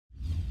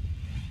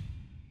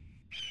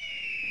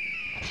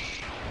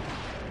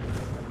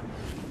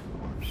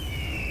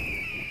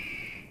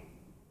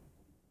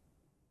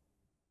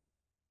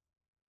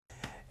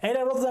Hey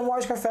there, Rotterdam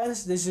White Scars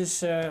fans. This is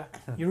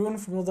Jeroen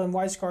from Rotterdam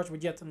White Scars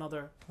with yet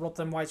another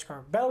Rotterdam White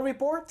Scars battle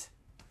report.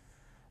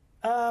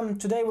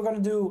 Today we're going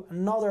to do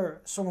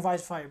another Song of Ice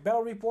and Fire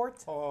battle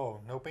report. Oh,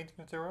 no painting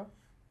material?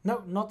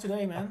 No, not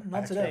today, man.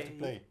 Not today.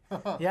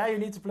 Have to play. Yeah, you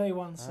need to play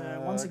once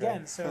Okay.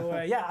 again.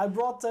 So yeah, I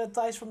brought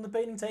Thijs from the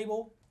painting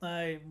table.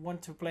 I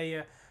want to play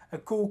a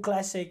cool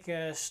classic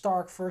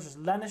Stark versus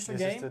Lannister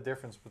game. This is the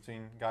difference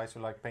between guys who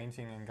like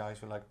painting and guys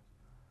who like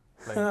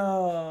playing.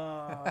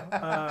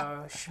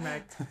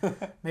 Schmacked.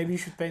 Maybe you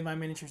should paint my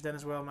miniatures then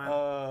as well, man.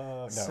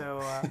 No.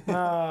 So,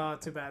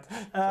 too bad.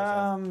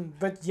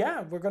 But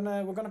yeah, we're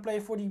gonna play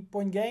a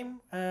 40-point game.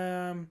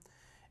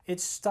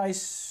 It's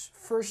Thijs'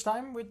 first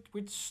time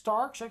with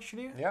Starks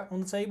actually. Yeah. On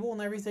the table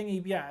and everything.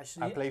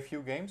 I play a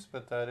few games,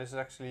 but this is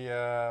actually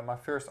my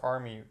first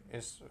army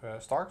is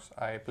Starks.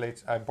 I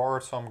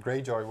borrowed some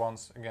Greyjoy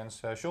once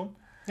against Sean.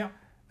 Yeah.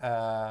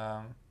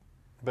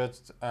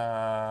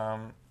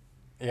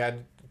 Yeah,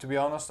 to be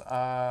honest,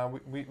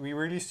 we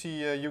really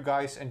see you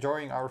guys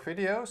enjoying our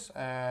videos,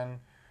 and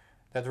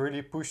that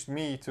really pushed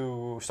me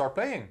to start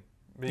playing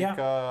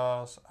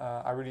because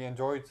I really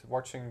enjoyed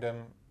watching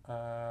them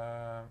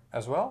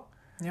as well.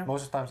 Yeah.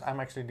 Most of the times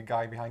I'm actually the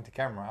guy behind the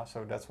camera,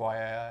 so that's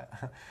why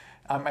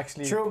I'm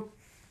actually... True.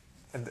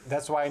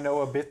 That's why I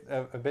know a bit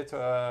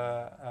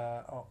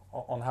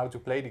on how to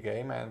play the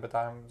game, but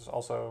I'm just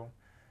also...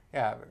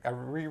 Yeah, I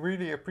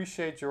really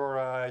appreciate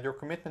your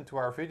commitment to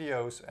our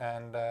videos,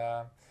 and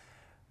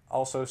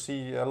also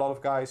see a lot of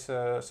guys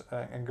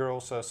and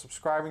girls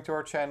subscribing to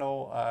our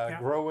channel,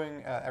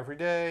 growing every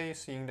day,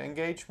 seeing the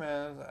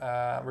engagement.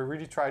 We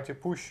really try to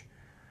push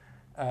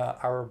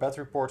our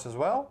battle reports as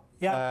well,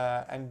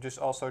 and just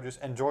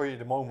enjoy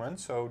the moment.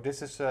 So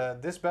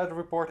this battle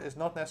report is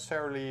not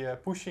necessarily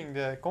pushing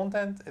the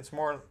content; it's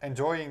more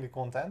enjoying the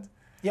content.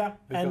 Yeah,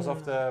 because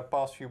of the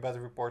past few battle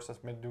reports that's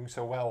been doing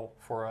so well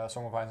for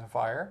Song of Ice and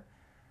Fire.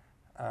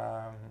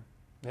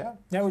 Yeah,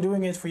 we're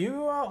doing it for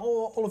you,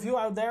 all of you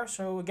out there.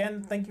 So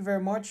again, thank you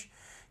very much.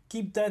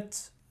 Keep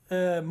that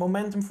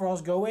momentum for us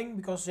going,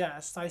 because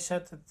as Thijs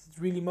said, it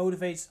really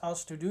motivates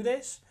us to do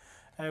this.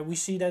 We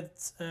see that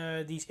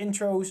these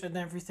intros and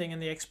everything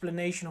and the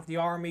explanation of the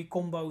army,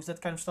 combos,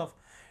 that kind of stuff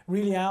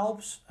really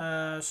helps.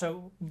 In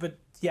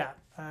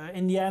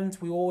the end,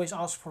 we always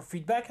ask for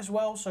feedback as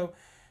well. So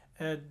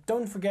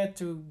don't forget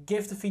to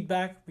give the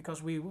feedback,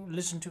 because we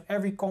listen to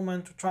every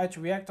comment, to try to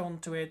react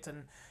onto it,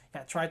 and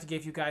try to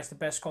give you guys the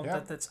best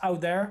content that's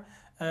out there.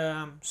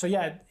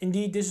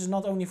 Indeed, this is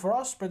not only for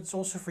us, but it's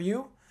also for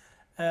you.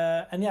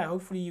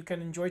 Hopefully you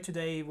can enjoy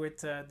today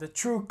with the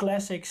true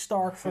classic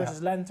Stark versus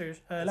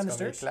Lannisters. It's going to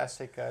be a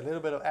classic, a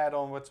little bit of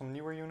add-on with some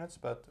newer units,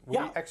 but we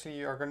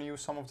actually are going to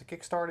use some of the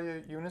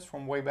Kickstarter units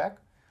from way back.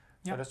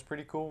 So that's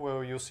pretty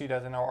cool. You'll see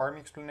that in our army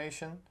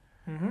explanation.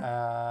 Mm-hmm.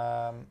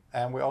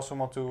 And we also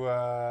want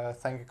to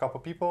thank a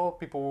couple people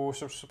who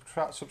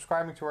are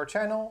subscribing to our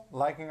channel,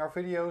 liking our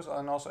videos,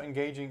 and also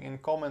engaging in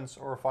comments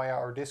or via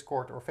our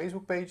Discord or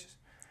Facebook pages.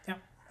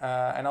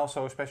 And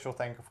also a special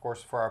thank, of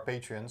course, for our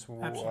patrons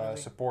who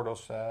support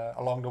us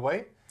along the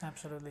way.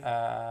 Absolutely.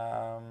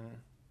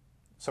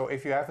 So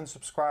if you haven't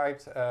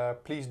subscribed,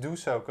 please do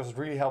so, because it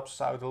really helps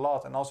us out a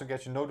lot, and also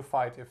gets you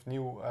notified if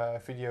new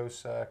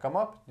videos come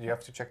up. You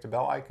have to check the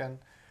bell icon.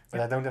 But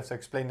I don't have to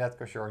explain that,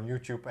 because you're on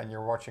YouTube and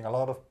you're watching a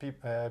lot of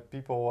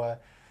people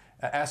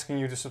asking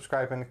you to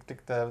subscribe and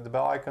click the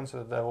bell icon,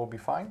 so that will be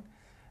fine.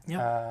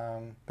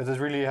 But it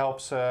really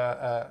helps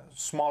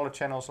smaller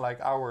channels like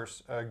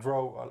ours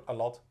grow a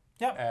lot.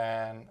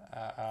 And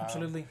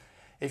absolutely.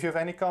 If you have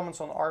any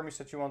comments on armies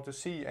that you want to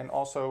see, and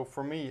also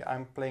for me,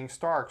 I'm playing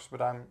Starks,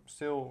 but I'm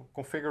still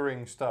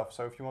configuring stuff.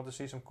 So if you want to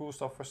see some cool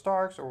stuff for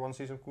Starks, or want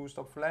to see some cool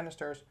stuff for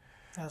Lannisters,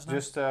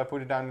 just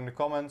put it down in the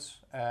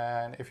comments.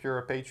 And if you're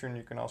a patron,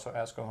 you can also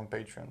ask us on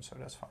Patreon, so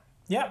that's fine.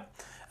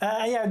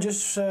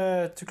 Just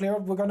to clear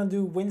up, we're gonna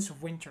do Winds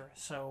of Winter,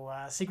 so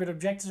secret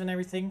objectives and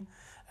everything.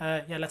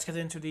 Let's get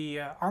into the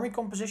army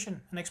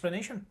composition and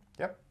explanation.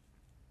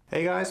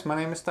 Hey guys, my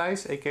name is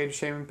Thijs, aka the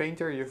Shaman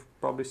Painter. You've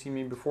probably seen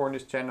me before on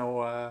this channel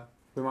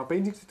with my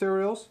painting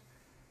tutorials.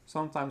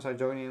 Sometimes I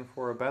join in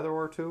for a battle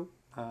or two.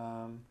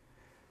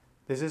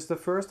 This is the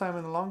first time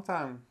in a long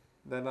time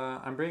that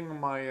I'm bringing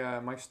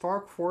my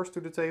Stark force to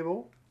the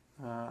table.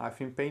 I've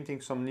been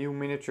painting some new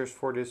miniatures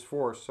for this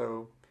force,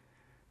 so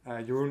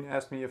Jeroen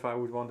asked me if I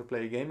would want to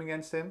play a game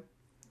against him.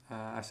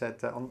 I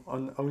said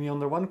only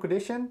under one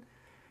condition,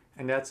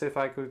 and that's if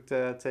I could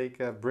take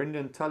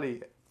Brynden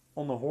Tully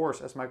on a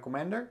horse as my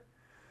commander,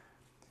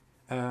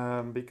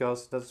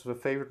 because that's the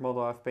favorite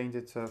model I've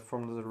painted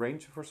from the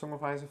range for Song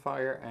of Ice and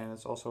Fire, and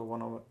it's also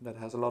one that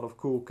has a lot of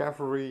cool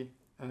cavalry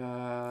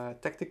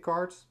tactic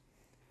cards.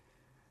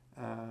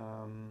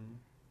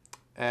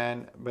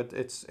 But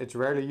it's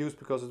rarely used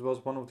because it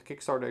was one of the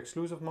Kickstarter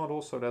exclusive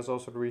models, so that's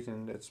also the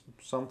reason it's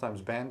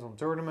sometimes banned on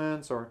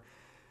tournaments or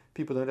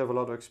people don't have a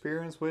lot of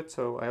experience with.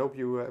 So I hope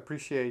you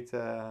appreciate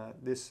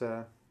this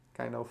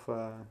kind of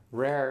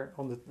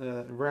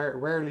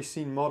rarely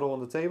seen model on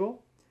the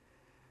table.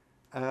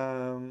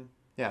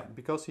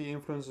 Because he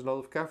influences a lot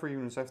of cavalry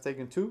units, I've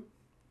taken two.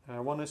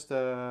 One is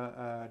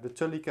the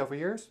Tully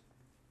Cavaliers.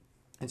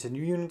 It's a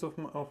new unit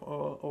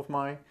of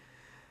mine,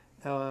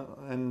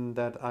 and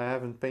that I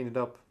haven't painted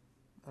up,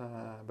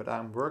 but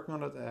I'm working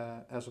on it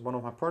as one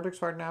of my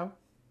projects right now.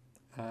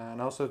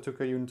 And I also took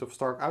a unit of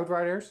Stark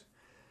Outriders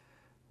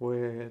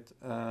with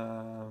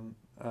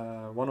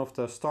one of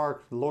the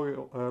Stark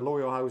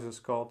loyal houses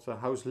called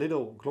House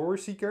Little Glory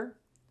Seeker.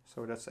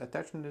 So that's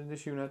attachment in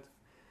this unit.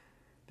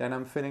 Then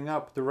I'm filling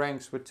up the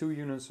ranks with 2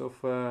 units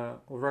of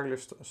regular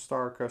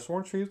Stark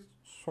Sworn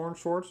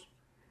Swords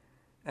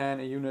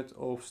and a unit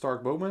of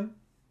Stark Bowmen.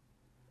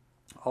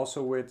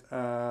 Also with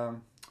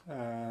Cranachman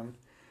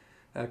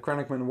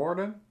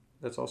Warden.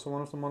 That's also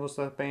one of the models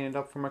that I painted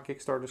up for my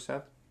Kickstarter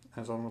set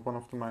as one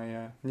of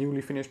my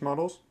newly finished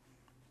models.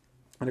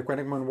 And the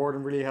Cranachman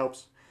Warden really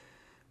helps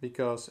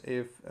because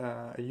if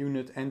a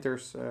unit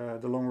enters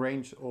the long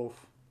range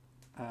of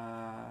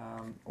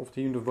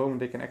the unit of bowmen,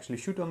 they can actually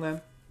shoot on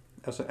them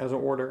as an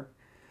order.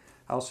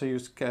 I also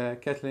used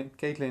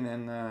Caitlin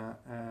and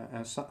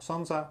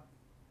Sansa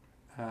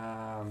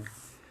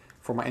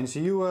for my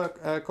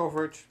NCU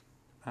coverage.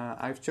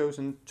 I've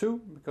chosen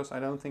 2 because I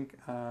don't think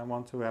I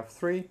want to have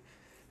 3,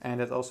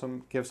 and that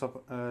also gives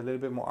up a little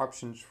bit more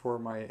options for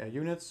my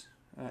units.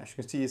 As you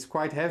can see, it's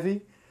quite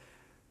heavy.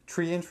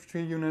 3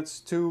 infantry units,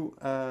 2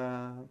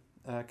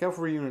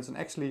 cavalry units, and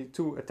actually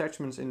 2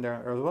 attachments in there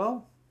as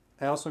well.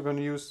 I'm also going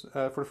to use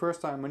for the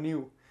first time a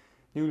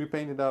newly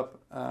painted up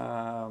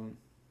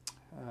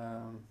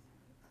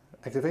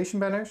activation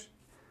banners.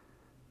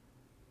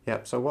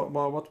 Yeah, so what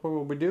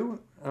will we do?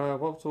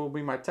 What will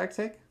be my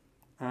tactic?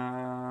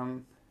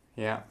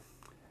 Yeah,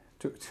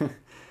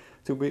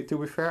 to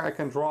be fair, I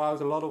can draw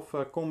out a lot of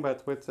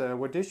combat with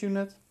this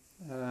unit,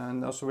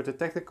 and also with the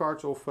tactic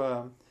cards of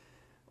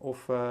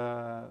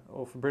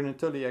Brynden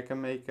Tully. I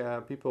can make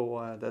people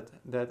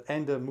that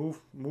end a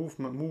move,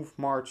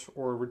 march,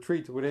 or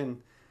retreat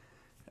within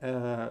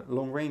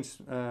long range.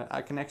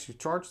 I can actually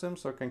charge them,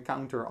 so I can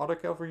counter other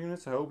cavalry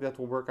units. I hope that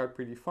will work out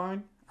pretty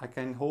fine. I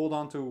can hold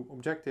on to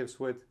objectives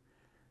with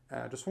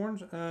the sworn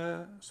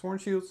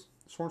swords.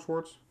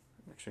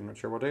 Actually, not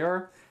sure what they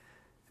are.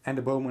 And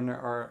the bowmen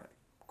are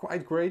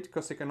quite great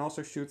because they can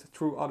also shoot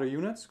through other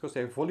units because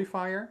they have volley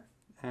fire.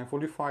 And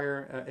volley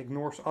fire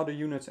ignores other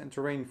units and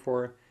terrain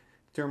for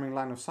determining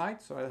line of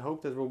sight. So I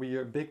hope that will be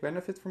a big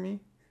benefit for me.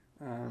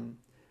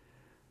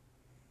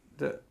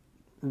 The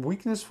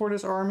weakness for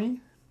this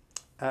army,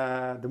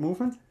 the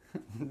movement.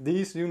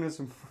 These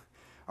units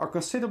are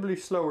considerably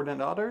slower than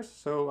the others,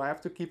 so I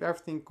have to keep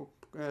everything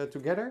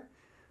together.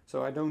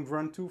 So I don't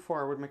run too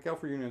far with my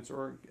cavalry units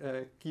or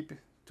keep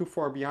too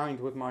far behind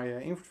with my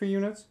infantry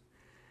units.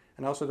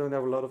 And I also don't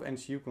have a lot of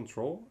NCU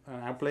control.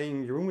 I'm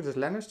playing the room with the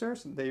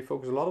Lannisters. They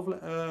focus a lot of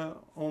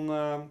on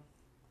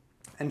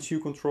NCU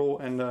control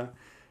and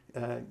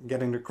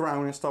getting the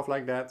crown and stuff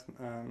like that.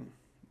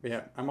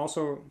 Yeah, I'm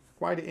also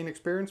quite an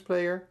inexperienced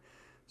player,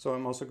 so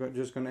I'm also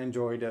just going to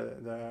enjoy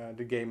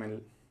the game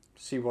and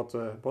see what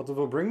it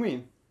will bring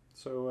me.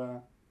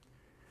 So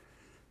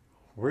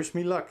wish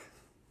me luck.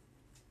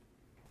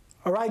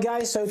 Alright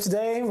guys, so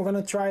today we're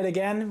gonna try it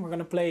again. We're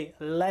gonna play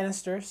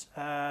Lannisters.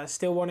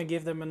 Still want to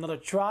give them another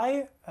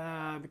try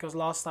because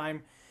last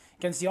time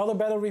against the other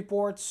battle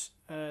reports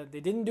they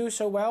didn't do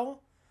so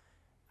well.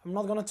 I'm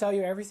not gonna tell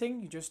you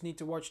everything, you just need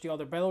to watch the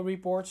other battle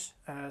reports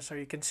so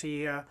you can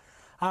see how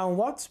and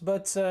what.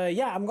 But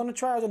yeah, I'm gonna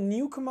try out a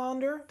new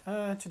commander.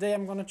 Today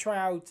I'm gonna try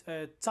out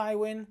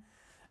Tywin,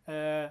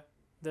 the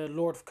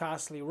Lord of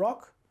Castle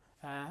Rock.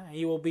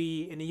 He will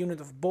be in a unit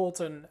of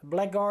Bolton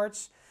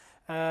Blackguards.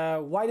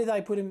 Why did I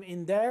put him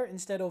in there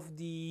instead of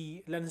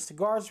the Lannister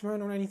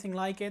Guardsman or anything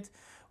like it?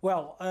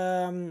 Well,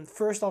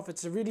 first off,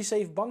 it's a really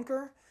safe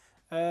bunker.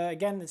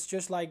 Again, it's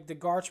just like the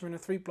Guardsman, a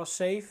 3+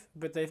 save,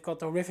 but they've got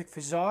the Horrific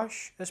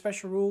Visage, a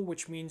special rule,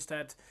 which means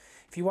that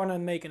if you want to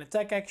make an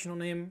attack action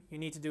on him, you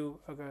need to do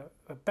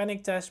a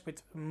panic test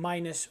with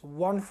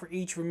 -1 for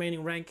each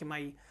remaining rank in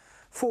my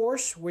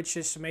force, which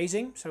is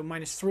amazing. So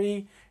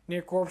 -3,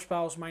 near corpse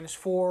piles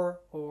 -4,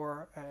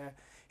 or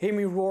hear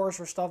me roars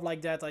or stuff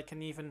like that. I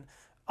can even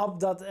up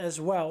that as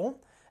well.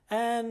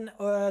 And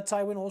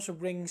Tywin also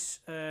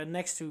brings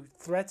next to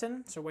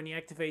threaten, so when he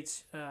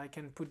activates I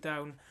can put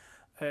down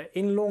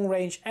in long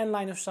range and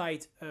line of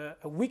sight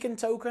a weaken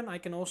token. I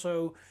can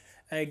also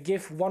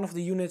give one of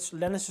the units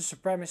Lannister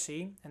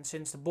Supremacy, and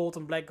since the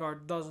Bolton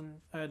Blackguard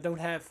don't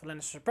have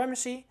Lannister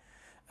Supremacy,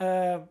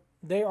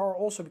 they are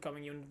also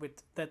becoming a unit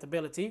with that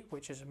ability,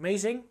 which is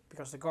amazing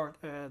because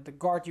the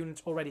guard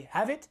units already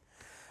have it.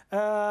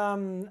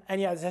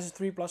 And yeah, it has a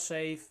 3+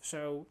 save,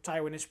 so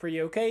Tywin is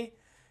pretty okay,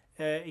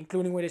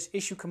 including with his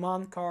issue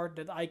command card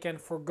that I can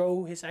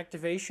forgo his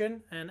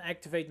activation and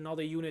activate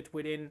another unit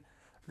within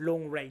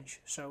long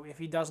range. So if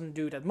he doesn't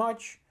do that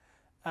much,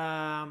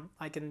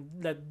 I can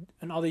let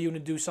another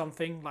unit do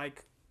something,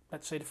 like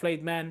let's say the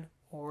Flayed Man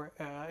or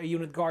a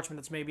unit guardsman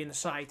that's maybe in the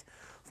sight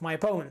of my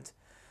opponent.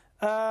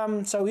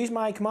 So he's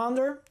my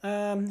commander.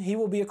 He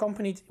will be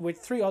accompanied with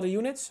 3 other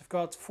units. I've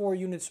got 4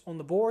 units on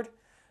the board.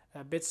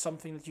 A bit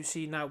something that you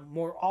see now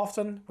more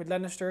often with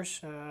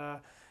Lannisters,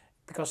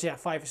 because yeah,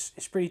 5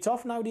 is pretty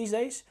tough now these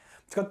days.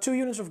 It's got 2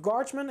 units of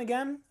guardsmen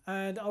again,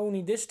 and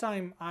only this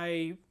time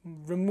I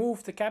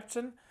removed the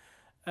captain.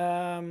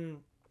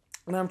 And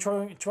I'm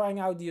trying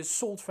out the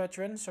assault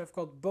veteran, so I've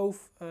got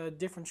both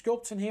different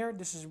sculpts in here.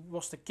 This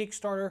was the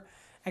Kickstarter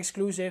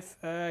exclusive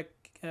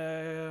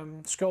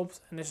sculpt,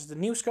 and this is the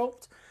new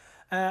sculpt.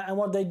 And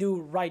what they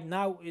do right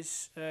now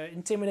is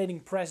intimidating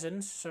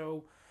presence.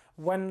 So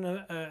when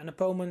an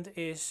opponent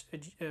is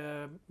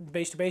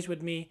base to base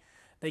with me,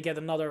 they get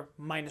another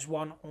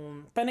 -1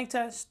 on panic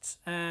tests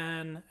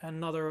and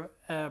another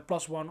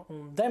 +1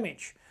 on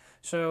damage.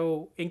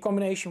 So in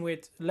combination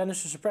with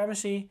Lannister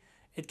Supremacy,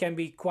 it can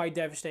be quite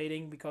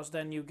devastating, because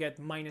then you get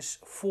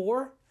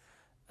 -4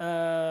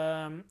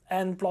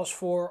 and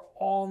 +4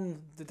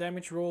 on the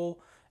damage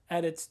roll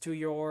added to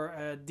your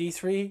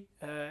D3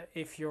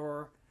 if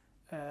you're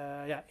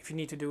if you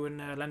need to do a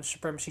Lannister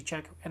Supremacy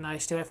check, and I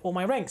still have all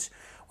my ranks,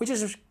 which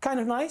is kind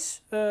of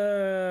nice.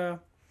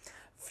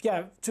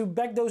 Yeah, to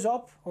back those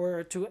up,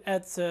 or to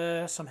add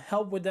some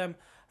help with them,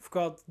 I've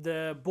got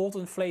the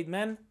Bolton Flayed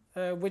Men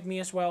with me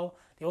as well.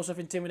 They also have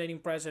intimidating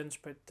presence,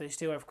 but they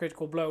still have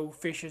critical blow,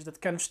 fishes,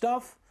 that kind of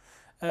stuff,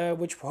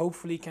 which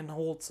hopefully can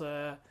hold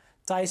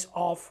Thijs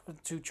off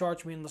to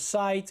charge me on the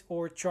side,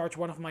 or charge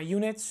one of my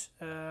units,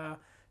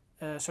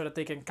 so that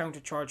they can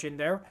counter charge in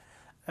there.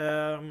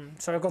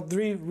 So I've got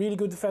 3 really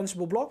good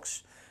defensible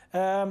blocks.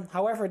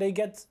 However, they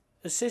get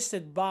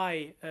assisted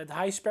by the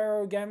High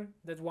Sparrow again.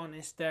 That one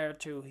is there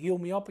to heal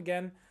me up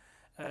again,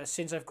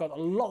 since I've got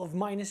a lot of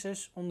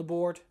minuses on the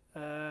board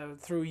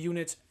through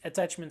units,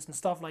 attachments and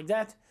stuff like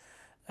that.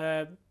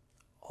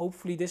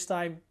 Hopefully this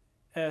time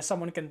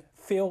someone can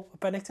fail a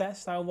panic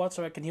test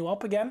so I can heal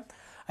up again.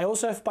 I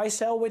also have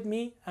Pycelle with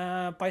me.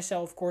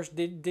 Pycelle, of course,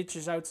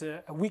 ditches out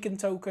a weaken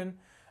token,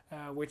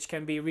 which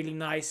can be really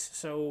nice.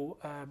 So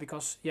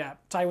because yeah,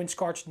 Tywin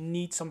cards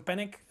need some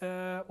panic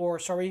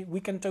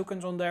weaken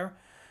tokens on there,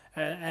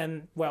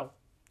 and well,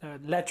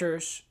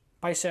 Letters,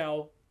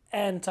 Pycelle,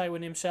 and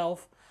Tywin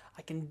himself,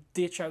 I can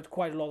ditch out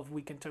quite a lot of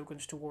weaken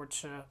tokens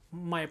towards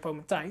my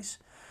opponent Thijs.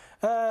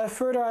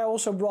 Further, I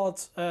also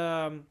brought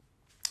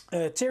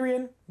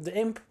Tyrion, the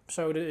Imp,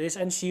 so his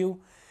NCU.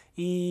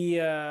 He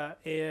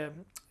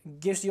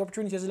gives the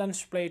opportunity as a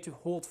Lannister player to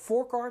hold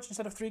 4 cards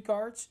instead of 3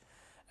 cards.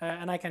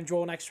 And I can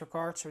draw an extra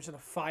card, so instead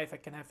of 5 I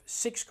can have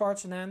 6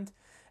 cards in hand.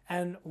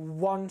 And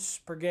once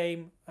per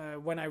game,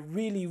 when I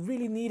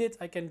really need it,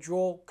 I can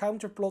draw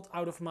counterplot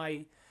out of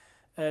my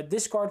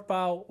discard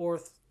pile or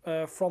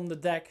from the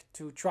deck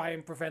to try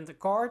and prevent a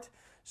card.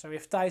 So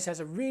if Thijs has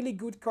a really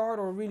good card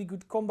or a really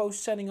good combo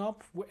setting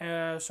up,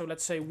 so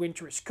let's say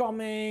Winter is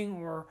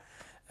Coming or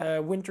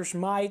Winter's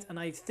Might, and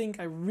I think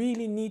I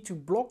really need to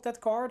block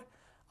that card,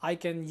 I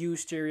can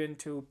use Tyrion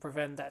to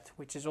prevent that,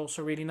 which is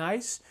also really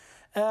nice.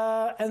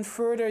 And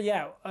further,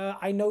 yeah,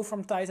 I know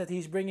from Thijs that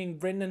he's bringing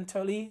Brynden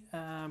Tully,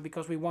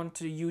 because we want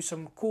to use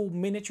some cool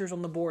miniatures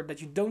on the board that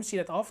you don't see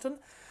that often.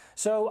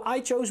 So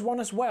I chose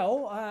one as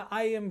well.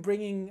 I am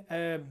bringing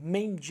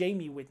Main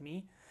Jaime with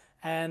me.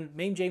 And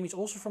Main Jaime is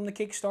also from the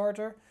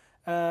Kickstarter.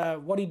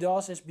 What he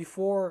does is,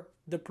 before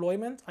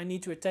deployment, I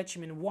need to attach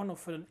him in one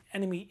of an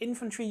enemy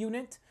infantry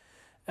unit.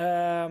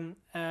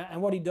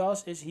 And what he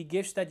does is he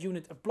gives that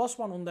unit a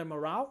 +1 on their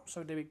morale,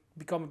 so they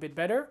become a bit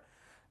better.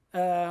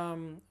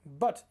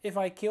 But if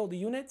I kill the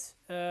unit,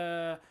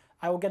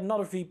 I will get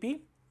another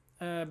VP.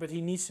 But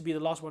he needs to be the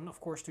last one,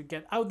 of course, to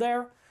get out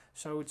there.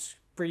 So it's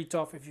pretty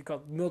tough if you've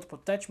got multiple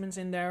attachments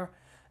in there.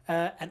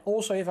 And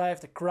also, if I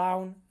have the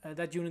crown,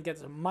 that unit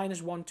gets a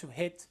 -1 to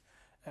hit,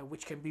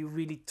 which can be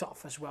really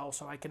tough as well.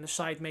 So I can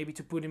decide maybe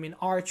to put him in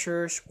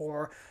archers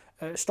or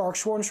Stark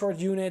Swornsword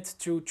unit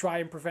to try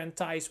and prevent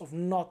Thijs of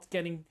not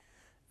getting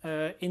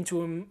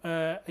into him,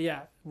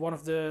 one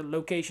of the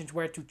locations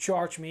where to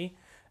charge me.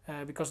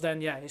 Because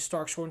then, yeah, his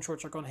Stark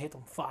Swornswords are going to hit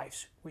on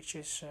 5s, which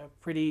is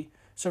pretty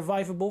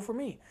survivable for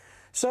me.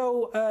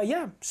 So,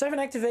 yeah, 7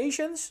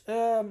 activations.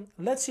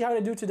 Let's see how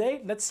they do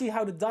today. Let's see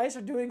how the dice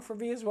are doing for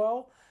me as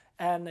well.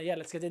 And yeah,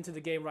 let's get into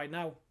the game right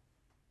now.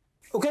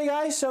 Okay,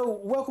 guys, so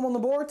welcome on the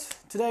board.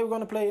 Today we're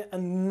going to play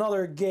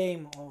another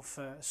game of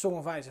Song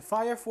of Ice and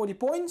Fire, 40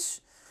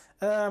 points.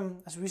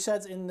 As we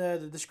said in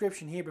the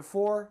description here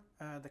before,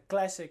 the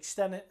classic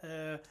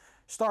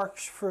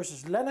Starks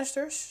versus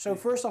Lannisters. So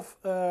first off,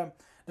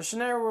 the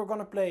scenario we're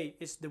going to play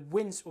is the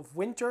Winds of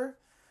Winter.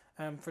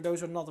 For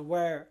those who are not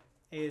aware,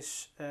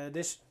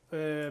 this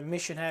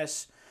mission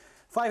has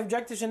 5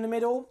 objectives in the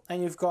middle,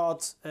 and you've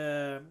got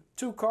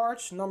 2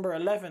 cards, number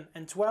 11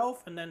 and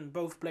 12, and then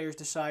both players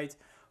decide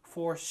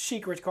 4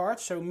 secret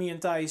cards. So me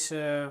and Thijs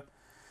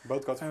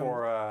both got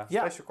 4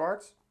 special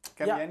cards.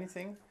 Can be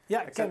anything,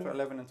 except for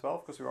 11 and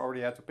 12, because we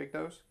already had to pick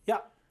those.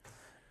 Yeah.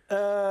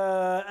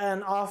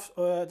 And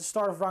after the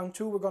start of round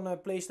 2, we're going to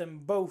place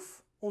them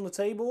both on the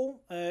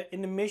table.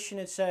 In the mission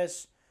it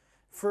says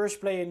first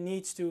player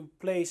needs to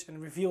place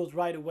and reveal it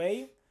right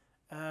away.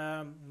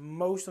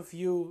 Most of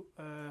you,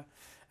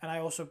 and I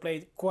also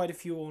played quite a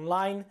few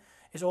online,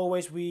 is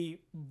always we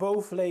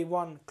both lay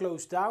one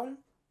close down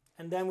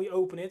and then we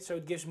open it, so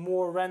it gives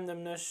more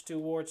randomness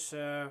towards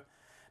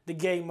the the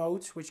game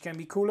modes, which can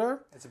be cooler.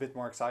 It's a bit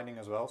more exciting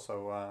as well, so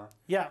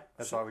yeah,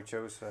 that's why we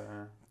chose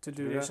to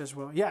do this as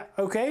well. Yeah,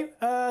 okay.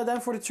 Then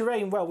for the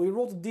terrain, well, we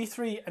rolled a D3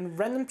 and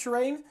random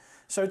terrain.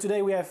 So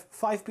today we have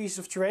 5 pieces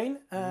of terrain.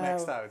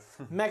 Maxed out.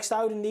 Maxed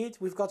out indeed.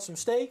 We've got some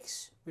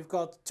stakes, we've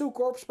got 2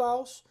 corpse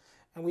piles,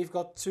 and we've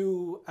got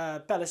 2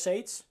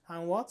 palisades.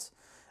 And what?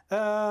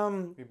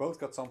 We both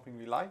got something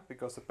we like,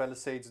 because the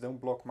palisades don't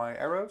block my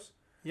arrows.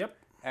 Yep.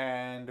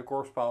 And the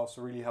corpse piles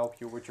really help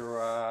you with your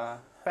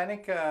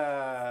panic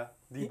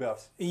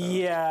debuffs. So.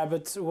 Yeah,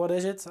 but what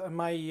is it?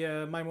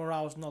 My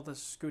morale is not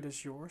as good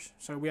as yours,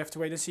 so we have to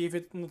wait and see if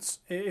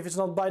it's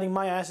not biting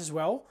my ass as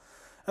well.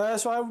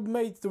 So I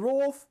made the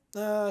roll off.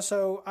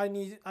 So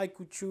I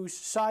could choose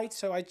side,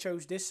 so I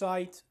chose this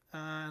side,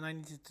 and I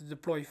needed to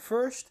deploy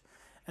first.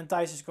 And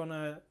Thijs is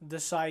gonna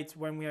decide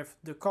when we have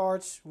the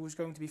cards who's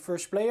going to be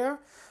first player.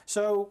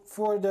 So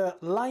for the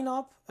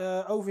lineup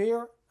over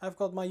here, I've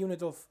got my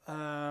unit of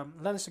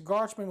Lannister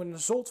Guardsmen with an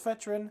Assault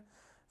Veteran.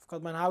 I've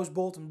got my House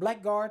Bolton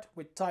Blackguard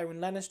with Tywin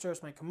Lannister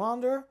as my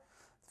commander.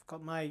 I've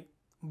got my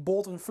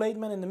Bolton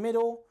Flateman in the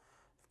middle.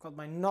 I've got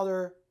my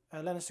another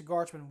Lannister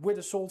Guardsman with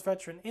Assault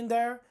Veteran in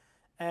there.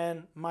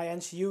 And my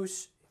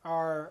NCUs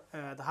are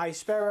the High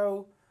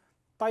Sparrow,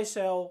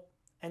 Pycelle,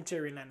 and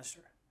Tyrion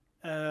Lannister.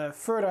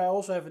 Further, I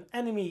also have an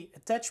enemy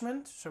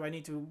attachment, so I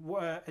need to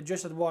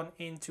adjust that one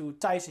into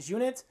Thijs'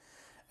 unit.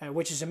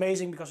 Which is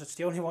amazing because it's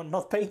the only one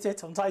not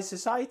painted on Thijs'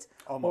 side,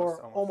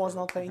 almost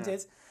not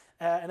painted.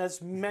 And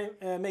that's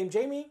Mame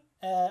Jamie,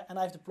 and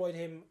I've deployed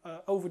him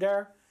over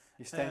there.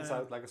 He stands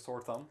out like a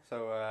sore thumb. So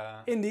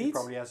indeed. He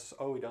probably has.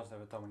 Oh, he doesn't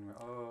have a thumb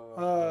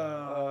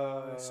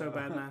anymore. So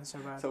bad, man. So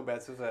bad. So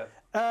bad. So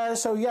sad.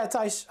 So yeah,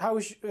 Thijs,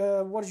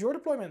 what is your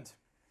deployment?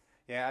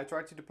 Yeah, I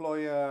tried to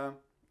deploy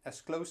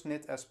as close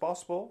knit as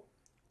possible.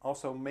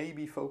 Also,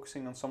 maybe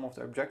focusing on some of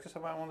the objectives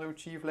that I want to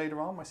achieve later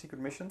on, my secret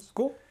missions.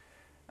 Cool.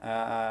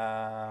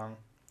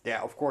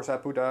 Yeah, of course I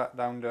put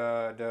down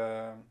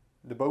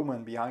the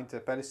bowmen behind the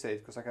palisade,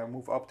 because I can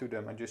move up to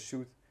them and just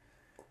shoot.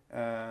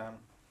 And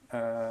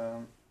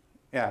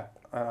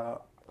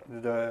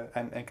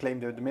claim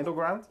the middle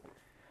ground.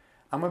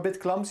 I'm a bit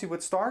clumsy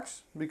with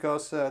Starks,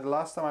 because the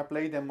last time I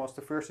played them was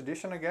the first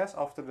edition, I guess,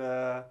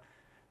 after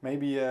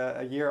maybe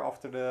a year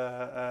after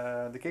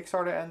the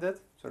Kickstarter ended.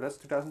 So that's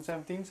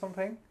 2017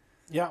 something.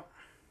 Yeah.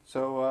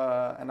 So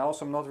and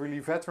also I'm not really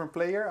a veteran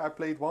player. I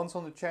played once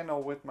on the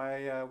channel with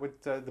my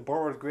the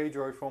borrowed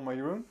Greyjoy from my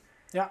rune.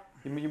 Yeah.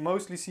 You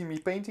mostly see me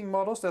painting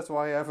models. That's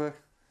why I have a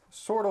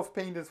sort of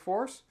painted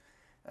force.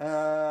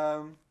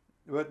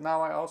 But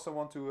now I also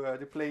want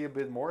to play a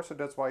bit more. So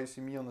that's why you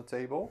see me on the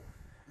table.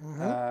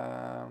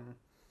 Mm-hmm.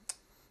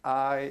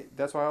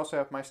 That's why I also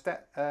have my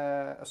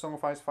A Song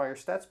of Ice Fire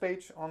stats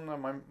page on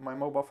my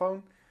mobile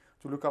phone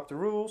to look up the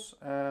rules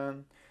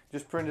and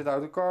just printed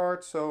out the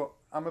cards. So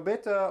I'm a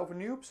bit of a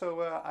noob,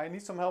 so I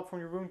need some help from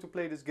your room to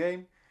play this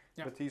game.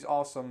 Yeah. But he's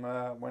awesome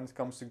when it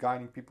comes to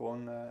guiding people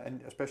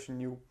and especially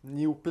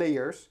new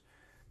players.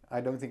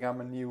 I don't think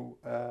I'm a new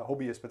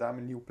hobbyist, but I'm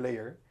a new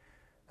player,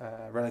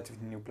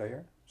 relatively new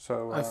player.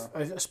 So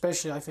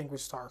especially I think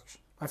with Starks.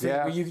 I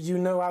think you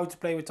know how to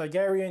play with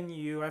Targaryen.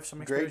 You have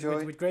some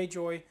experience with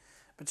Greyjoy,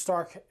 but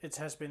Stark it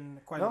has been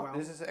quite a while.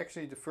 This is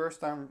actually the first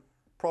time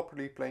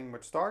properly playing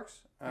with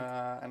Starks,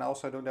 and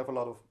also I don't have a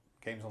lot of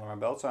games under my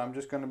belt, so I'm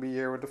just going to be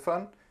here with the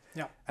fun.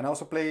 Yeah. And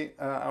also play.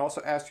 I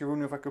also asked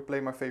Jeroen if I could play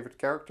my favorite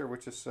character,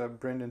 which is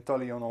Brynden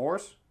Tully on a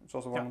horse. It's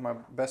also one of my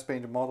best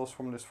painted models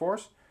from this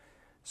force.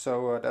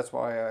 So that's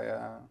why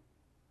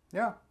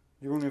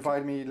Jeroen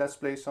invited me. Let's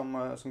play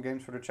some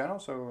games for the channel.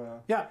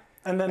 So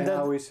and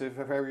now he's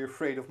very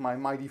afraid of my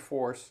mighty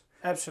force.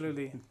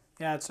 Absolutely.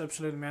 Yeah, it's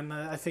absolutely, man.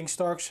 I think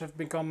Starks have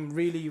become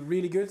really,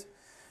 really good.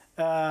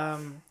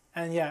 And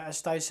yeah,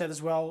 as Thijs said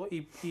as well,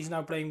 he's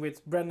now playing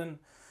with Brynden,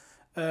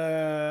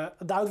 the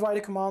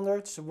Outrider Commander.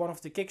 It's one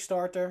of the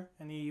Kickstarter,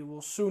 and he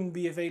will soon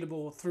be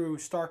available through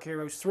Stark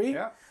Heroes 3.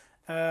 Yeah.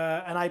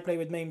 And I play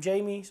with Mame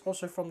Jamie,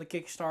 also from the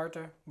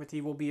Kickstarter, but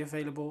he will be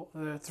available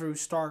through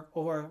Stark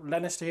or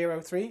Lannister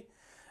Hero 3.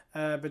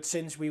 But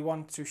since we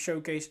want to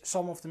showcase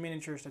some of the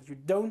miniatures that you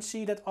don't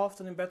see that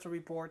often in battle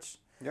reports,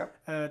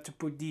 to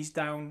put these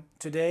down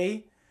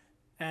today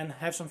and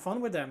have some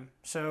fun with them.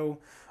 So,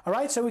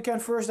 alright, so we can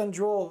first then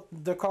draw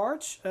the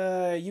cards.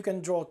 You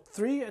can draw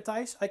 3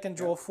 Thijs. I can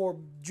draw 4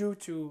 due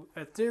to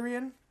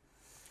Tyrion.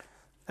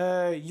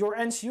 Your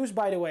NCUs,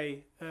 by the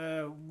way,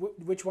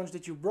 which ones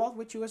did you brought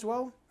with you as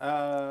well?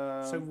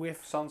 So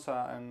with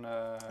Sansa and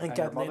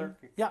Catelyn. Mother.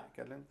 Yeah.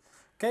 Catelyn.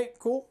 Okay,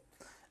 cool.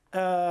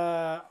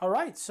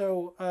 Alright,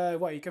 so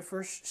you can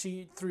first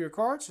see through your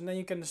cards, and then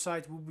you can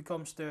decide who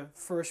becomes the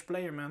first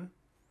player, man.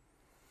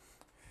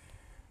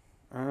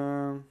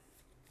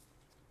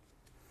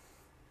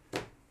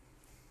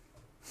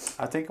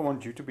 I think I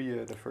want you to be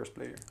the first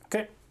player.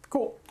 Okay,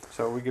 cool.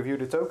 So we give you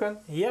the token.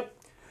 Yep.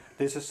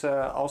 This is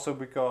also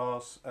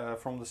because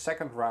from the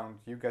second round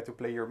you get to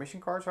play your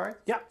mission cards, right?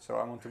 Yeah. So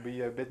I want to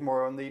be a bit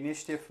more on the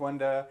initiative when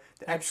the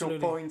actual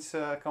points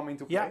come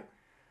into play. Yeah.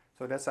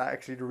 So that's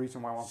actually the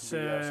reason why I want to be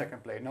a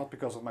second player, not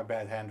because of my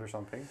bad hand or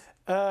something.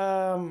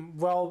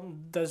 Well,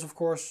 there's of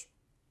course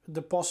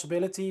the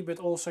possibility, but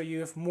also you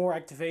have more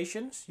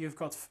activations. You've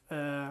got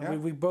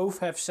we both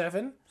have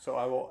 7. So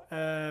I will.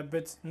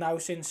 But now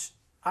since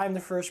I'm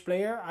the first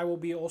player, I will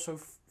be also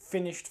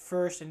finished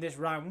first in this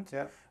round,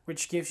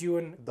 which gives you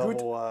a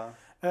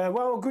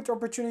good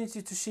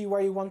opportunity to see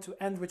where you want to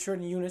end with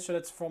certain units. So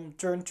that's from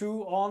turn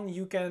 2 on,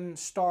 you can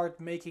start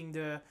making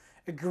the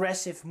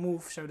aggressive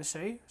move, so to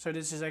say. So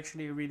this is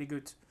actually a really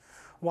good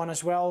one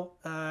as well.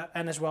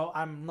 And as well,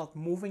 I'm not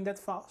moving that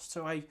fast,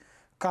 so I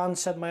can't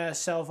set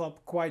myself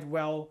up quite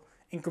well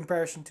in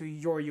comparison to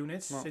your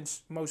units,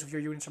 since most of your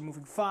units are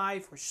moving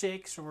 5 or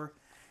 6 or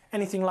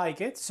anything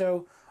like it.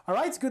 So, all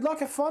right, good luck,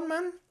 have fun,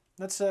 man.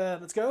 Let's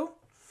go.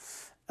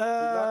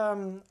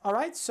 All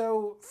right,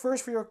 so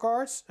first for your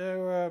cards,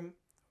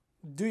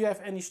 do you have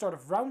any start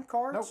of round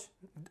cards? Nope.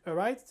 All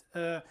right,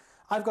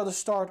 I've got a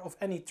start of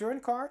any turn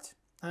card.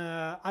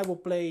 I will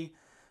play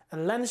a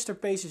Lannister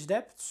Pace's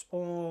Depths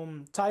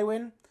on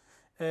Tywin.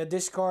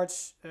 This card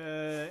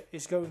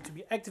is going to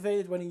be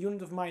activated when a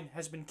unit of mine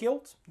has been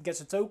killed. It gets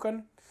a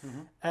token.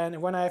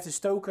 And when I have this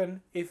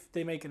token, if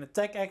they make an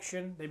attack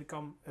action, they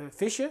become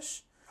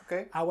vicious.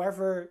 Okay.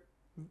 However,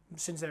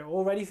 since they're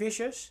already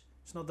vicious,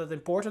 it's not that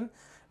important.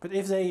 But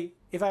if I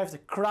have the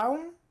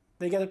crown,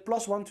 they get a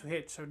 +1 to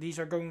hit. So these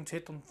are going to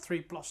hit on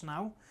 3+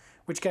 now,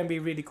 which can be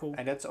really cool.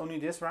 And that's only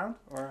this round?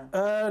 Or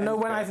no,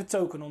 when I have a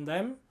token on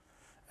them.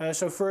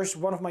 So first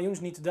one of my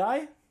units need to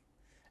die.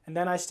 And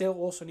then I still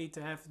also need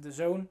to have the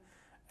zone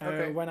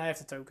when I have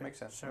the token. Makes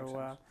sense. So, makes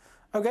sense.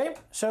 Okay,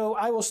 so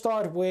I will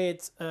start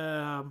with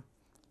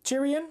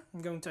Tyrion.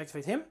 I'm going to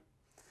activate him.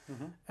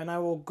 And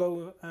I'm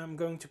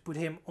going to put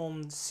him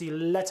on the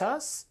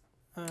letters.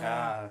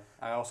 I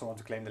also want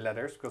to claim the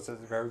letters because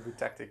it's a very good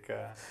tactic.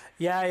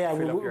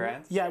 Fill up your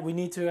hand. Yeah, we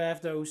need to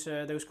have those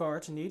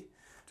cards indeed.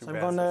 Too So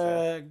I'm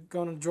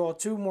gonna draw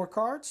 2 more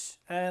cards,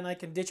 and I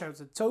can ditch out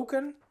the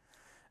token.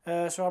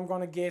 So I'm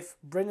gonna give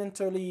Brynden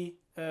Tully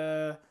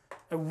a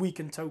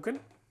weakened token.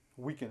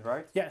 Weakened,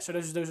 right? Yeah. So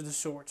those are the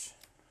swords.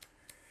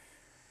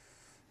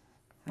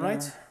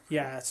 Right.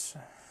 Yeah. It's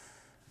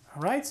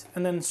all right,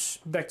 and then it's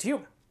back to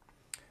you.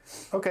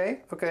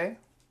 Okay.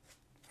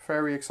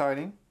 Very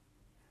exciting.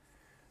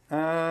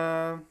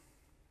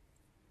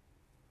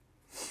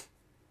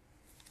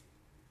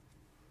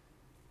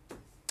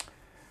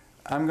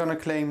 I'm gonna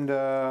claim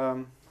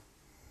the.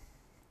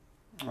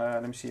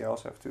 Let me see. I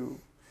also have to.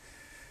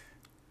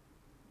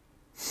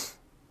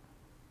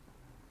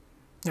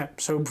 Yeah.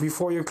 So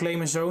before you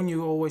claim a zone,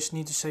 you always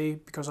need to say,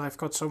 because I've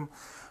got some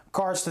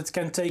cards that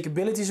can take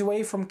abilities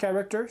away from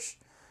characters.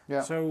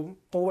 Yeah. So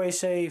always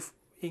say,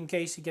 in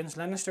case against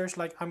Lannisters,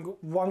 like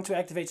want to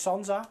activate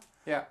Sansa.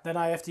 Yeah. Then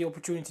I have the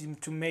opportunity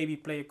to maybe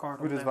play a card.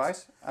 Good on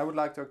advice. I would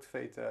like to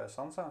activate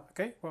Sansa.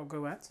 Okay, well,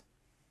 go ahead.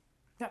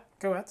 Yeah,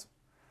 go ahead.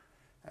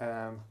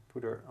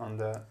 Put her on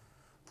the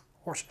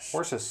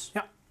horses.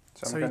 Yeah.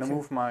 So I'm going to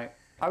move my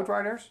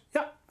Outriders.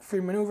 Yeah, free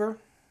maneuver.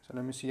 So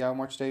let me see how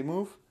much they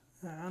move.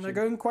 And they're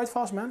going quite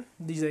fast, man,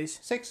 these days.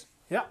 6.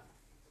 Yeah.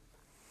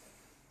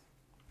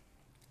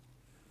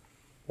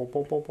 Pop.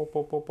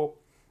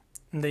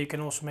 And then you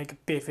can also make a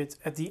pivot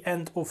at the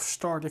end of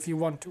start if you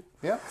want to.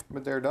 Yeah,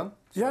 but they're done.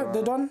 So, yeah,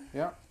 they're done.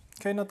 Yeah.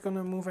 Okay, not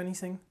gonna move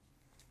anything.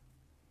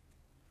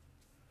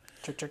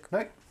 Check.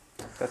 No,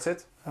 that's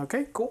it.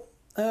 Okay, cool.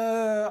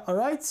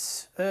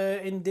 Alright,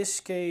 in this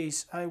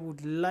case I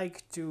would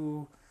like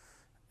to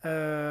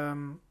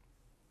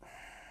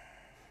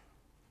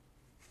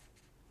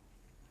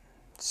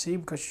see,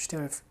 because you still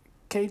have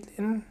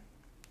Caitlyn.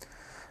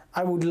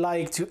 I would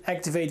like to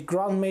activate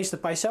Grandmaster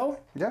Pycelle.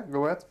 Yeah,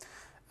 go ahead.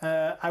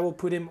 I will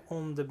put him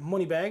on the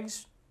money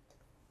bags.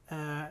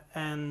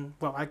 And,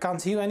 well, I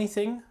can't heal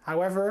anything.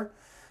 However,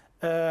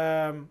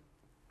 I'm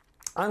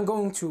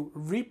going to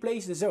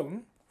replace the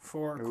zone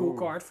for a cool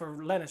card for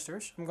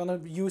Lannisters. I'm going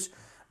to use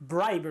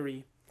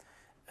Bribery.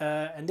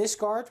 And this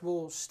card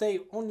will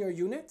stay on your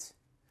unit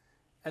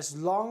as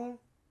long...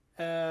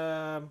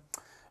 as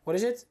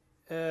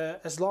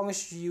long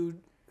as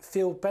you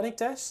fail panic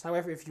test.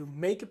 However, if you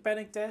make a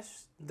panic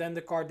test, then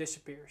the card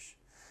disappears.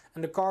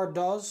 And the card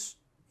does...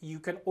 You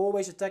can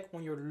always attack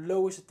on your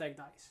lowest attack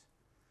dice.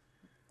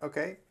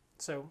 Okay.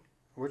 So.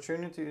 Which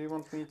unit do you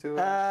want me to?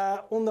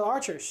 On the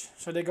archers.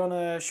 So they're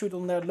gonna shoot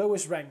on their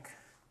lowest rank.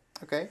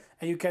 Okay.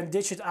 And you can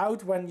ditch it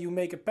out when you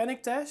make a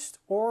panic test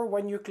or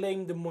when you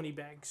claim the money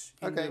bags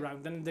in the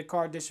round. Then the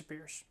card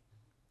disappears.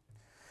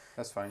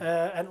 That's fine.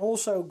 And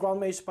also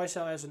Grandmaster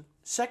Pycelle has a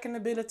second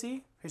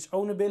ability, his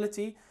own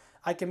ability.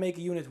 I can make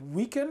a unit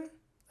weaken.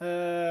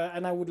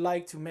 And I would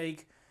like to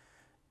make...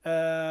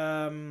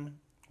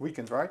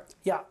 Weakened, right?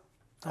 Yeah.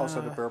 Also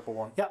the purple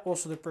one. Yeah,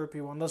 also the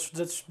purple one.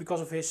 That's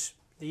because of he's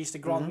the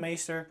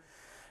Grandmaster.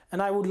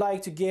 And I would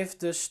like to give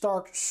the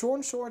Stark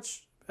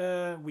Swords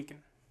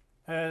weaken.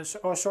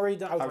 Sorry,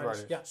 the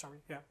Outriders. Yeah,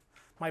 sorry. Yeah.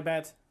 My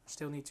bad.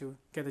 Still need to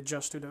get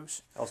adjust to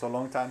those. Also a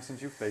long time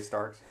since you've played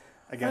Starks.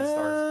 Against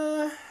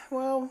Starks.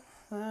 Well,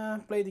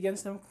 played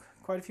against them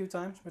quite a few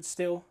times, but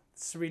still,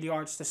 it's really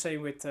hard. It's the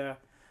same with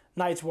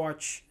Night's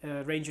Watch,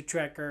 Ranger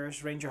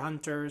Trackers, Ranger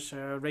Hunters,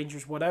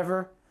 Rangers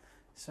whatever.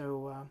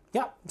 So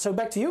yeah, so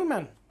back to you,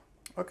 man.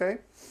 Okay.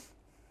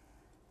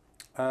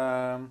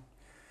 I'm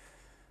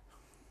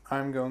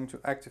going to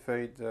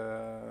activate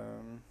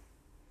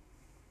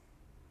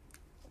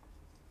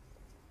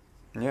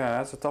yeah,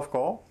 that's a tough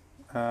call.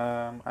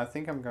 I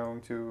think I'm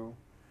going to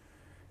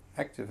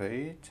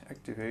activate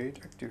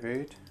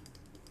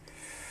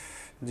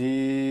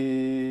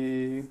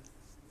the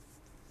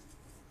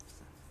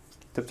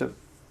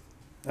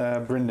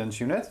Brynden's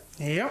unit.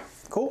 Yeah,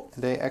 cool.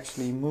 They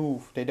actually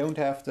move. They don't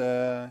have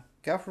the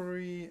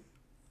cavalry.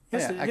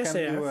 Yes, I yes, can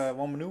they do have.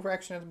 one maneuver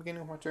action at the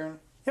beginning of my turn.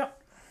 Yeah.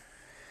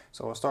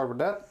 So I'll start with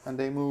that, and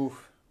they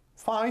move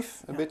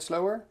 5, a bit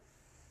slower.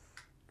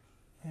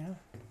 Yeah.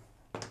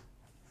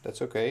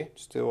 That's okay.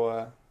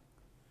 Still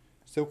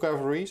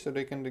cavalry, so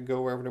they can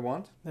go wherever they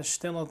want. They're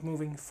still not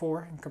moving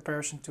 4 in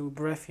comparison to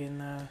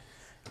Baratheon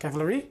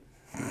cavalry.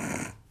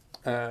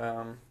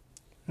 Um,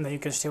 And then you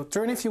can still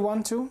turn if you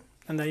want to,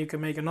 and then you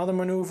can make another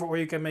maneuver, or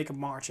you can make a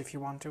march if you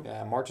want to.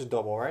 yeah, march is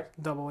double, right?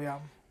 Double, yeah.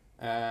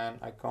 And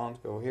I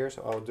can't go here,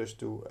 so I'll just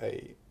do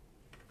a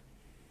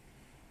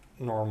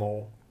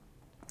normal.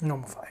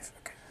 Normal 5,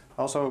 okay.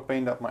 Also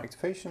paint up my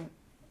activation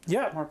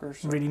Yeah,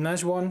 markers. really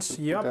nice ones. Put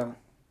Yep. them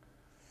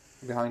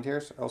behind here,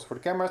 so also for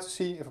the camera to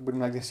see. If I put them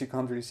like this, you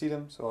can't really see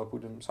them, so I'll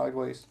put them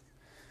sideways.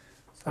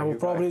 I will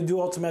probably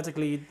do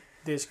automatically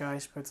this,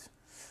 guys, but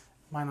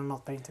mine are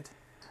not painted.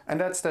 And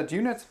that's that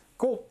unit.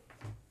 Cool.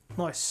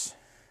 Nice.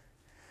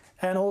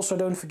 And also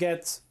don't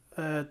forget,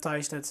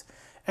 Thijs, that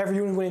every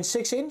unit within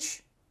 6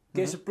 inch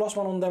gives a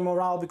 +1 on their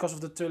morale because of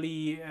the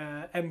Tully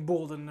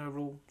embolden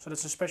rule. So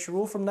that's a special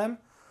rule from them.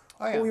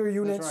 Oh yeah, all your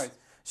units. that's right.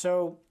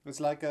 So It's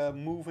like a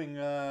moving...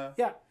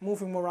 yeah,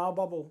 moving morale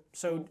bubble.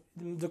 So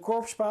the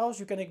corpse piles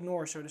you can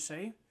ignore, so to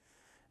say.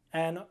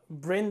 And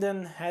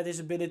Brynden had his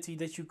ability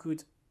that you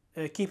could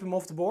keep him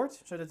off the board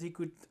so that he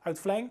could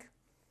outflank.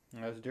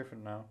 Yeah, it's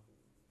different now.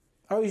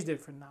 Oh, he's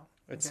different now.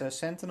 It's Okay. a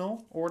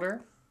sentinel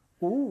order.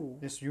 Ooh.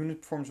 This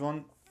unit performs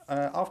one...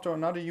 after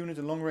another unit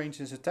at long range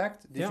is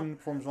attacked, this unit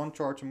performs 1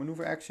 charge and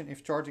maneuver action.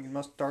 If charging, it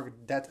must target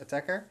that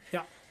attacker.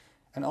 Yeah.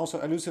 And also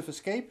elusive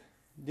escape.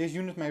 This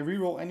unit may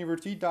reroll any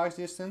RT dice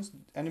distance.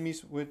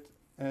 Enemies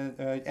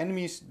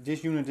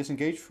this unit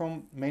disengaged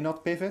from may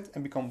not pivot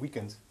and become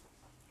weakened.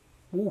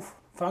 Oof.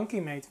 Funky,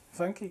 mate.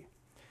 Funky.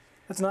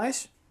 That's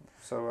nice.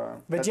 So,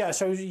 But yeah,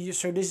 so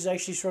this is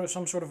actually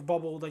some sort of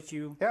bubble that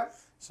you... Yeah.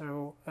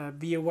 So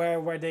be aware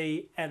where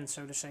they end,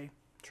 so to say.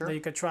 Sure. That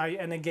you can try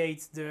and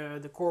negate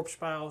the corpse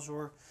piles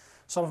or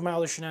some of my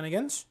other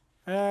shenanigans.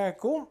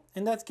 Cool.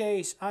 In that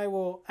case, I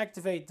will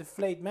activate the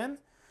flayed man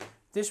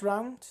this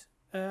round.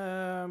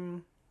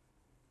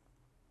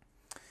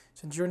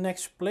 Since you're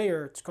next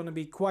player, it's going to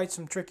be quite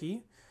some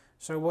tricky.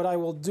 So what I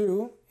will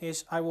do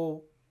is I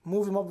will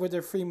move him up with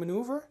their free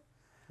maneuver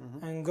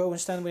and go and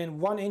stand within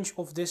 1 inch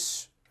of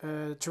this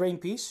terrain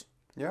piece.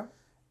 Yeah.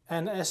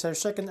 And as their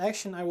second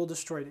action, I will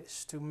destroy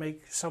this to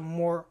make some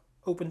more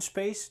open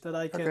space that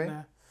I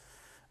can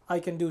I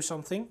can do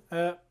something.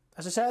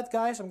 As I said,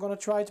 guys, I'm gonna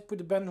try to put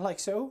the band like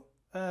so,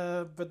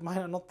 but mine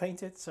are not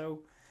painted.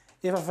 So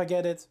if I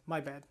forget it,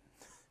 my bad.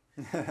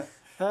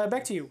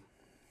 Back to you.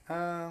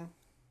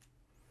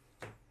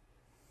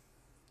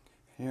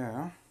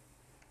 Yeah.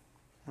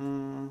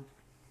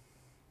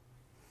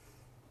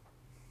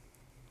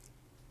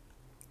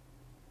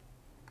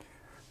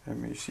 Let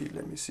me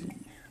see.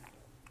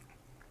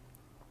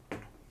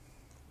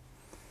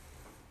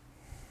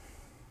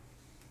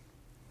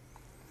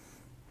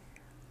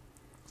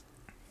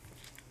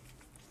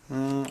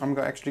 I'm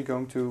actually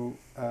going to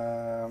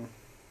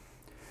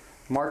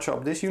march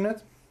up this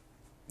unit.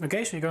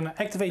 Okay, so you're gonna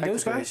activate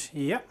those guys?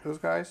 Yeah. Those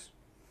guys.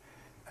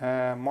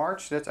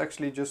 March, that's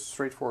actually just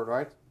straightforward,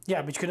 right?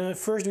 Yeah, but you're gonna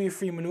first do your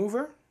free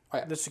maneuver. Oh,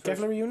 yeah. That's the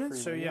cavalry unit,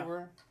 so maneuver.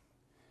 yeah.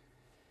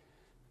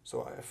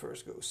 So I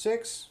first go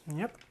 6.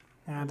 Yep.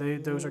 Yeah,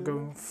 those are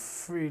going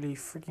really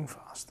freaking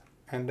fast.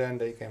 And then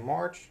they can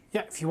march.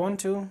 Yeah, if you want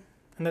to,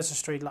 and that's a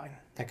straight line.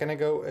 And can I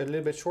go a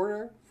little bit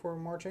shorter for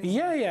marching?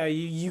 Yeah,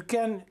 you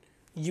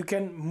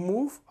can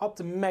move up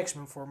the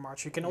maximum for a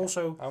march. You can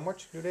also... How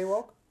much do they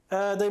walk?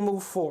 They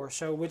move 4.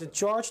 So with a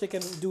charge, they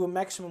can do a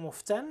maximum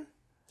of 10.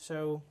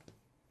 So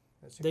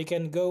they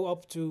can go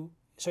up to...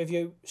 So if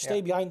you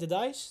stay behind the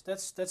dice,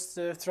 that's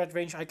the threat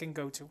range I can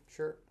go to.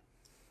 Sure.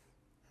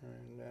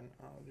 And then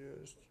I'll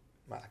just...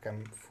 I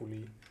can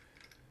fully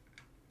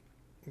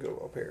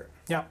go up here.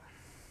 Yeah.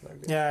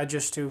 Like this. Yeah,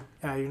 just to...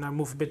 Yeah, you now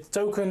move a bit the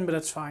token, but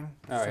that's fine.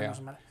 Oh, So it yeah.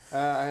 doesn't matter.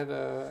 I had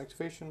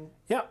activation.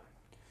 Yeah.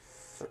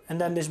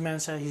 And then this man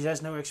said he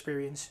has no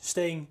experience.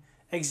 Staying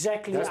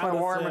exactly That's out my of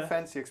warm the... and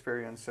fancy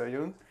experience,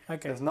 Joen.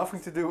 Okay. It has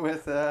nothing to do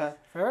with...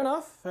 Fair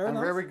enough. I'm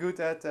very good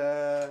at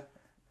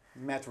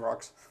mat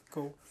rocks.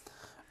 Cool.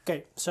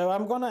 Okay, so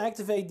I'm gonna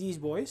activate these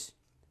boys.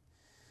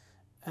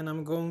 And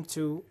I'm going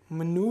to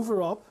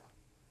maneuver up.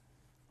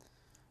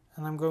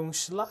 And I'm going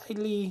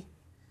slightly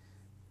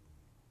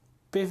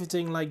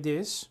pivoting like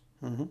this.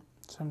 Mm-hmm.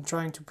 So I'm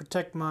trying to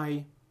protect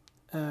my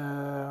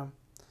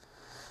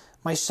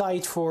my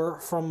sight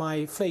from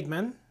my flayed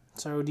men.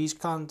 So these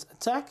can't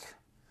attack.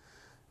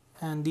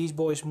 And these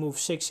boys move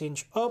 6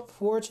 inch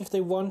upwards if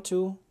they want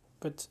to.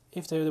 But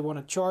if they want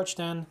to charge,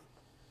 then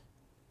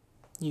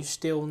you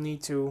still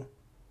need to...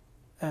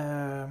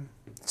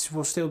 this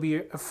will still be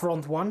a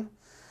front one.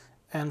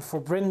 And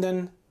for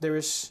Brynden, there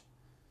is...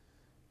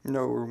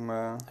 No room.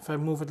 If I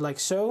move it like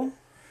so,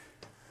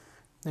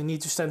 they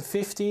need to stand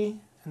 50.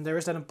 And there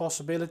is then a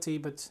possibility,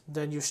 but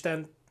then you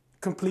stand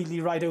completely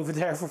right over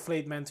there for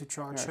flayed men to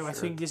charge. Yeah, so sure. I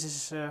think this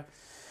is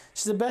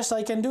the best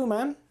I can do,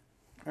 man.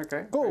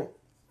 Okay. Cool.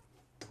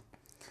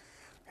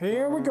 Great.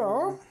 Here we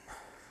go.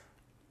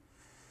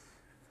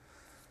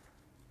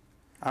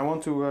 I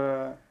want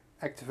to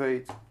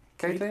activate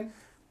Caitlyn.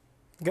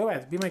 Go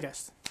ahead, be my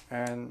guest.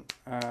 And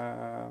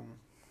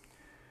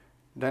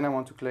then I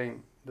want to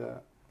claim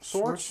the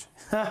swords.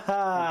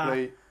 Haha.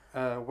 Play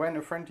when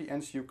a friendly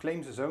NCU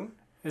claims a zone.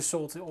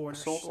 Assault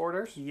orders. Assault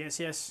orders. Yes,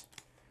 yes.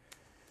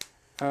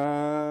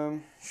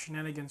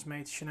 Shenanigans,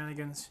 mate,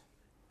 shenanigans.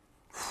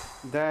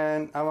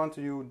 Then I want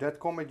to use that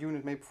combat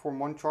unit may perform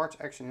 1 charge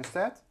action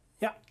instead.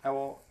 Yeah. I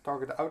will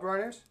target the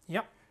Outriders.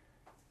 Yeah.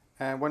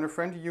 And when a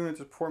friendly unit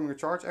is performing a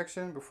charge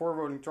action before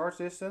rolling charge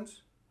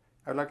distance,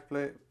 I'd like to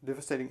play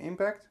Devastating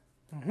Impact.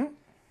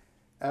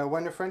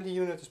 When a friendly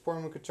unit is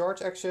performing a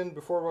charge action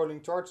before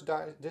rolling charge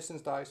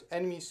distance dice,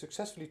 enemies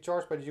successfully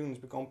charged by the units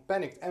become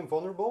panicked and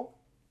vulnerable.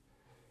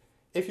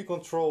 If you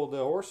control the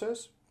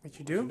horses, Which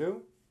you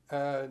do.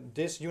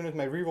 this unit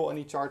may reroll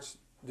any charge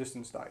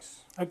distance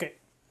dice. Okay,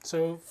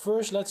 so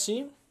first let's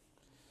see.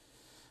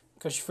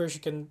 Because first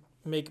you can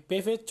make a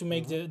pivot to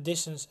make the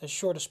distance as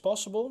short as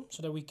possible,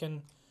 so that we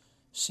can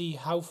see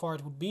how far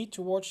it would be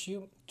towards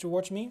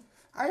me.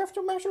 I have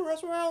to measure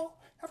as well.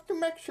 Have to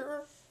make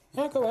sure.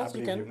 Yeah, go ahead.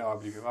 You can. No, I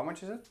believe you. How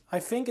much is it? I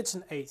think it's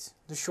an 8,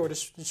 the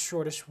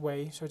shortest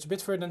way. So it's a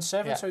bit further than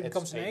 7, Yeah, so it it's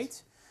becomes an 8.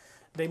 8.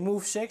 They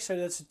move 6, so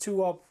that's a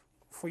 2 up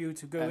for you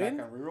to go and in.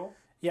 I can reroll.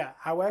 Yeah.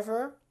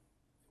 However,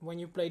 when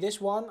you play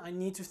this one, I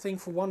need to think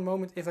for one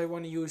moment if I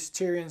want to use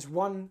Tyrion's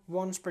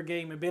once per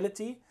game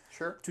ability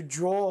Sure. to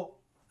draw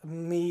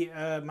me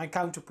my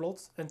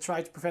counterplot and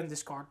try to prevent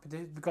this card,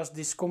 because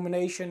this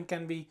combination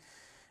can be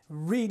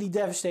really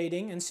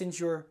devastating, and since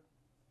you're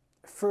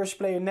first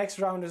player next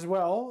round as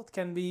well, it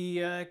can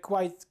be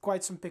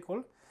quite some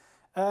pickle.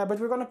 But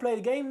we're gonna play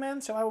the game,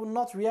 man, so I will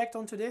not react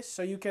onto this,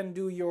 so you can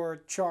do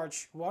your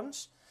charge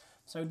once.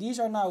 So these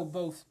are now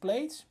both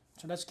played,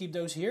 so let's keep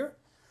those here.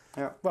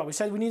 Yeah. Well, we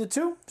said we needed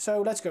 2,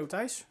 so let's go,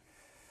 Thijs.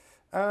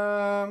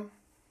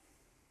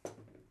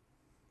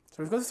 So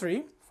we've got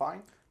 3.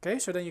 Fine. Okay,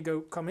 so then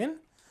you come in.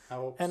 I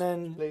will And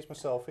then place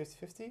myself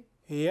 50-50.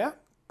 yeah,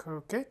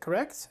 okay,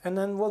 correct. And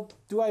then what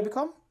do I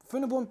become?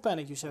 Vulnerable and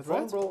panic, you said, right?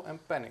 Vulnerable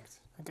and panicked.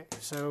 Okay,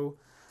 so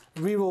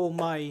reroll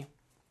my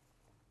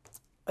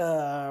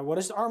what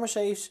is the armor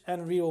saves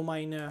and reroll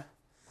my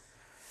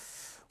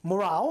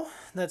morale.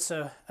 That's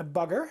a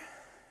bugger.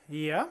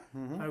 Yeah.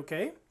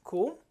 Okay,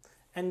 cool.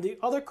 And the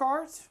other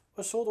card,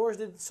 Assault Horse,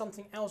 did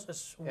something else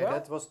as well. Yeah,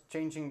 that was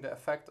changing the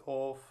effect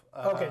of.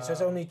 Okay, so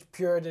it's only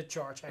pure the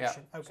charge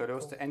action. Yeah. Okay, So that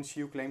was cool. the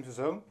NCU claims a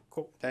zone.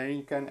 Cool. Then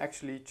you can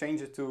actually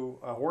change it to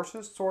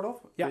horses, sort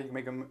of. Yeah. You can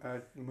make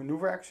a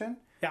maneuver action.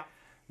 Yeah.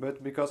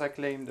 But because I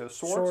claim the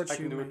swords I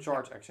can you do a make-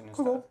 charge action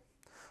instead. Cool.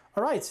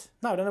 All right.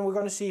 Now then we're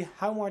gonna see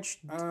how much.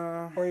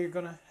 Or you're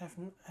gonna have.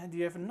 Do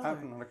you have I another?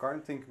 have another card.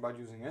 I'm thinking about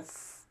using it.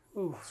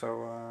 Ooh. So.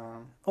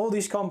 All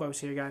these combos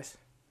here, guys.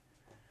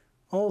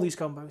 All these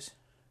combos.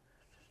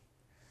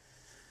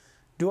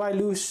 Do I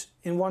lose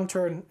in one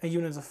turn a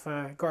unit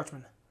of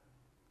guardsmen?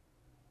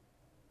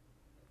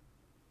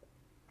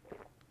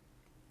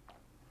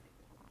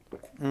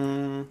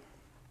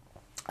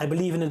 I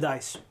believe in the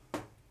dice.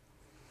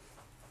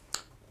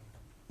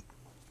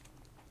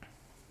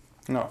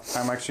 No,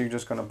 I'm actually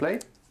just gonna play.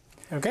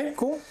 Okay,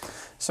 cool.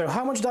 So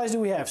how much dice do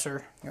we have,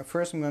 sir? Yeah,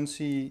 first I'm gonna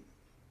see.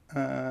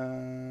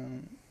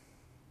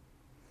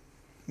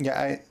 Yeah,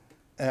 I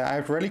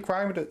have Rally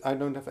Cry, but I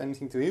don't have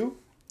anything to heal.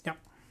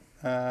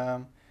 Yeah.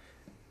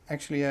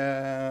 Actually,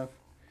 I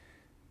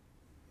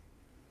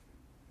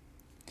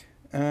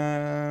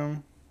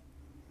have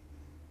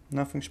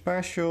nothing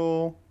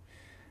special.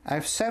 I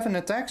have 7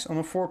 attacks on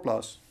a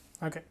 4+.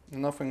 Okay.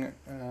 Nothing.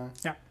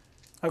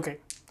 Okay.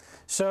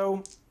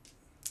 So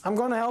I'm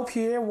gonna help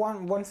you here.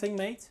 One thing,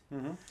 mate.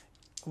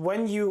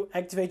 When you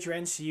activate your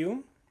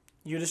NCU,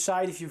 you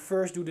decide if you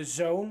first do the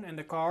zone and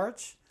the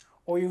cards,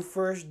 or you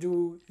first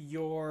do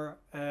your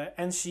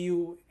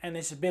NCU and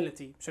his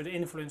ability, so the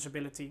influence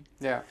ability.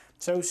 Yeah.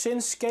 So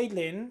since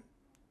Caitlyn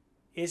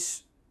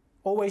is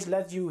always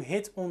let you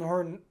hit on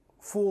her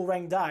full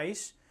rank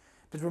dice,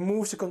 but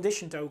removes the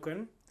condition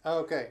token,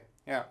 Okay.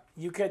 Yeah.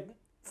 you can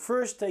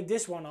first take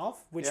this one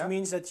off, which Yeah.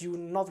 means that you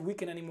not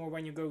weaken anymore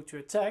when you go to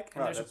attack,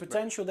 and Oh, there's a that's great.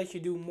 potential that you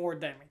do more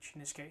damage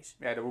in this case.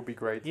 Yeah, that would be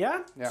great.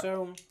 Yeah? Yeah.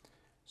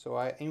 So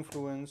I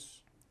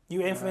influence.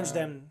 you influence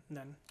them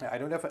then. Yeah, I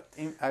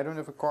don't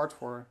have a card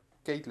for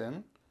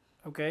Caitlyn,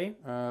 Okay.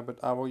 but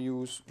I will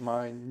use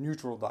my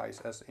neutral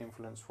dice as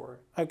influence for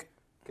Okay.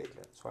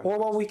 Caitlyn. So Or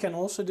what we can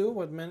also do,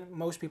 what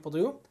most people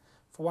do,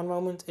 for one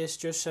moment is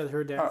just set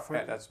her there for,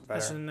 that's better.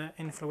 as an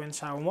influence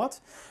how and what.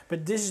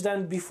 But this is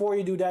then before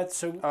you do that,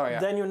 so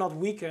then you're not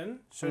weakened.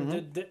 So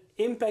the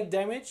impact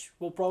damage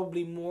will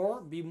probably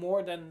be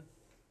more than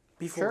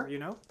before, you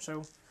know.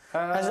 So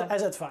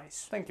as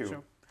advice. Thank you.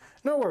 So,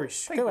 no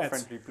worries. Thank Go you, ahead.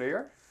 friendly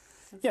player.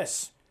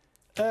 Yes.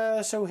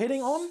 So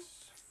hitting on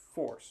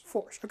Force.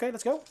 Okay,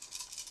 let's go.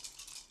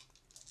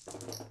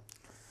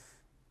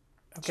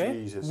 Okay.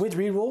 Jesus. With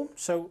reroll.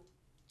 So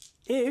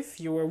if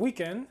you were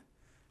weakened,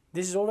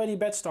 this is already a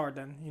bad start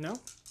then, you know?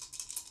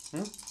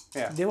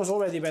 Yeah. This was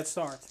already a bad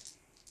start.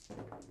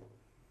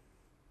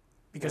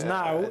 Because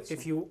now,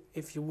 if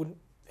you would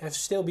have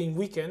still been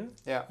weakened,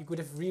 you could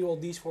have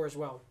rerolled these 4 as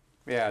well.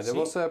 Yeah, that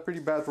was a pretty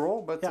bad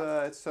roll, but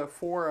it's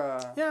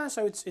 4. Yeah,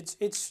 so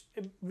it's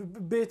a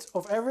bit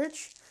of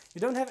average. You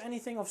don't have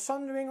anything of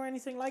sundering or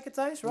anything like it,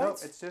 Thijs, right? No,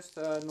 it's just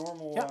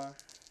normal.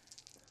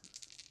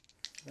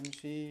 Let me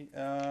see.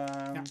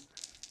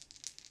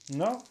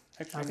 No,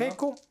 actually. Okay, no.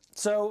 cool.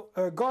 So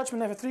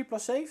guardsmen have a 3+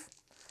 save.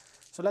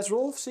 So let's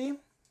roll, see.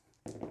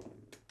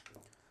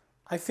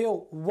 I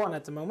fail 1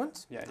 at the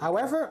moment. Yeah,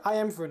 however, I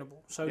am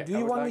vulnerable. So do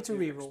you want me to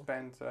reroll?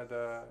 Expand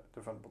the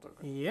vulnerable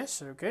token.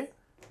 Yes, okay.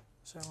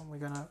 So we're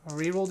gonna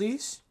reroll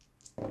these.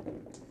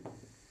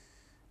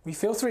 We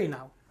fail 3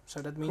 now.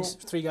 So that means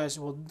 3 guys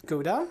will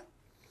go down.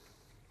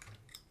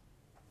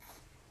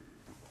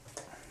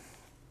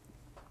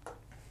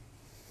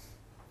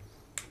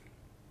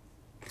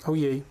 Oh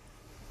yay.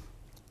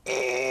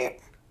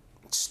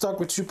 Stuck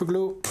with super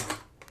glue.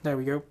 There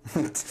we go.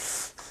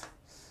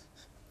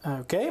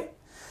 Okay.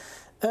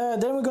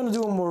 Then we're gonna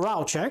do a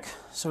morale check.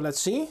 So let's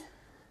see.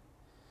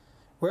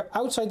 We're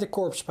outside the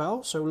corpse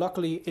pile, so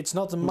luckily it's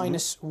not a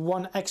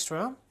 -1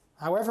 extra.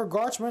 However,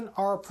 guardsmen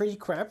are pretty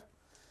crap.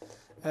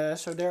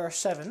 So there are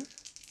 7.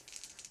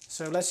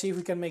 So let's see if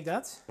we can make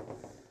that.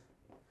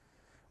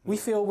 We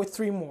fail with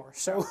 3 more.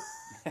 So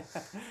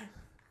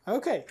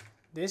okay,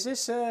 this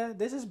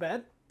is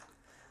bad.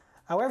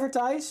 However,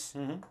 Thijs,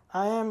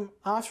 I am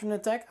after an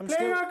attack. I'm Play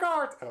still a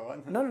card.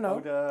 No.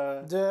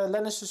 The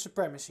Lannister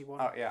supremacy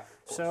one. Oh yeah.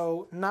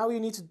 So now you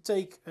need to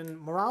take a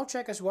morale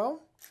check as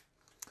well.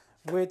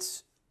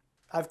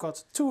 I've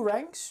got 2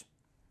 ranks,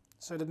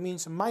 so that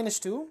means a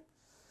 -2.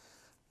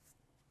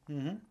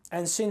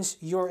 And since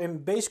you're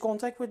in base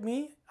contact with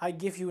me, I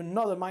give you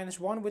another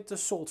 -1 with the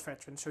Salt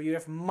Veteran. So you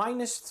have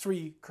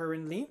 -3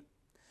 currently.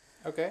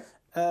 Okay.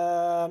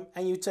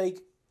 And you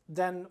take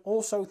then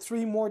also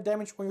 3 more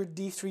damage on your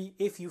D3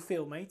 if you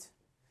fail, mate.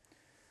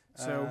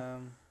 So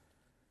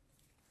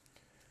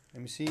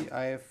let me see.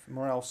 I have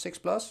morale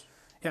 6+.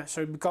 Yeah,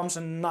 so it becomes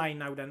a 9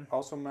 now then.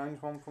 Also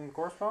 -1 from the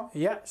corpse pile?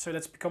 Yeah, so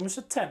that becomes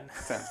a 10.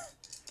 10.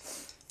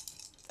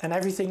 And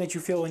everything that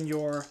you fill in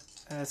your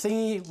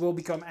thingy will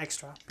become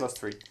extra.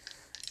 +3.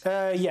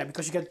 Yeah,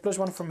 because you get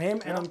 +1 from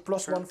him and then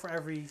 +1 for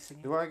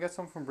everything. Do I get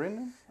some from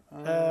Brynden?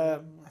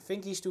 I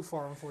think he's too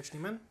far,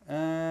 unfortunately, man.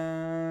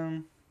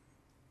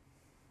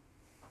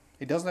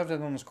 He doesn't have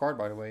that on his card,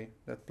 by the way.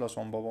 That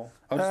 +1 bubble.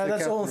 Oh,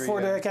 that's all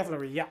for the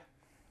cavalry, yeah.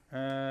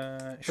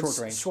 Short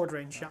range. Short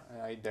range, yeah.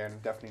 They're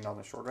definitely not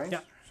in short range.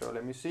 Yeah. So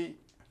let me see.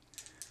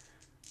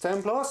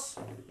 10+.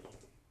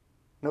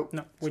 Nope.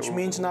 No, which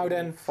means now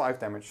then 5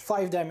 damage.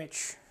 5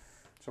 damage.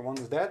 So 1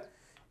 is dead.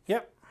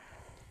 Yep.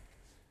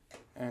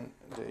 And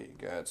they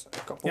get a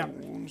couple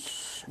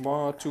wounds.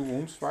 2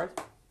 wounds, right?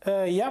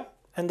 Yeah.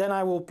 And then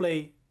I will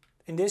play,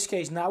 in this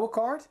case now a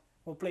card.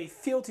 We'll play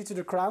Fealty to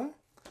the Crown.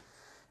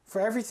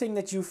 For everything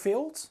that you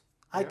failed,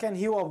 I can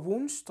heal up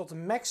wounds tot a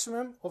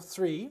maximum of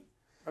 3.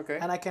 Okay.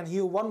 And I can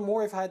heal 1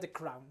 more if I had the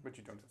crown. But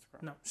you don't have the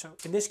crown. No. So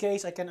in this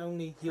case, I can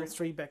only heal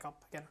 3 back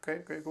up again.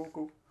 Okay,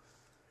 cool.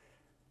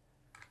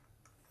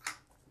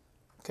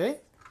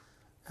 Okay.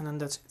 And then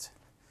that's it.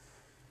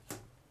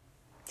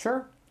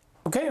 Sure.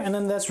 Okay, and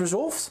then that's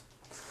resolved.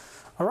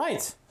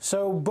 Alright,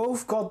 so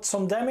both got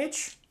some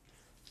damage.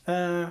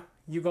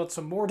 You got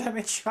some more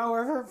damage,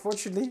 however,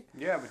 fortunately.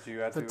 Yeah, but you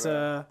had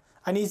to...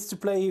 I needed to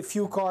play a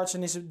few cards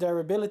and their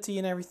ability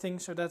and everything,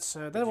 so that's...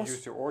 you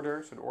used your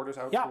order, so the order's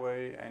out of the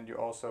way, and you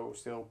also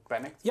still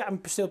panicked? Yeah,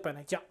 I'm still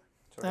panicked, yeah.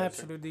 So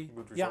absolutely.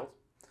 Good result. Yeah.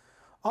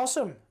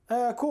 Awesome,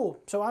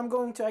 cool. So I'm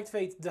going to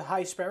activate the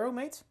High Sparrow,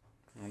 mate.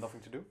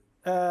 Nothing to do.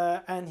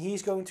 And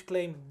he's going to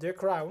claim the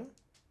crown.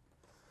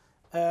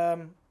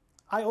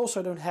 I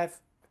also don't have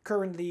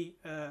currently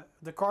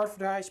the card for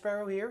the High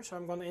Sparrow here, so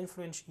I'm going to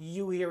influence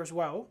you here as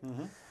well.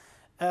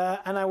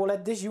 And I will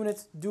let this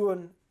unit do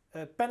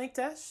a panic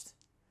test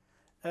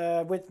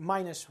with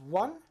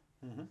 -1,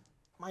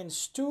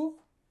 -2,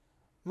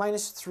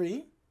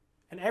 -3,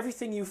 and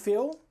everything you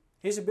fail,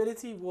 his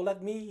ability will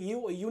let me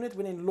heal a unit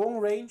within long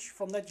range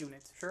from that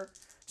unit. Sure.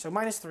 So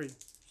 -3.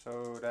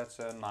 So that's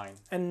a 9.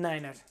 And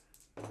 9.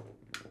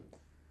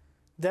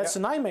 That's a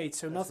 9, mate,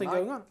 so nothing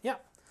going on. Yeah.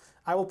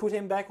 I will put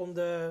him back on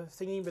the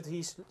thingy, but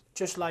he's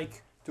just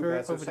like... Too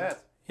bad, so sad.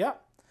 Yeah.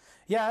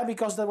 Yeah,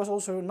 because there was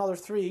also another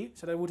 3,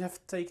 so that would have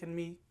taken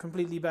me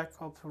completely back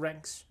up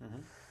ranks.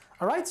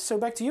 Alright, so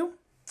back to you.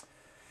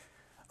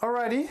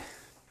 Alrighty,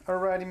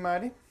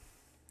 mighty.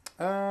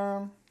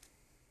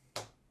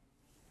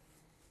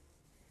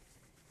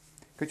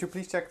 Could you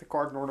please check the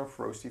card Northern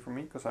Ferocity for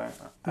me? Because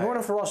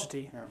Northern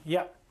Ferocity.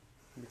 Yeah.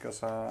 Because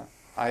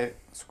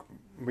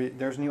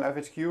there's a new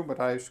FHQ, but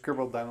I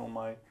scribbled down on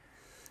my.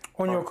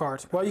 On your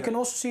card. Well, you can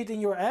also see it in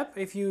your app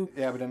if you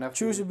but then I have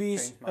choose to a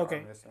beast. change my Okay.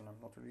 arm list and I'm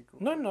not really cool.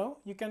 No.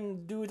 You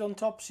can do it on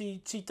top.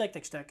 See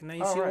Tactics deck, and then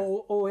you see right.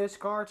 all his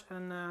cards.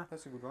 And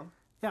That's a good one.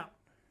 yeah.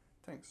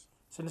 Thanks.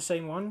 It's in the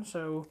same one.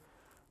 So,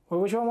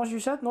 well, which one was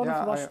you said? Northern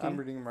Velocity. I'm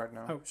reading them right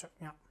now. Oh, so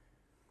yeah.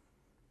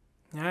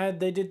 Yeah,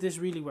 they did this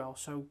really well.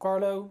 So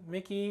Carlo,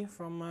 Mickey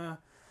from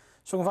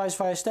Song of Ice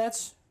Fire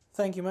Stats.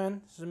 Thank you,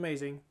 man. This is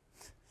amazing.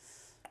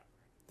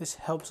 This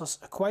helps us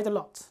quite a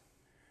lot.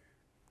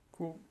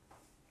 Cool.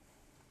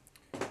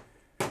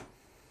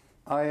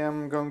 I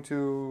am going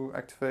to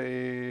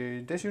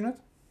activate this unit.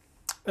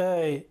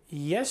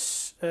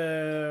 Yes.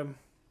 Go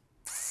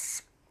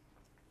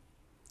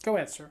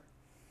ahead, sir.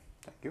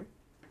 Thank you.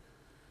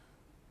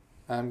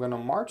 I'm gonna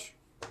march.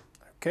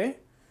 Okay.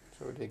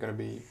 So they're gonna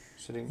be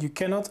sitting. You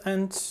cannot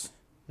end.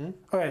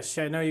 Oh yes,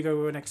 yeah. Now you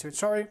go next to it.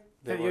 Sorry.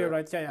 Yeah, you're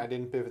right. Yeah. I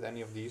didn't pivot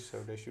any of these,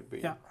 so they should be.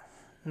 Yeah.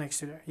 Next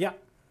to there. Yeah.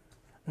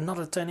 Not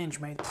a 10-inch,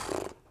 mate.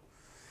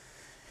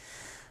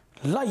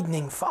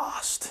 Lightning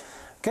fast.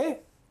 Okay.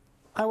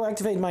 I will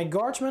activate my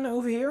guardsman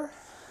over here.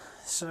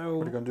 So.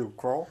 What are you gonna do?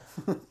 Crawl?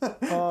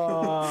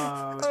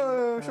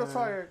 Oh, Shots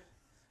fired.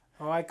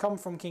 Oh, I come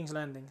from King's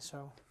Landing,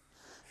 so.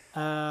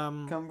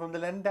 Come from the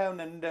land down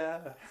and.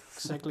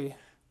 Exactly.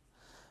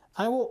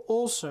 I will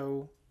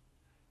also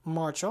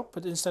march up,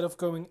 but instead of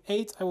going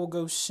 8, I will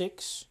go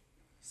 6.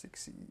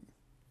 60.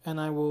 And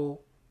I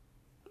will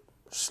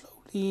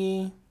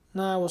slowly.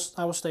 No,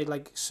 I will stay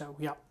like so.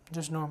 Yeah,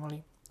 just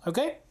normally.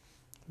 Okay.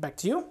 Back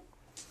to you.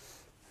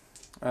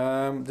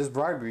 This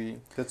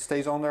bribery that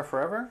stays on there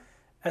forever.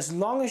 As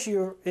long as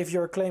if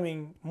you're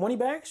claiming money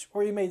bags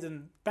or you made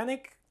a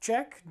panic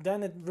check,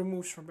 then it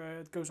removes from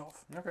it goes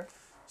off. Okay.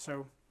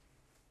 So.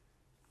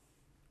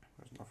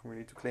 There's nothing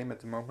really to claim at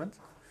the moment.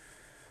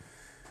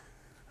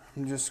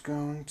 I'm just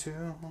going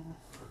to.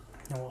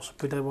 I'll also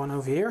put that one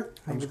over here.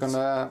 I'm just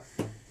gonna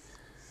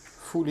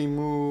fully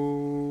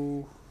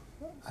move.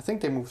 I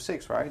think they move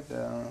 6, right?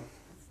 The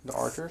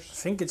archers. I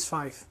think it's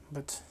 5,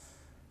 but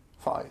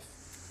 5.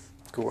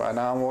 Cool. And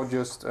now we'll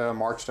just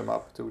march them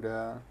up to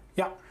the.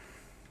 Yeah.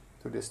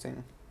 To this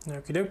thing.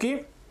 Okie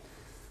dokie.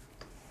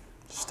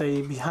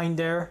 Stay behind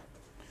there.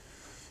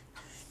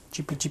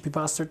 Cheapy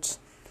bastards.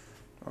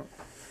 Oh.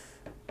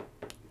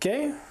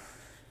 Okay.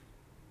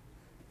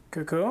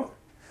 Cool.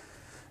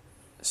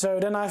 So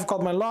then I've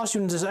got my last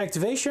unit as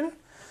activation.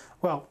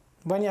 Well,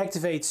 when he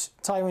activates,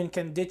 Tywin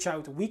can ditch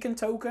out a weaken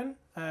token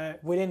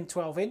within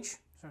 12 inch.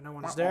 So no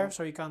one is there,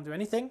 so he can't do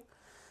anything.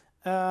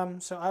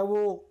 So I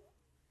will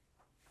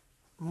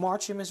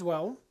march him as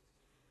well.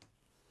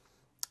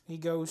 He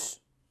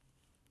goes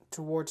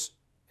towards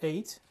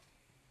 8.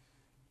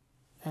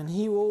 And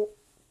he will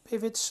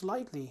pivot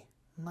slightly,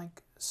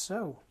 like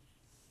so.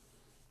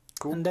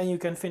 Cool. And then you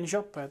can finish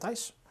up,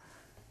 Thijs.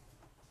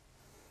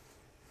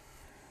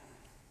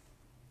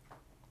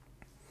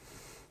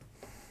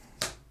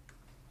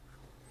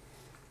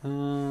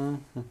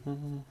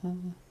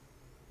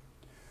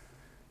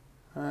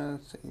 I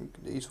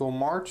think these will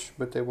march,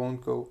 but they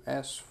won't go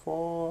as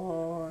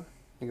far.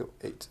 They go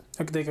 8.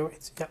 Okay, they go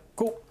 8. Yeah,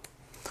 cool.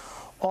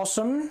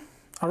 Awesome.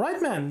 All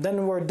right, man.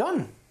 Then we're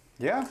done.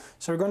 Yeah.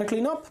 So we're going to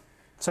clean up.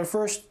 So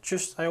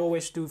first, I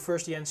always do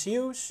first the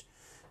NCUs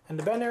and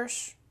the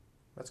banners.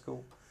 That's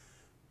cool.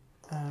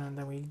 And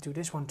then we do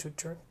this one to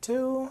turn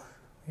 2.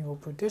 We will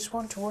put this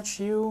one towards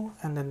you.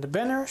 And then the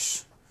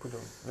banners. Put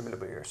them a little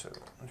bit here so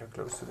you're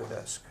close to the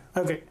desk.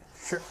 Okay,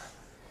 sure.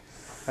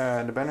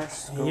 The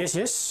banners. Go.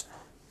 Yes.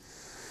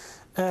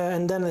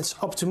 And then it's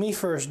up to me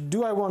first.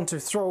 Do I want to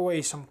throw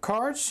away some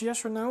cards?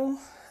 Yes or no?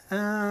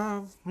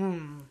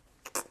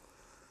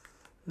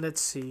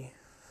 Let's see.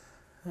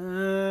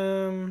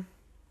 I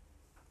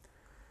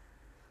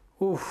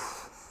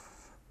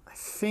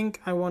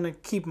think I want to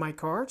keep my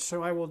cards,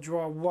 so I will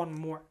draw one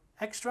more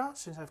extra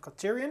since I've got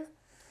Tyrion.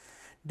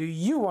 Do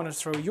you want to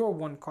throw your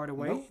one card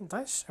away,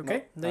 Thijs?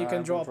 Okay, no. Then you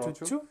can draw up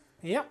to 2.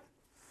 Yeah.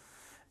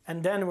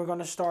 And then we're going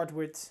to start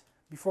with,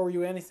 before we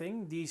do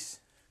anything, these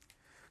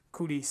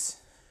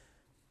goodies.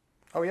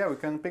 Oh yeah, we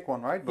can pick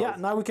one, right? Both. Yeah,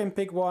 now we can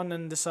pick one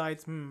and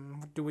decide,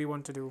 what do we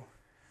want to do?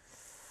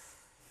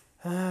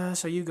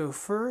 So you go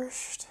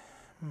first.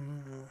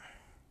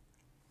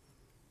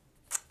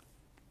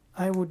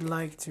 I would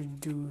like to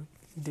do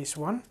this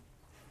one.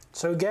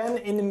 So again,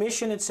 in the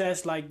mission it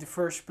says like the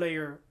first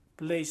player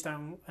lays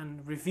down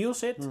and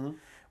reveals it.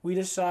 We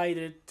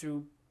decided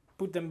to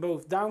put them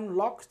both down,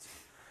 locked,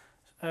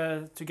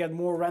 to get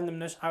more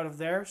randomness out of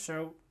there.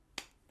 So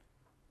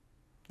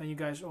then you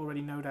guys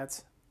already know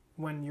that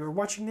when you're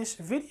watching this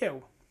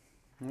video.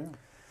 Yeah.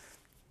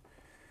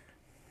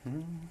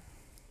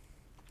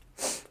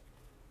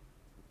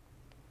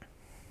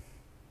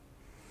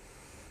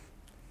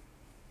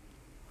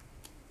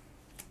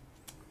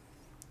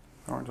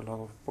 Aren't a lot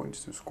of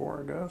points to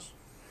score, I guess.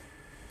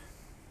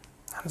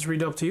 It's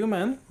really up to you,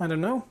 man. I don't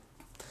know.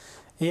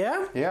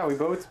 Yeah? Yeah, we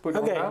both put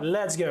one down. Okay,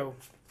 let's go.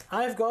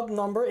 I've got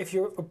number. If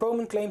your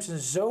opponent claims a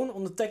zone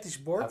on the tactics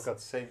board, I've got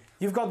the same.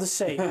 you've got the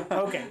same.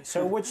 Okay,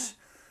 so which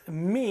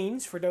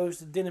means, for those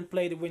that didn't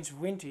play the Winds of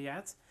Winter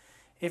yet,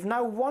 if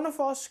now one of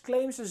us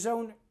claims a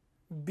zone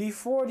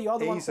before the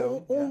other one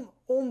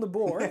on the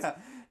board,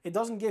 it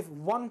doesn't give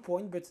 1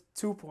 point but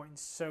 2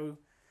 points. So,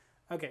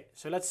 okay,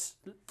 so let's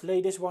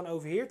lay this one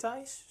over here,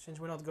 Thijs, since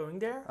we're not going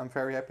there. I'm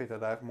very happy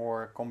that I have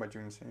more combat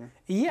units here.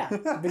 Yeah,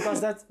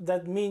 because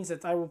that means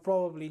that I will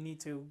probably need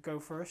to go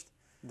first.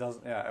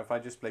 If I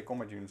just play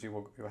combat units,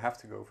 you have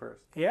to go first.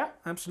 Yeah,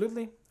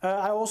 absolutely.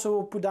 I also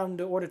will put down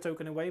the order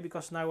token away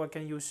because now I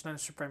can use Lannister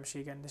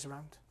Supremacy again this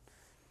round.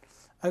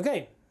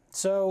 Okay,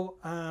 so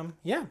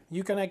yeah,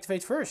 you can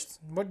activate first.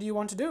 What do you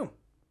want to do?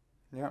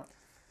 Yeah.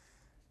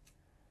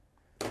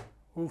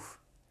 Oof.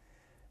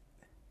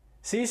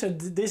 See, so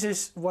this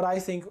is what I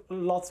think a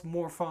lot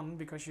more fun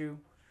because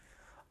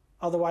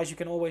otherwise you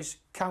can always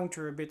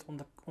counter a bit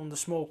on the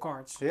small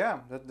cards. Yeah,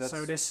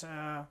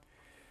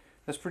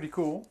 that's pretty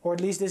cool. Or at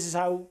least this is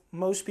how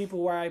most people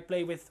where I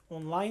play with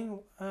online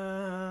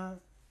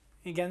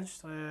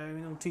against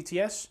on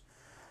TTS,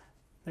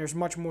 there's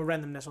much more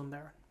randomness on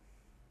there.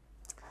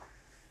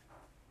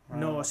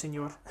 No,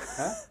 senor.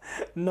 Huh?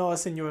 No,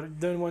 senor.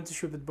 Don't want to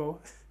shoot with bow.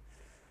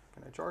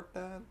 Can I chart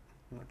that?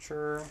 I'm not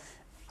sure.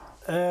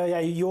 Yeah,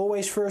 you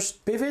always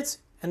first pivot,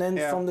 and then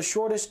from the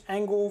shortest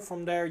angle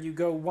from there you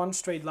go one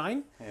straight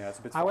line. Yeah, it's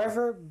a bit.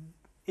 However,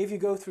 if you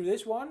go through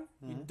this one,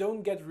 you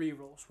don't get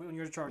rerolls on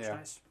your charge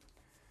dice.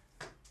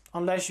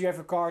 Unless you have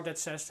a card that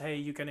says, hey,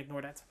 you can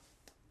ignore that.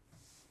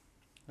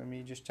 Let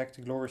me just check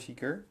the Glory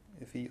Seeker.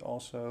 If he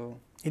also...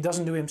 He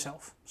doesn't do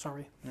himself,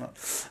 sorry. No.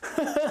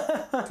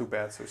 Too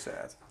bad, so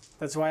sad.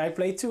 That's why I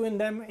play 2 in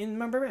them in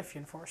my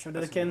Baratheon for, so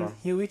that they can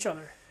heal each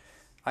other.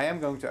 I am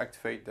going to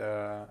activate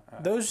the...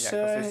 those,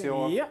 they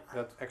still have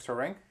that extra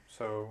rank,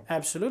 so...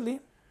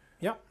 Absolutely,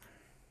 yeah.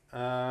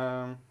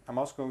 I'm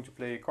also going to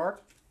play a card.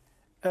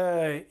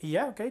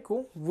 Yeah, okay,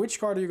 cool. Which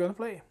card are you going to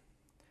play?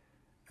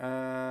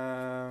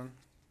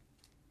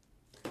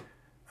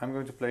 I'm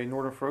going to play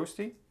Northern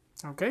Frosty.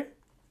 Okay.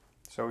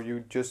 So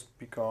you just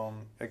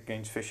become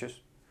against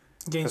fishes.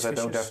 Because I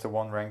don't have the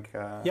 1 rank.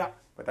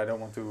 But I don't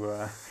want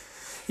to...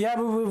 Yeah,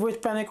 but with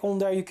Panic on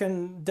there you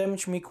can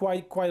damage me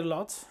quite a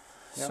lot.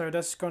 Yeah. So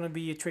that's going to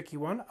be a tricky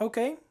one.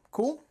 Okay,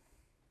 cool.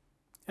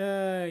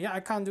 Yeah, I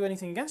can't do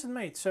anything against it,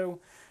 mate. So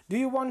do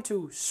you want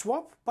to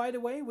swap, by the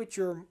way, with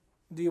your...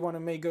 Do you want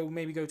to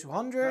maybe go to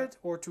 100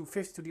 or to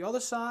 50 to the other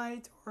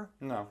side? Or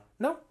No.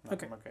 No?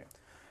 Okay. I'm okay.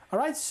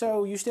 Alright,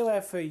 so you still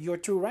have your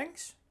 2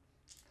 ranks.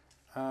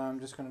 I'm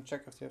just going to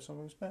check if they have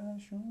something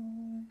special.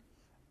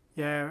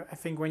 Yeah, I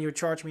think when you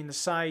charge me in the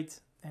side,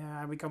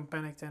 I become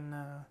panicked and...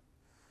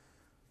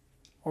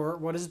 or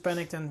what is it,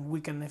 panicked and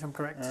weakened, if I'm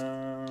correct?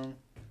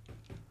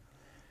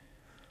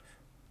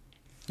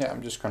 Yeah,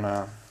 I'm just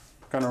gonna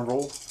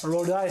roll.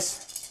 Roll the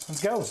dice.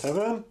 Let's go.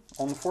 7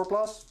 on the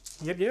 4+.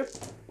 Yep.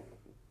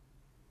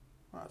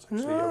 That's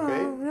actually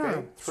okay. Yeah.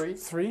 Okay, 3.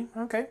 3,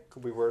 okay.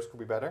 Could be worse, could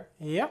be better.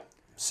 Yep.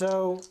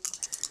 So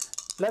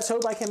let's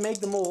hope I can make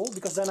them all,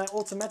 because then I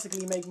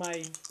automatically make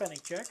my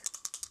panic check.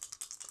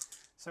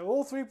 So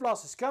all 3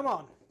 pluses, come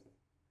on.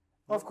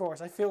 Of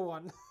course, I feel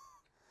 1.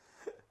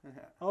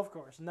 Of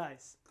course,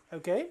 nice.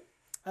 Okay.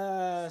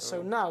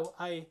 So now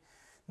I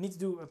need to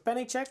do a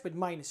panic check with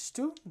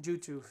 -2 due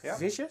to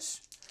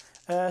vicious.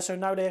 So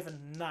now they have a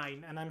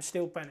 9 and I'm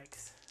still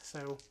panicked.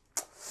 So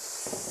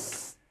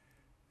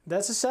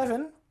that's a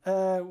 7.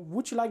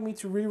 Would you like me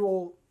to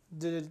reroll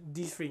the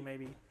D3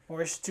 maybe?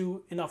 Or is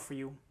 2 enough for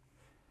you?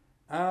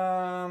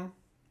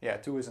 Yeah,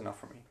 2 is enough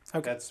for me.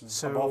 Okay.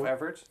 That's above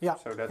average. Yeah,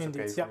 so that's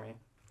indeed, okay for me.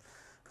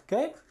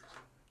 Okay.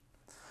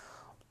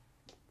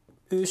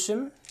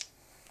 Awesome.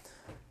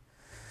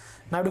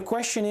 Now the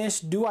question is,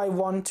 do I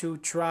want to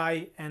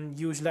try and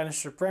use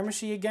Lannister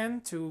Supremacy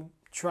again to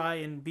try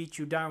and beat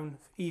you down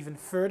even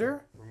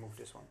further? Remove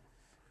this one.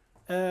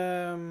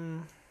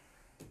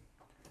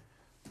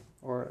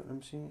 Or let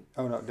me see.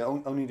 Oh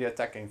no, only the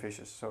attacking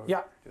fishes. So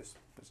yeah, just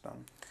it's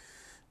done.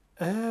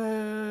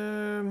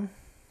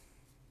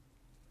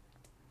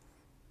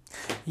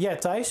 Yeah,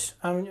 Thijs,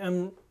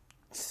 I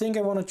think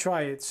I want to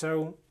try it.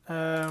 So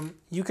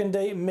you can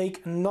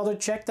make another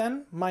check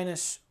then,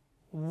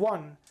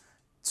 -1,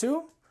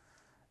 2,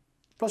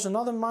 plus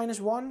another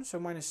 -1, so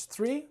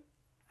 -3,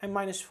 and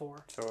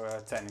 -4. So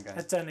 10 again.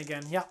 A 10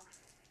 again, yeah.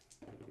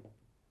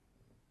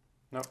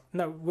 No.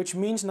 No, which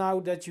means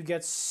now that you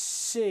get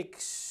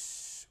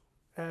 6,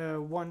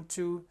 1,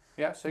 2.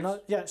 Yeah, 6. No,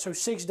 yeah, so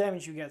 6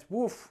 damage you get.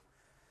 Woof.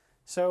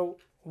 So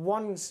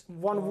one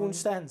wound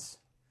stands.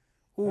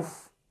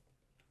 Oof.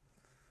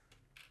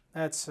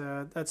 Yeah.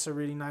 That's a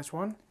really nice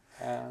one.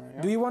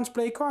 Yeah. Do you want to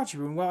play cards,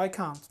 Jeroen? Well, I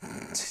can't.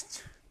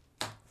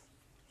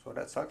 So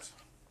that sucks.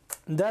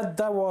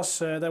 That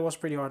was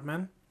pretty hard,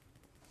 man.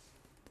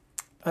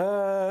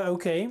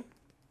 Okay,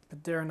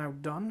 but they're now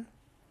done.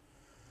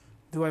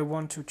 Do I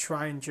want to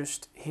try and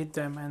just hit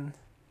them and...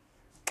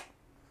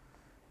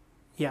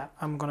 Yeah,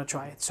 I'm gonna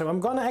try it. So I'm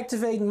gonna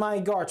activate my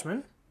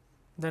guardsmen.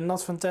 They're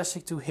not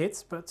fantastic to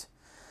hit, but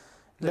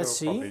let's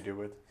see. Probably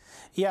do it.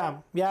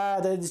 Yeah,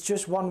 there's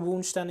just one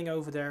wound standing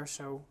over there,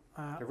 so...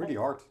 They're really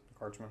hard, the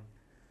guardsmen,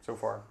 so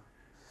far.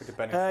 With the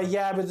panic.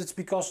 Yeah, but it's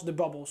because of the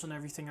bubbles and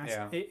everything.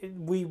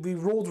 We we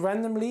rolled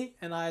randomly,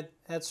 and I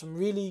had some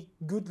really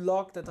good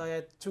luck that I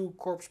had 2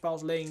 corpse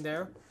piles laying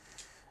there.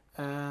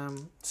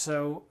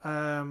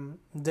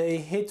 They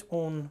hit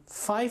on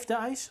 5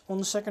 dice on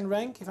the second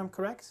rank, if I'm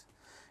correct.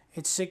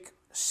 It's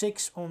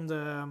 6 on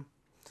the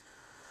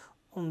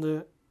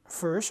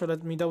first, so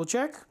let me double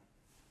check.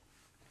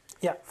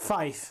 Yeah,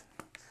 5.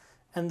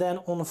 And then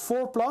on a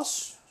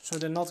 4+, so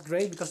they're not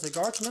great because they're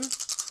guardsmen,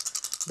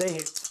 they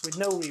hit with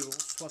no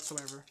rerolls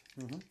whatsoever.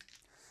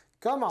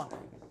 Come on.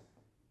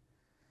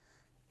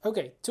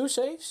 Okay, 2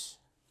 saves,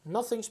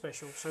 nothing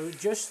special. So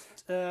just,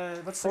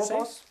 what's the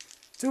 4+?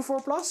 2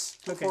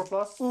 4+? Okay.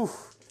 4+? Ooh.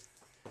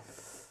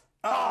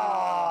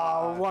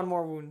 Ah, 1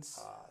 more wound.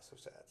 So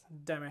sad.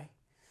 Damn it.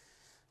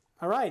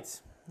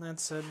 Alright,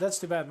 that's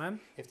too bad, man.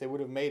 If they would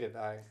have made it,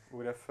 I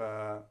would have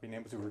been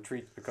able to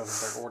retreat because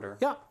of their order.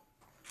 Yeah.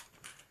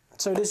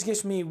 So this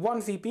gives me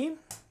 1 VP.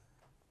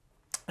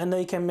 And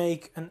they can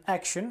make an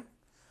action.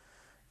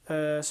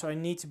 So I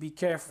need to be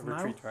careful now.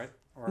 Retreat, right?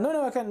 Or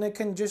No, I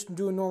can just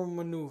do a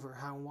normal maneuver,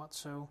 how and what.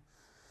 So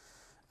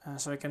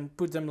I can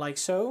put them like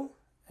so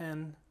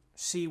and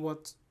see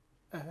what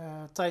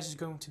Thijs is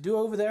going to do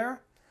over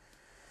there.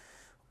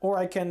 Or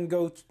I can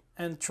go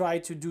and try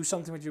to do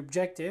something with the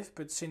objective,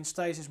 but since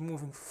Thijs is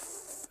moving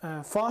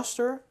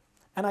faster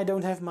and I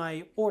don't have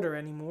my order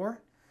anymore,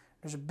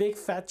 there's a big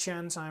fat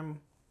chance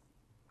I'm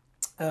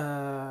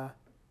not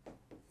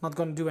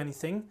going to do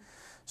anything.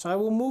 So I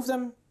will move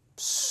them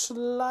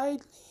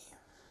slightly,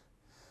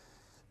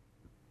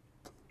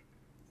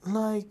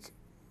 like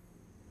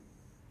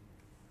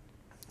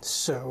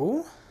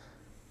so,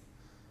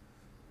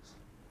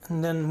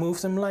 and then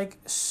move them like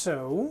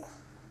so.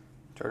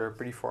 So they're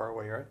pretty far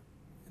away, right?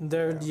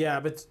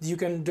 Yeah, but you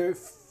can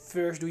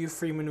first do your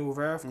free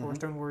maneuver, of course,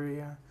 don't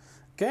worry.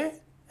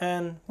 Okay,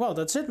 and well,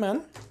 that's it,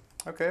 man.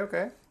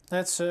 Okay.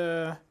 That's,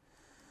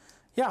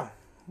 yeah,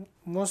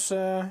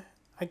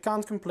 I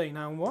can't complain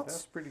now. What?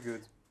 That's pretty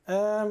good.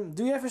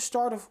 Do you have a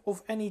start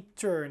of any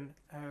turn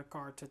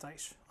card,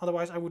 Thijs?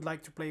 Otherwise, I would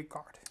like to play a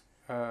card.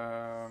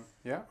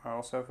 Yeah, I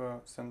also have a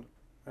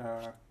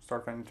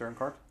start of any turn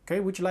card. Okay,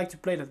 would you like to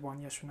play that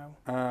one, yes or no?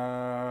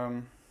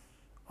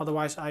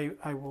 Otherwise,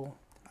 I will...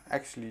 I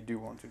actually do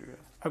want to do that.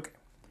 Okay,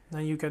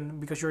 then you can,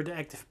 because you're the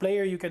active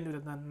player, you can do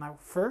that then now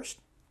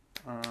first.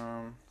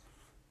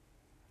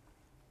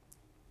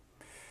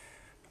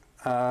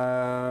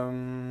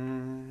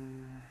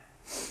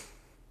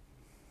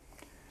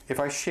 If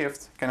I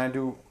shift, can I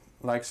do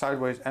like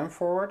sideways and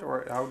forward,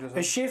 or how does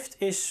A shift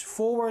is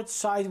forward,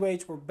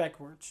 sideways, or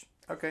backwards.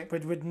 Okay.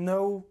 But with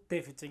no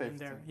pivoting in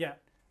there. Yeah.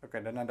 Okay,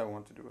 then I don't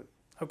want to do it.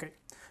 Okay.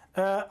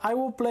 I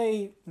will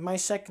play my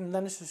second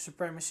Lannister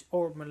Supremacy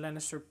or my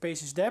Lannister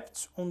Pace's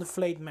Depth on the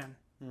Flayed Man.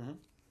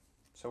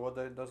 So what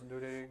does it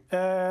do?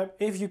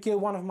 If you kill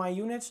one of my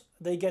units,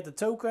 they get a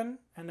token,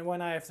 and then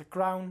when I have the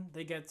crown,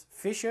 they get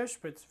vicious.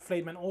 But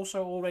Flayed Men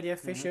also already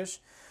have vicious.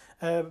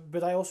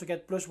 But I also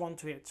get +1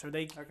 to hit. So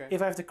they, if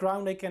I have the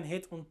crown, they can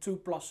hit on 2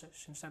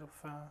 pluses instead of.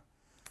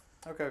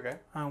 Okay.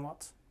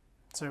 What?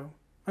 So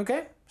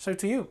okay. So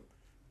to you.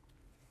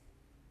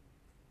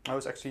 Oh,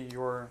 it's actually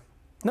your.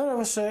 No, that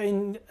was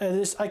in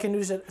this. I can do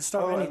this at the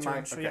start of any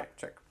turn. So okay, yeah.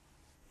 check.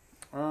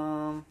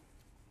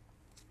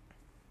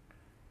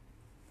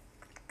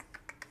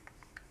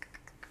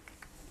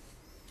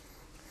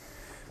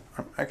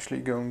 I'm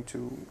actually going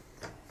to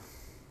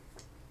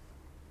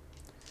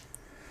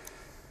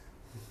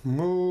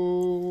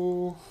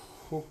move.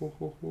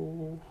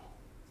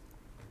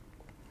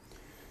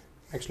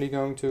 Actually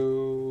going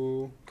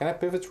to. Can I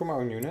pivot through my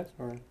own unit?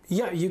 Or?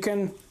 Yeah, you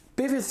can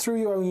pivot through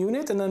your own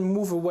unit and then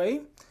move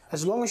away,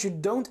 as long as you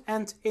don't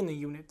end in a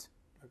unit.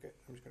 Okay,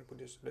 I'm just going to put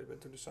this a little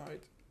bit to the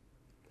side.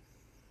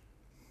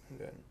 And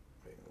then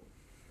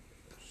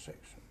 6.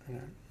 And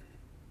then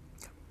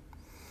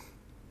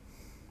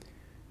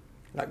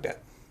like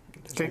that.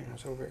 Okay.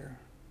 Over here.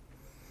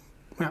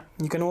 Yeah,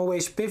 you can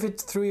always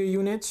pivot through your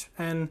units,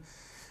 and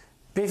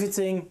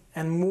pivoting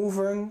and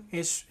moving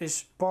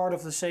is part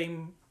of the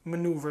same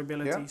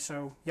maneuverability. Yeah.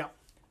 So yeah.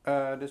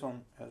 This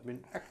one has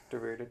been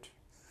activated.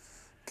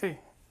 Okay.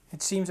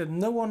 It seems that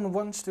no one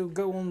wants to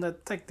go on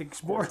that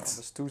tactics board.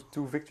 That's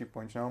two victory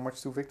points. You know how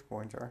much 2 victory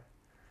points are?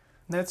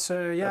 That's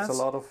yeah. That's a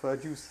lot of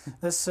juice.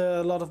 That's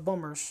a lot of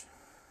bombers.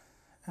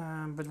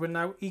 But we're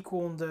now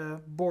equal on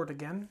the board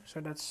again, so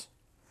that's.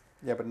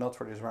 Yeah, but not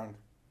for this round.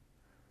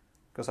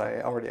 Because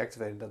I already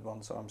activated that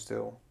one,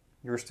 so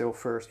you're still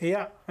first.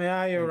 Yeah,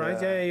 you're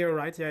right. Yeah, you're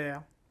right.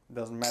 Yeah. It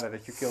doesn't matter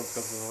that you killed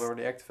because it was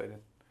already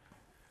activated.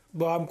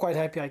 Well, I'm quite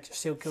happy I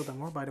still killed them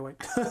more, by the way.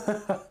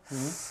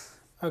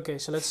 Okay,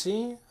 so let's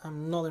see.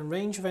 I'm not in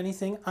range of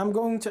anything. I'm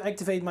going to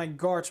activate my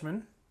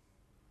guardsmen.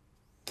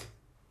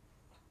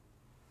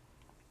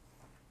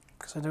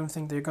 Because I don't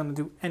think they're going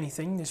to do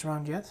anything this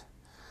round yet.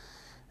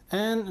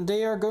 And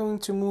they are going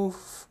to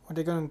move, or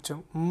they're going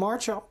to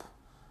march up.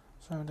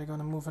 So they're going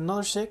to move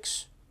another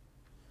 6.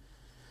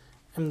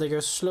 And they're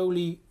going to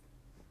slowly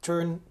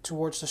turn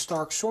towards the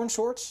Stark Sworn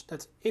Swords.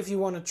 That if you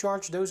want to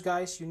charge those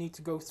guys, you need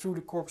to go through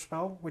the corpse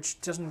spell,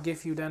 which doesn't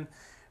give you then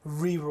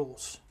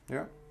rerolls.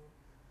 Yeah.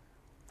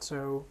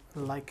 So,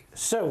 like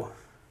so.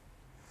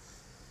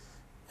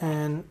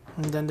 And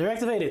then they're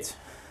activated.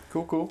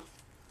 Cool, cool.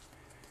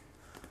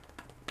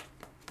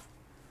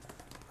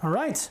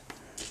 Alright.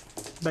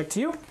 Back to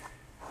you.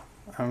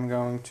 I'm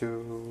going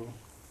to...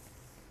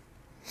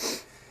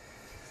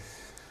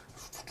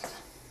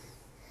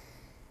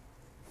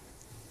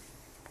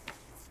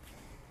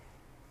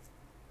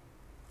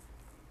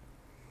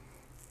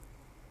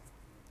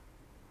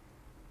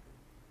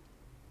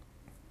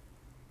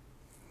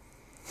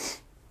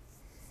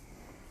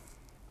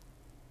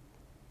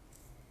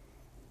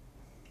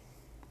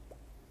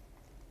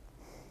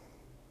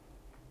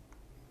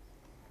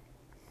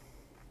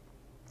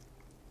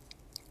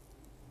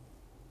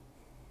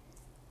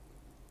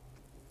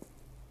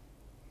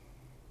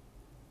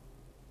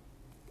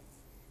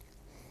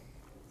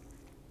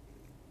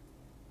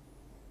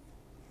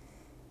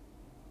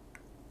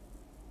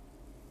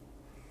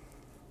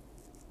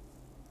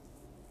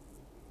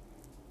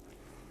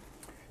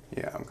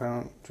 Yeah, I'm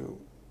going to...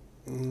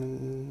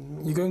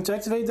 You're going to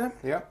activate them?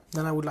 Yeah.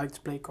 Then I would like to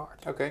play a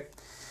card. Okay.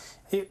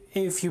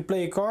 If you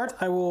play a card,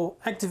 I will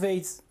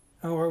activate,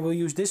 or I will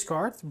use this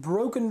card,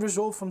 Broken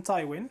Resolve from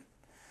Tywin.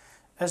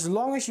 As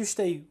long as you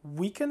stay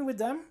weakened with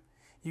them,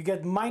 you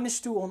get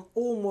 -2 on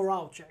all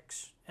morale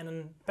checks. And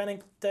a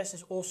panic test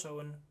is also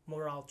a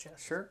morale check.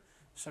 Sure.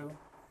 So...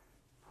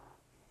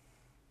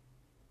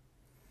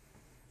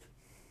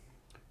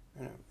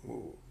 And I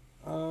move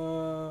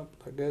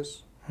up like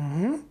this.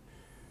 Mm-hmm.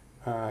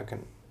 I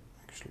can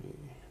actually...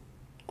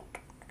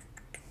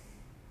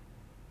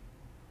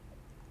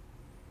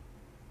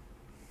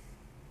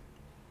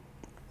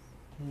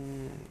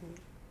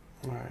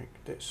 like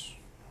this.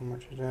 How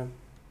much is that?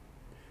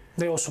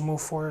 They also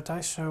move 4,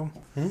 Thijs, so...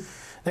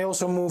 They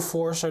also move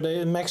 4, so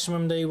the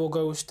maximum they will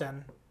go is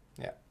 10.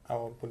 Yeah, I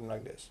will put them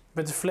like this.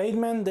 But the flayed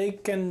men, they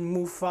can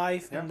move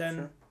 5 Yeah, and then...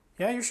 sure.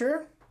 Yeah, you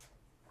sure?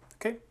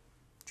 Okay,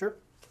 sure.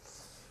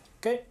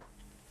 Okay.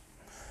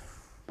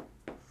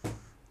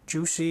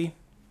 Juicy.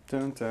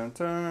 Dun, dun,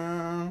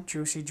 dun.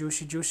 Juicy,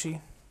 juicy,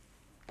 juicy.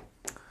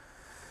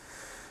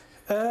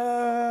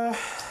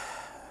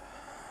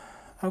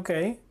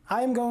 Okay,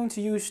 I'm going to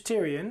use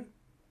Tyrion.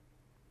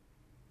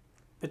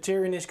 But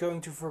Tyrion is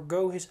going to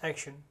forgo his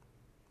action.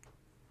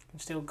 Can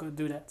still go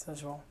do that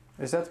as well.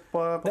 Is that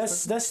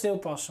possible? That's still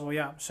possible,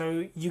 yeah.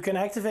 So you can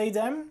activate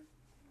them.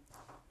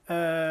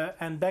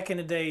 And back in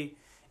the day,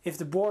 if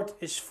the board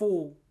is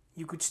full,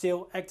 you could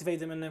still activate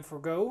them and then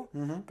forgo.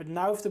 But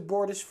now if the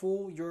board is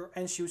full, your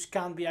NCUs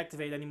can't be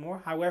activated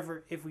anymore.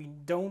 However, if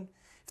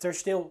there's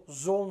still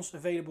zones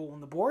available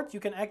on the board, you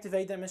can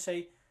activate them and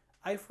say,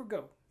 I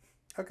forgo.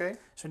 Okay.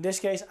 So in this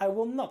case, I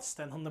will not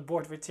stand on the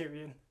board with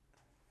Tyrion.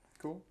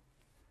 Cool.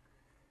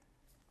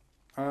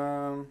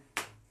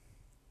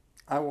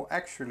 I will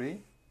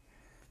actually,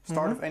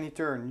 start of any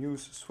turn,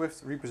 use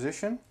Swift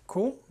Reposition.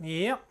 Cool,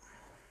 yeah.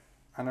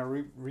 And I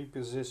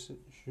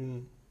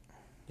reposition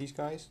these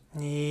guys.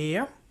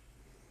 Yeah.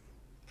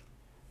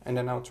 And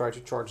then I'll try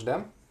to charge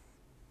them.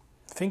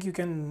 I think you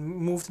can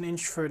move an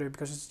inch further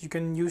because you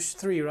can use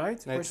 3,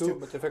 right? No, 2,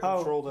 but if I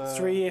control the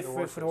 3 if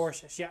the for the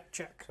horses. Yeah,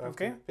 check. So I have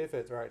okay. to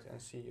pivot, right,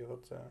 and see what...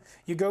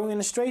 You're going in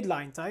a straight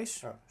line,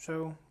 Thijs. Oh. So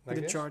Like with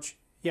the this? charge.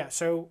 Yeah,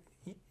 so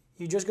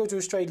you just go to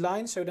a straight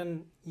line, so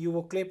then you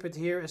will clip it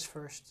here as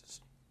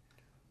first.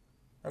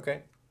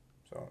 Okay.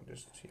 So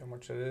just see how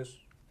much it is.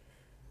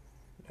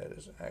 That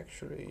is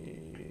actually...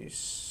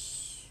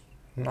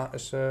 Not,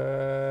 it's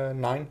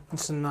 9.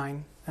 It's a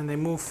 9. And they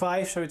move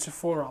 5, so it's a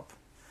 4 up.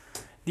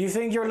 Do you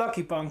think you're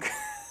lucky, Punk?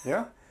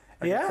 Yeah?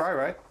 I Yeah? can try,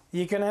 right?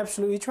 You can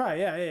absolutely try,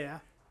 yeah.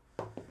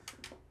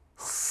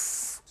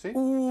 See?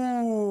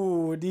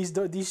 Ooh,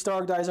 these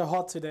Stark dice are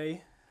hot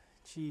today.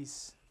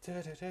 Jeez.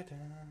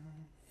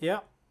 Yeah.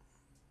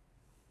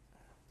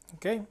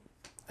 Okay.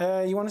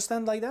 You want to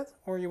stand like that?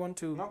 Or you want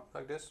to... No,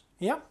 like this.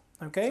 Yeah,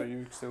 okay. So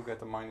you still get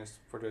the minus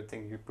for the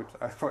thing you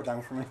put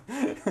down for me.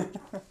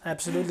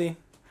 Absolutely.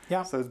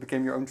 Yeah. So it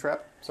became your own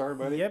trap. Sorry,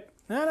 buddy. Yep.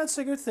 No, that's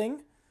a good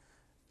thing.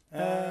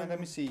 Let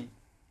me see.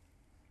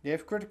 You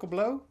have critical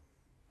blow.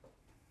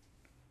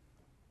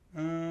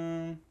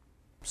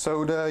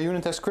 So the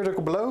unit has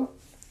critical blow.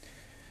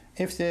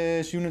 If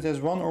this unit has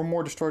 1 or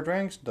more destroyed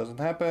ranks, doesn't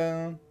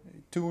happen.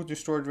 2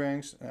 destroyed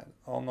ranks,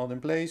 all not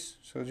in place.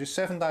 So just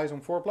 7 dice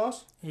on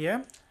 4+.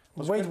 Yeah.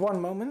 What's Wait good? 1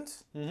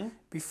 moment.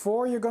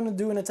 Before you're going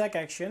to do an attack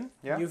action,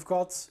 Yeah. you've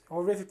got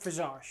Horrific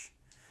Visage.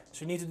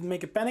 So you need to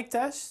make a panic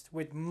test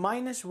with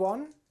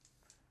 -1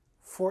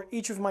 for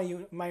each of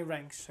my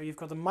ranks. So you've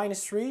got a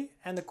 -3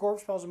 and the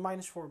corpse spell is a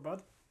 -4,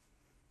 bud.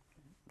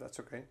 That's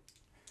okay.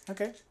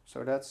 Okay.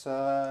 So that's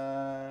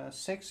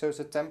 6, so it's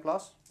a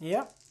 10+.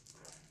 Yeah.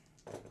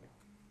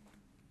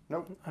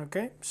 Nope.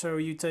 Okay. So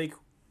you take,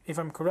 if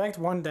I'm correct,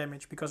 1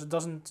 damage because it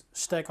doesn't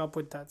stack up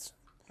with that.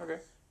 Okay.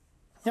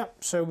 Yeah.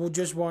 So we'll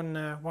just one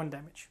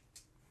damage.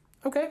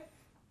 Okay.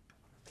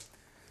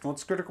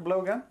 What's critical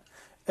blow again?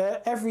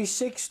 Every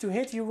 6 to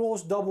hit he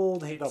rolls double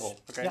the hits. Double,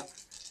 okay. Yeah.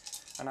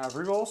 And I have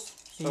rerolls.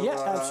 So, yeah,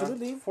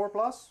 absolutely. 4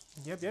 plus.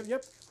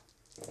 Yep.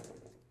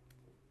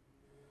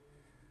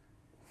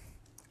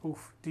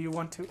 Oof, do you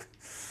want to?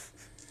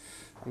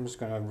 I'm just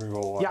gonna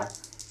reroll. Yeah.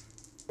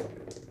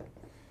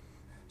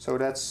 So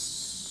that's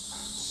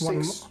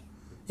 6.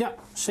 Yeah,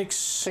 6.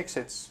 6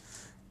 hits.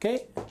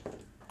 Okay.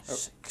 Oh.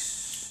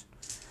 6.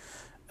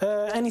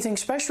 Anything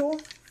special?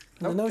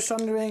 Nope. No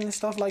sundering,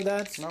 stuff like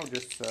that? No,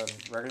 just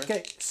regular.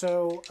 Okay,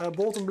 so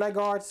Bolt and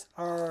Blackguard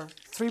are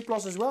 3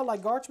 plus as well,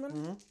 like Guardsmen.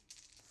 Mm-hmm.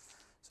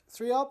 So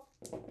 3 up.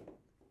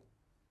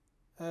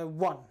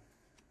 1.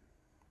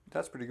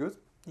 That's pretty good.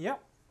 Yeah.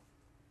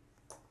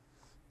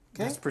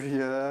 Okay. That's pretty...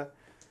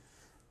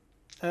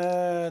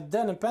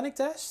 Then a panic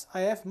test.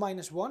 I have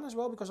 -1 as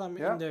well because I'm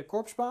in the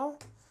corpse pile.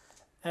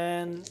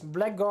 And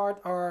Blackguard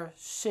are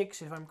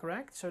 6 if I'm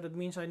correct. So that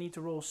means I need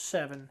to roll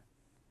 7.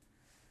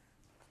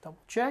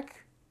 Double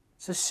check.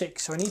 It's a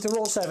 6, so I need to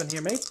roll 7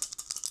 here, mate.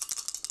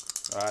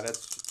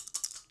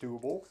 that's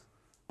doable.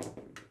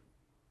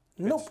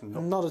 Nope,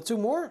 not a 2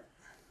 more.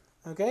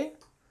 Okay.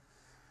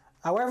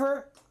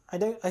 However, I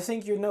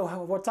think you know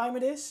what time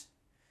it is.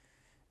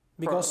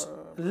 Because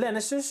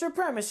Lannister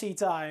supremacy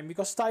time.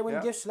 Because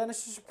Tywin gives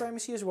Lannister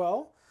supremacy as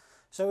well.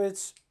 So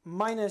it's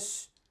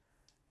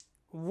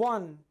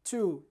 -1,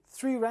 2,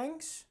 3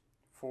 ranks.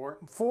 4.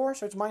 4,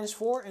 so it's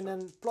 -4 and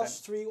then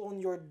 +3 on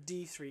your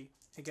D3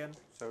 again.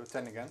 So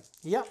 10 again.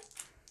 Yeah.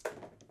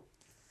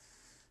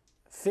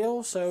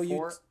 Fail, so 4.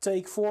 you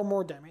take 4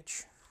 more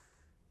damage.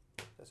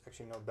 That's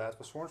actually not bad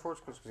for Sworn Swords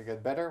because they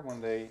get better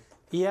when they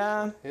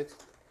hit.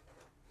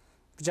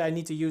 But I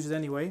need to use it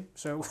anyway,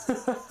 so...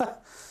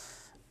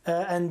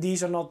 and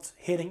these are not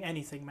hitting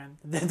anything, man.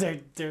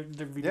 they're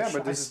really Yeah,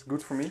 but this is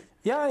good for me.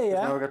 Yeah.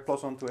 Now I get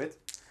 +1 to hit.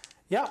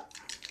 Yeah.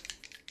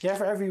 Yeah,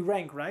 for every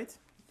rank, right?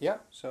 Yeah,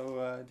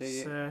 so they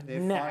have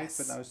 5,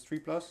 but now it's 3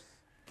 plus.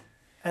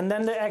 And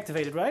then they're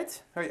activated,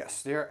 right? Oh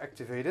yes, they are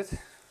activated.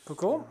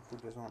 Cool.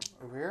 Put this one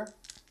over here.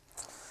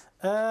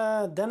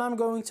 Then I'm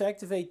going to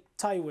activate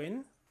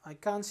Tywin. I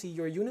can't see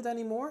your unit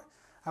anymore.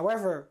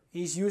 However,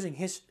 he's using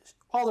his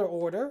other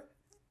order,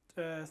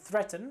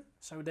 Threaten,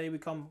 so they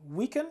become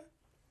Weaken.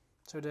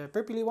 So the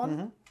purpley one.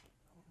 Mm-hmm.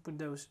 Put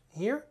those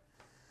here.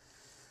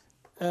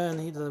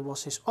 And that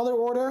was his other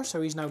order,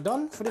 so he's now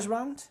done for this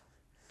round.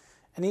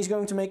 And he's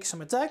going to make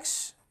some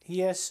attacks.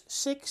 He has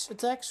 6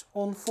 attacks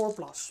on 4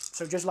 plus.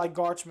 So just like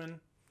Guardsman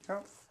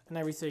and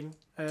everything.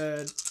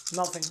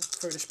 Nothing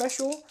further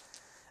special.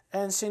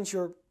 And since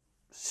you're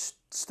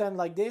stand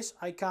like this,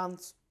 I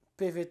can't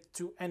pivot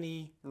to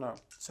any... No.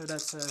 So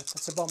that's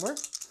a bummer.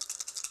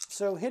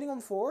 So hitting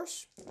on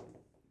 4s.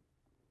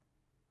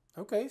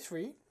 Okay,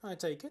 3. I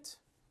take it.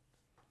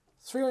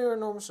 3 on your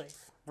normal save.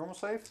 Normal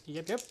save?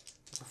 Yep.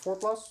 That's a 4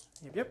 plus.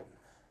 Yep.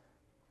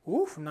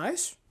 Oof,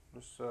 nice.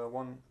 Dus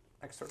 1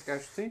 extra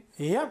casualty.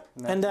 Yep.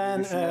 And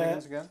then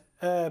again.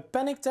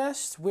 panic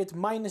test with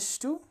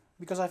 -2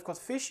 because I've got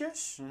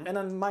vicious. Mm-hmm. And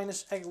then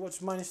what's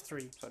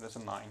 -3? So that's a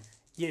 9.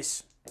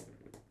 Yes.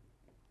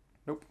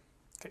 Nope.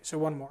 Okay, so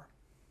 1 more.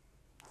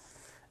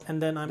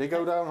 And then They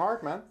go down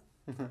hard, man.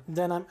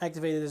 Then I'm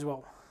activated as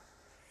well.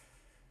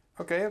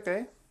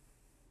 Okay.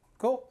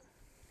 Cool.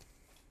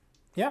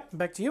 Yeah,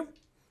 back to you.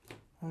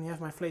 Only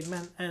have my flayed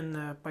man and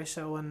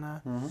Pycelle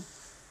and...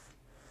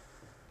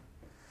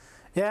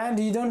 Yeah, and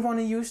you don't want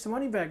to use the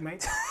money bag,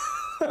 mate.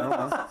 No,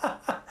 man.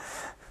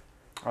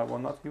 I will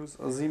not use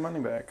the money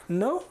bag.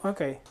 No?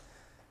 Okay.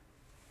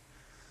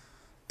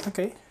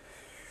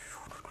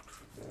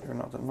 They're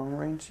not in long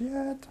range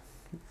yet.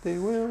 They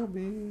will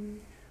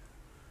be.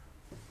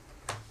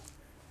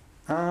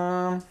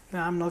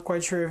 I'm not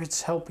quite sure if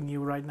it's helping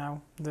you right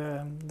now,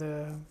 the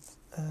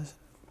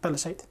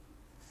palisade.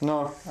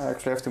 No, I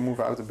actually have to move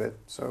out a bit.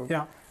 So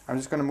yeah. I'm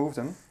just gonna move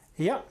them.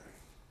 Yeah.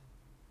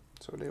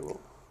 So they will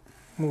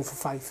move for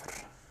 5.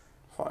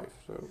 5.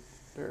 So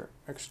they're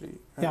actually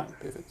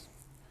pivot.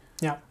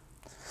 Yeah.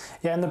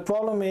 Yeah, and the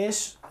problem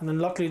is, and then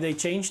luckily they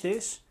changed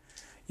this,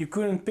 you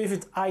couldn't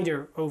pivot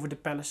either over the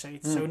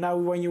palisade. So now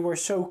when you were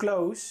so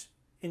close,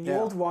 in the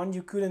old one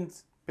you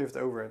couldn't pivot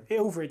over it.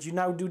 You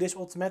now do this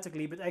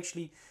automatically, but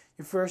actually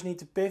you first need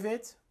to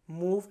pivot,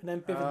 move, and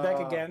then pivot back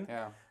again.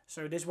 Yeah.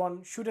 So this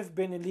one should have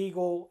been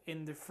illegal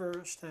in the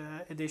first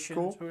edition,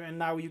 cool. And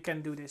now you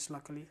can do this,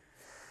 luckily.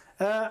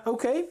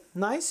 Okay,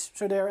 nice.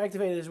 So they're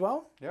activated as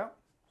well. Yeah.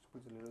 Just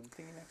put a little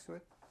thingy next to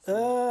it.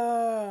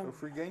 So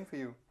free gain for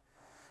you.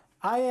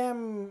 I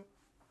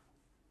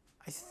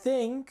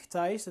think,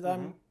 Thijs, that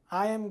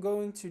I am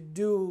going to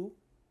do...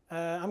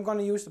 I'm going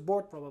to use the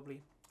board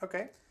probably.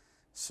 Okay.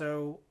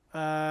 So...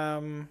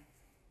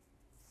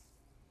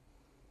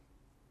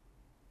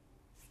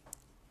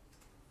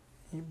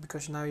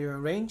 because now you're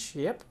in range,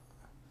 yep.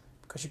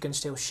 Because you can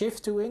still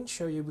shift 2 inch,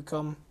 so you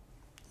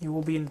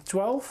will be in the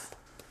 12.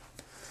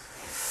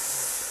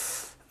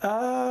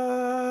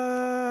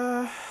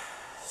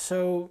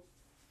 So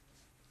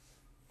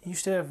you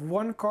still have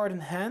 1 card in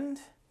hand,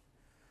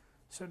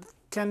 so it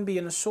can be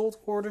an assault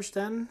orders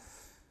then.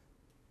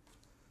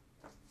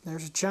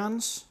 There's a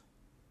chance.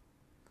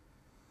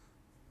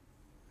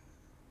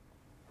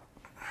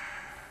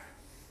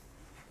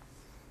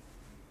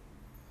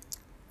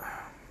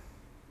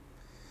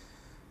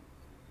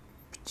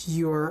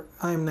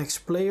 I'm next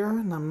player,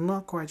 and I'm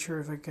not quite sure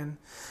if I can.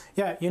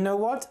 Yeah, you know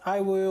what?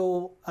 I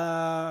will.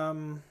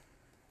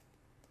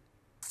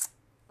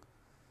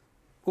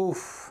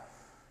 Oof.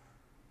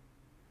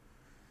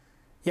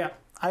 Yeah,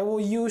 I will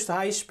use the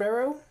High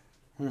Sparrow.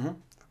 Mm-hmm. We're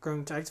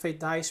going to activate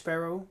the High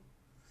Sparrow,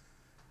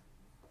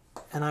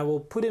 and I will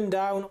put him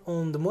down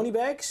on the money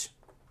bags.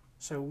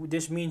 So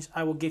this means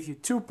I will give you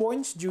 2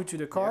 points due to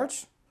the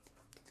cards.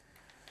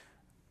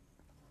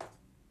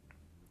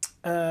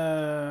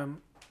 Yeah.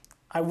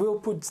 I will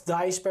put the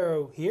High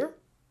Sparrow here.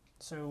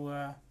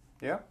 So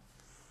yeah,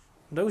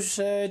 those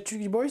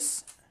tricky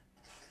boys.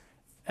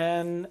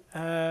 And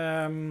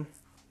I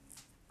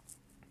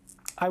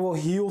will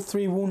heal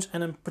 3 wounds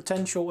and a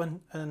potential and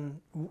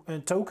a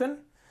token.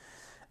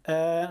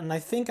 And I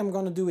think I'm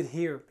gonna do it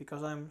here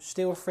because I'm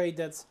still afraid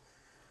that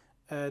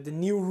the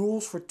new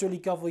rules for Tully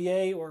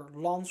Cavalier or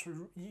Lance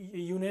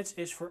units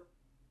is for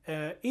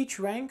each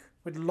rank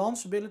with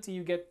Lance ability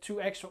you get 2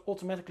 extra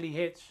automatically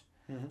hits.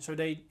 Mm-hmm. So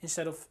they,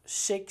 instead of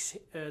 6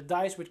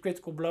 dice with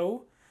critical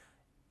blow,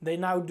 they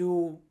now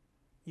do,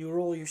 you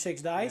roll your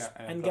 6 dice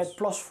and get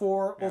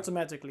 +4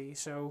 automatically.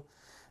 So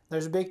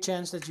there's a big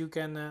chance that you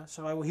can,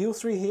 so I will heal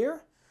 3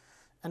 here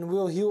and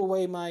we'll heal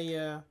away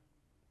my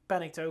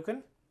panic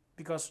token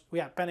because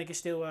panic is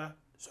still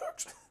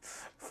sucks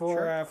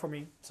for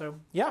me. So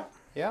yeah,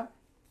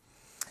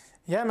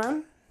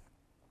 man.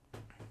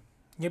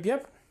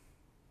 Yep.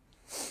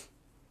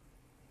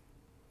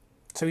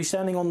 So he's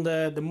standing on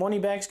the money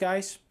bags,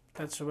 guys.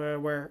 That's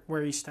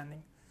where he's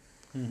standing.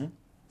 Mm-hmm.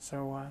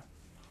 So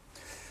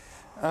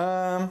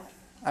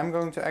I'm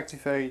going to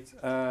activate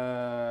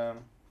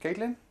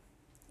Caitlin.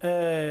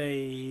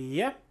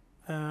 Yeah.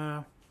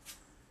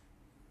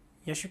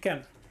 Yes, you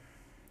can.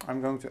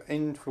 I'm going to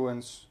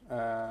influence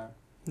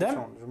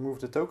them. Remove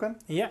the token.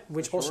 Yeah,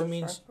 which that's also yours,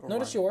 means right? no,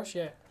 that's yours.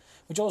 Yeah,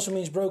 which also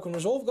means Broken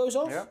Resolve goes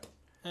off. Yeah.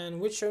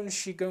 And which zone is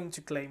she going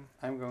to claim?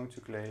 I'm going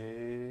to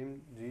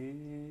claim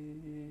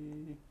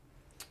the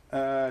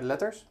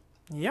letters.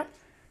 Yeah.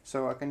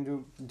 So I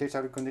can ditch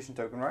out a condition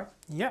token, right?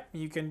 Yeah,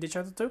 you can ditch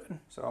out the token.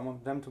 So I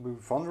want them to be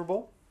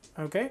vulnerable.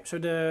 Okay, so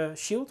the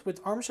shield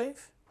with armor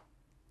save.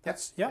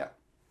 Yes. Yeah.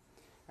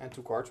 And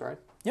 2 cards, right?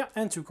 Yeah,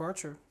 and 2 cards,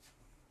 sure.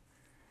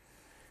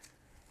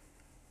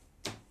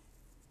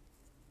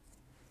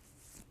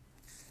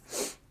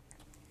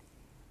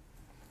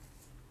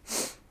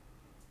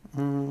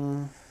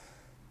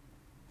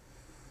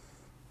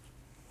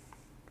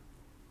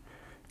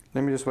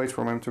 Let me just wait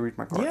for a moment to read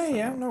my cards.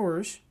 Yeah, no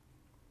worries.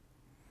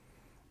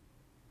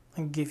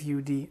 And give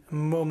you the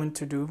moment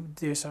to do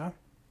this, huh?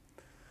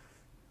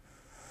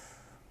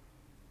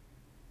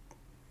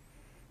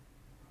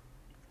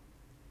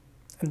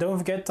 And don't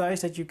forget, Thijs,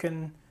 that you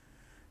can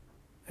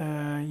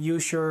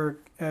use your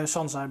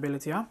Sansa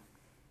ability, huh?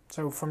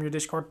 So from your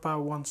discard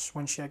pile once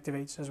when she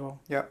activates as well.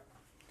 Yeah.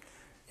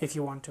 If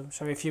you want to.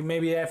 So if you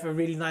maybe have a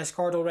really nice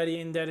card already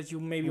in there that you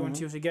maybe want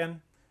to use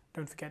again,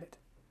 don't forget it.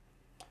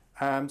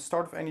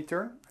 Start of any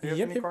turn. Do you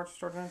have any cards to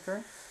start of any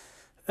turn?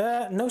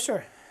 No,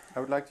 sir. I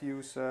would like to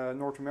use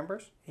Nord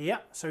Remembers. Yeah,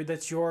 so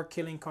that's your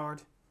killing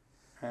card.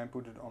 And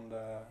put it on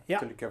the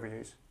Tully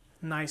Cavaliers.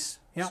 Nice.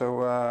 Yeah.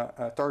 So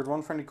target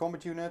 1 friendly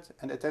combat unit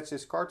and attach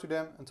this card to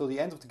them until the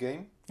end of the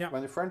game. Yeah.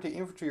 When the friendly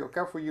infantry or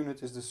cavalry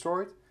unit is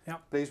destroyed,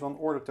 place 1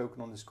 order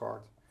token on this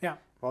card. Yeah.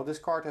 While this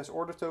card has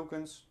order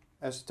tokens,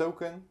 as a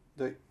token,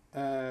 the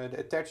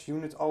attached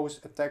unit always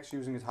attacks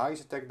using its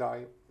highest attack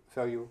die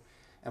value.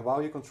 And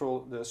while you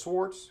control the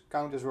swords,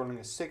 count as rolling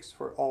a 6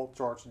 for all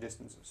charge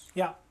distances.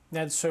 Yeah,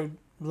 that's so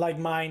like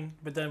mine,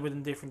 but then with a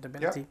different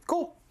ability.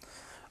 Cool.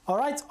 All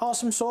right,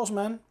 awesome sauce,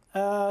 man.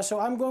 So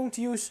I'm going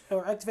to use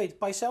or activate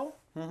Pycelle.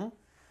 Mm-hmm.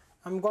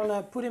 I'm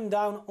gonna put him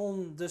down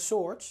on the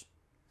swords.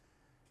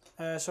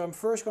 So I'm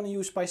first gonna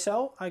use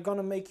Pycelle. I'm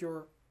gonna make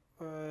your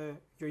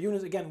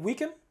unit again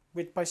weaken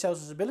with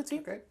Pycelle's ability.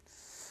 Okay.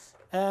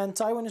 And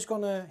Tywin is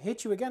gonna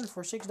hit you again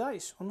for 6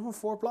 dice on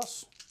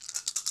 4+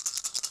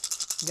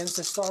 against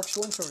the Stark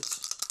Sworn Swords.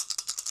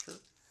 Sure.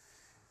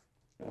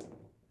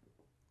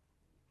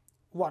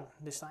 1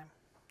 this time.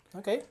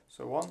 Okay.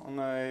 So 1 on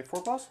a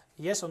 4+?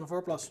 Yes, on a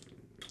 4+.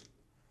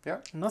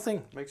 Yeah.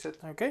 Nothing. Makes it.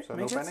 Okay. So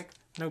makes no panic.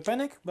 No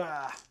panic.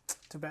 Bah,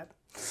 too bad.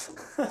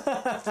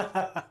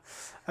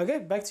 Okay,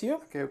 back to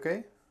you.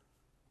 Okay.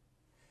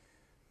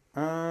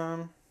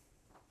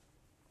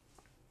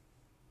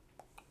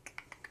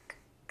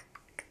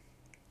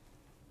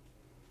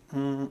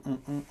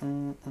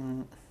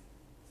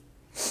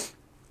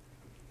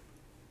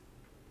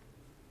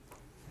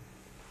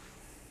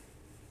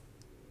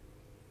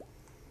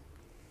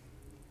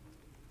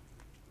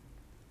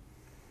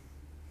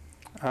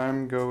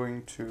 I'm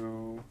going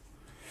to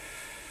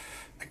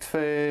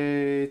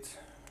activate...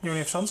 You only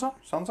have Sansa?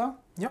 Sansa?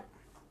 Yep.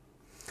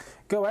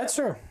 Go ahead,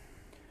 sir.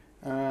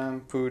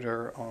 And put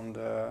her on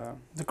the...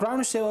 The crown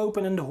is still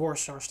open and the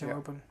horse are still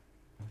open.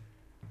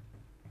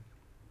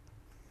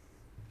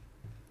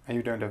 And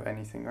you don't have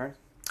anything, right?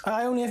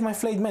 I only have my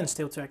Flayed Men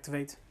still to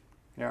activate.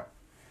 Yeah.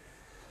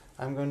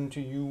 I'm going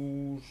to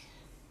use...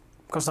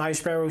 Because the High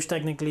Sparrow is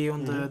technically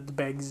on the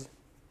bags.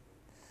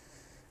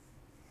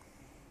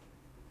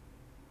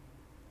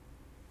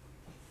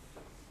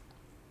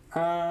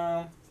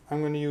 I'm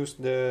going to use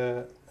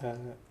the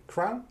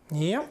crown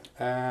Yeah.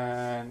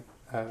 and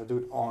do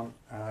it on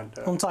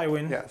On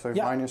Tywin. Yeah, so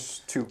Yeah.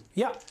 -2.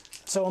 Yeah.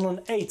 So on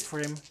an 8 for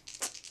him.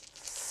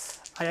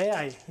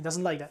 Aye. He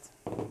doesn't like that.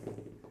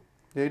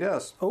 Yeah, he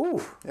does. Oh.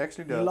 He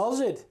actually He does. loves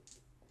it.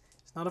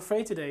 He's not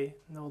afraid today,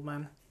 the old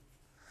man.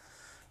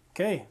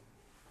 Okay.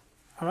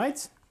 All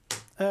right.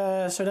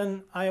 So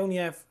then I only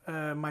have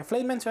my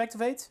Flame Man to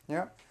activate.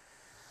 Yeah.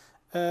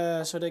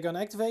 So they're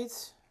gonna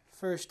activate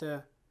first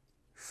the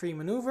free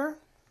maneuver,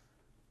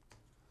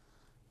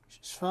 which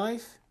is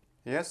 5.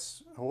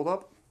 Yes, hold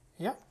up.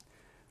 Yeah.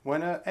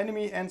 When an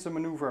enemy ends a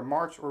maneuver,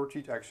 march or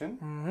retreat action,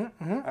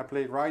 I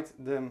play write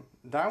them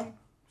down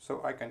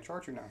so I can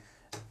charge you now.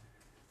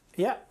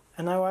 Yeah.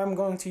 And now I'm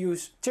going to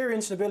use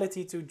Tyrion's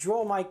ability to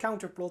draw my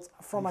counterplot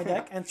from my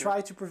deck and try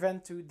to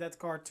prevent that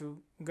card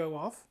to go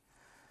off.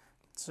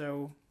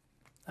 So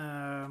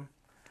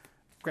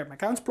grab my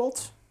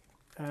counterplot.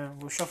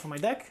 We'll shuffle my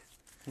deck.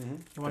 You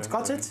want to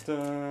cut it?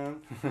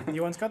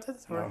 You want to cut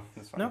it? Or? No,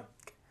 that's fine.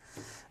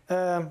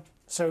 No?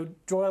 So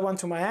draw one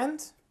to my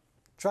hand.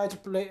 Try to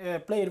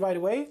play it right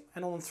away.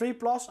 And on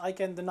 3+, I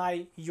can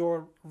deny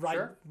your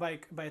right by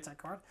attack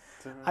card.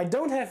 I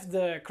don't have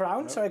the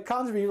crown, so I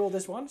can't reroll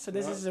this one. So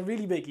this is a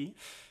really biggie.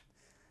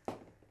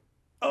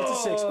 It's a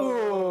 6.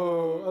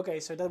 Ooh. Okay,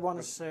 so that one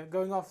is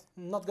going off.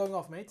 Not going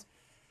off, mate.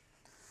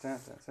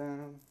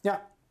 Yeah.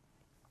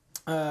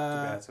 Too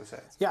bad, so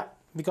sad. Yeah,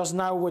 because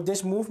now with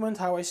this movement,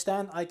 how I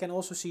stand, I can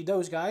also see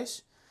those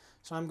guys.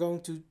 So I'm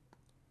going to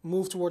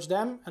move towards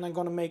them, and I'm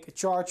going to make a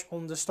charge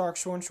on the Stark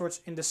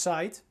Swords in the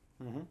side.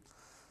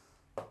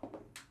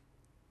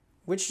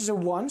 Which is a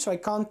 1, so I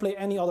can't play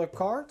any other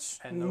cards,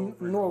 and no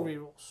nor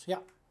rerolls. Yeah.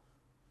 Like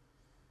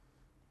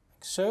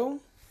so.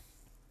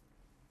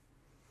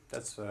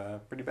 That's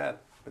pretty bad,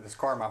 but it's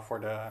karma for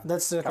the.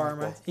 That's the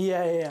karma.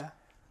 Yeah.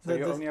 So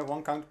you only have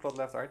one counterplot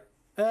left, right?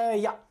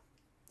 Yeah.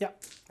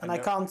 And I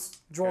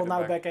can't draw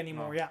now back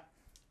anymore. No.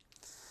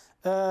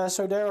 Yeah.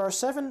 So there are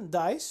 7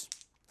 dice.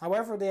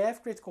 However, they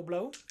have critical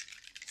blow.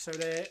 So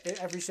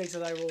every 6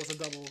 that I roll is a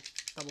double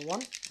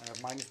 1. I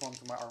have -1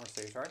 to my armor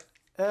saves, right?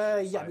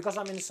 Yeah, because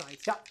I'm in the side.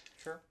 Yeah.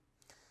 Sure.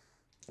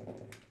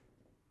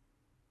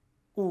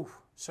 Ooh,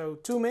 so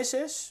 2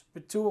 misses,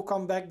 but 2 will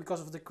come back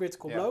because of the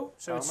critical blow.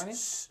 So how many?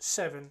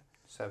 7.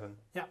 7.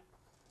 Yeah.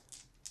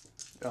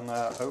 Then,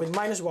 with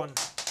 -1.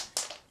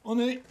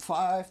 Only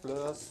 5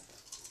 plus.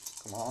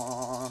 Come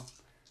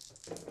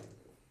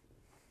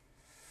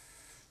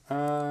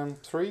on.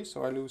 3,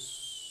 so I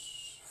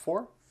lose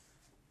 4.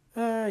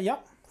 Yeah,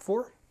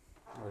 4.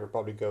 Or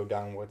probably go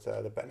down with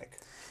the panic.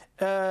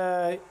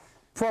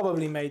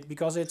 Probably, mate,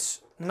 because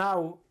it's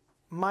now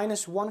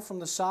 -1 from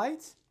the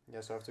side.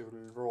 Yeah, so I have to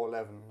roll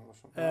 11 or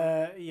something.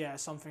 Yeah,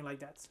 something like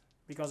that.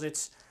 Because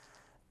it's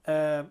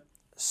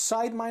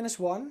side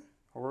 -1.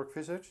 Work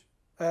Visage.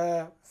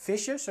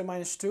 Vicious, so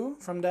 -2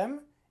 from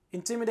them.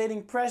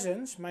 Intimidating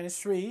Presence,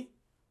 -3.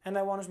 And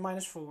that one is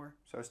 -4.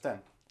 So it's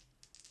 10.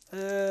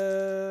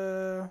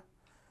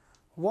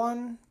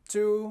 1,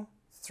 2,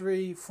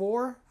 3,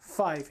 4,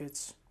 5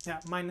 hits.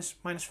 Yeah,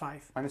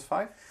 -5.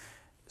 -5?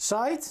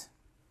 Side,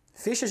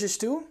 Vicious is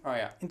 2. Oh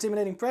yeah.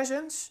 Intimidating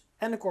Presence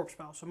and the Corpse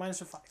Spell, so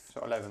 -5.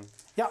 So 11.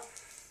 Yeah.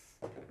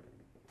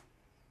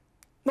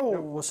 No,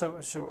 nope.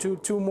 So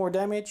two more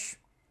damage,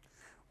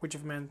 which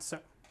have meant so.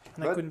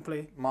 And I couldn't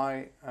play.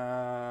 My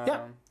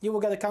yeah, you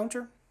will get a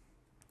counter.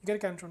 You get a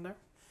counter on there.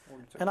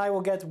 And I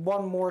will get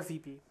 1 more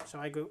VP. So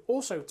I go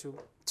also to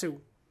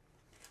 2.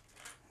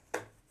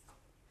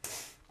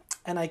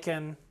 And I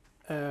can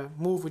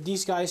move with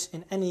these guys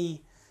in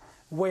any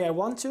way I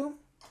want to.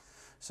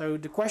 So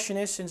the question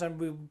is, since I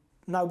will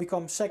now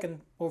become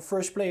second or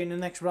first player in the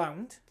next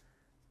round,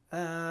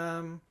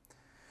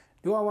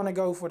 do I want to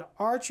go for the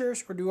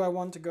archers or do I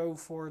want to go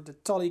for the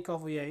Tully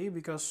Cavalier?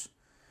 Because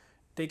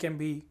they can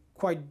be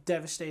quite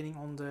devastating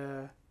on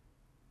the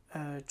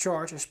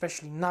charge,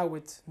 especially now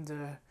with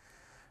the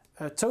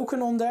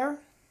token on there.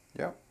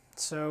 Yeah.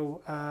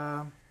 So,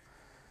 and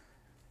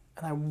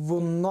I will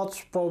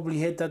not probably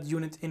hit that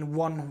unit in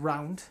 1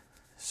 round.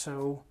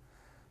 So,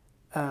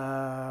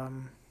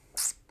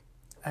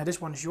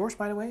 this one is yours,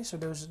 by the way. So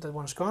that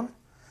one is gone.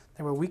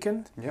 They were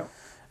weakened. Yeah.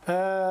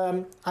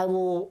 I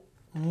will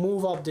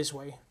move up this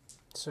way.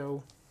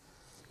 So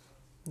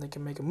they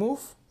can make a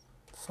move.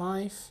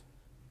 5.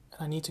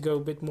 And I need to go a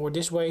bit more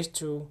this way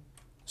to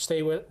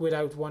stay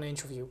without 1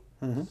 inch of view.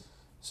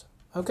 So,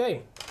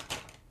 okay.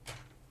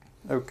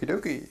 Okie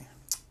dokie.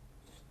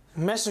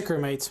 Massacre,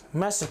 mate.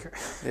 Massacre.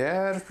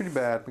 Yeah, that's pretty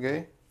bad.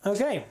 Okay.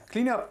 Okay.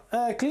 Clean up.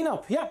 Clean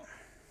up, yeah.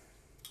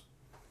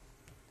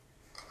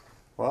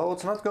 Well,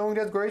 it's not going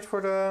that great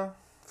for the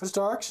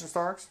Starks. The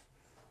Starks.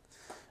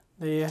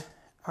 They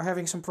are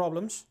having some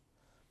problems.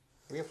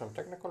 We have some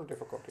technical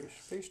difficulties.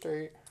 Please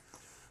stay.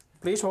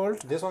 Please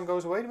hold. This one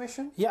goes away, the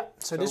mission? Yeah,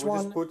 so this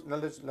one... Just put,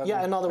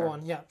 yeah, another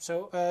one, yeah.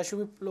 So, should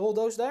we hold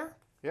those there?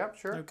 Yeah,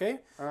 sure. Okay.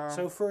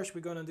 So first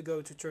we're going to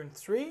go to turn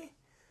 3.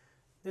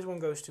 This one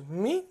goes to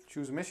me.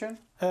 Choose a mission.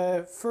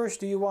 First,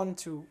 do you want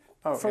to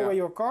throw away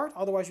your card?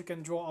 Otherwise you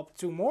can draw up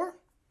 2 more.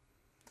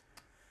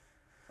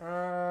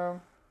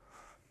 No,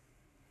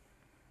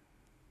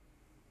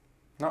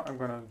 I'm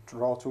gonna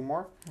draw 2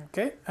 more.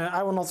 Okay,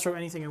 I will not throw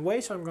anything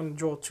away, so I'm going to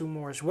draw 2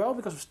 more as well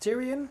because of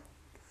Tyrion.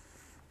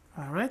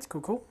 Alright,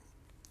 cool.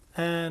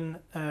 And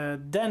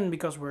then,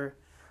 because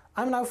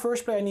I'm now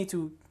first player, I need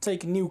to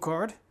take a new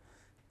card.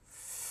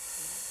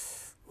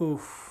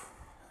 Oof.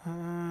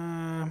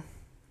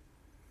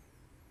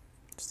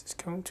 Is this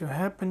going to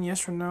happen,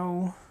 yes or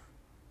no?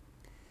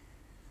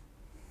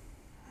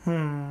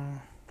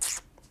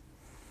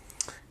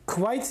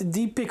 Quite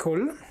the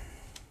pickle.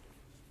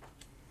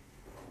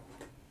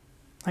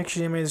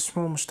 Actually, I made a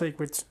small mistake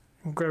with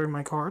grabbing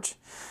my cards.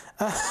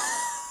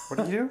 What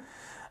did you do?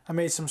 I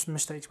made some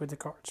mistakes with the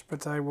cards,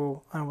 but I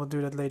will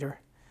do that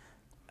later.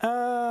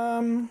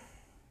 I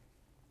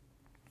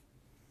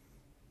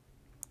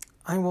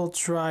will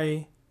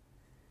try.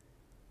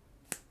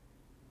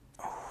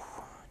 I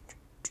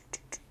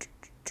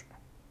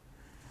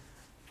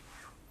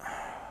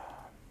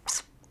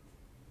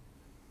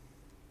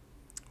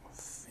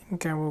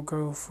think I will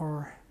go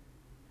for.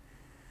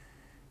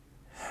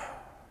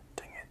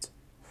 Dang it.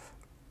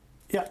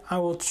 Yeah, I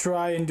will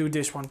try and do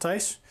this one,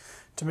 Thijs,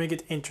 to make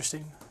it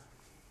interesting.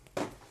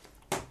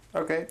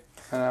 Okay,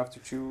 and I have to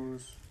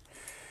choose.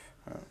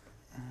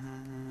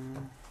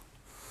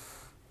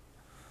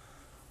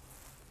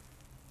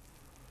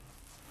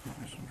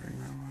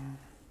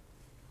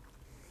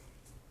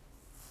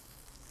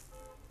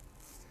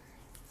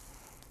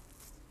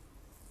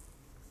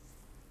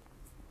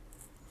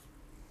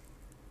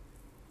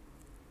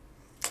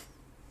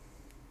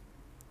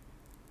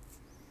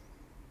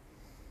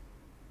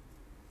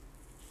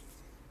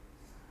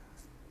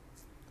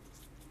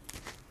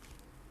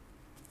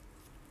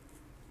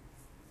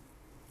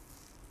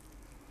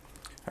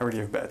 I already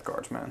have bad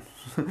cards, man.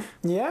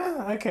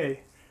 Yeah?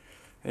 Okay.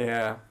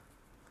 Yeah.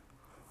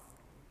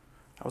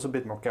 I was a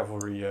bit more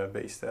cavalry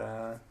based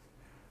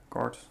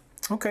cards.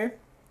 Okay.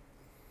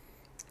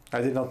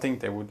 I did not think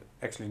they would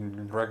actually,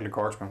 regular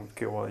guardsmen would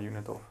kill a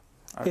unit of.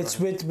 It's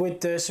with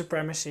the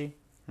supremacy.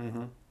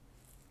 Mm-hmm.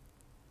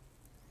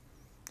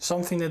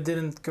 Something that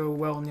didn't go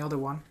well in the other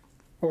one.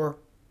 Or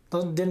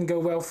didn't go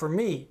well for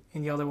me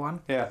in the other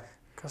one. Yeah.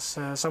 Because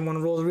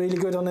someone rolled really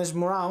good on his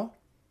morale.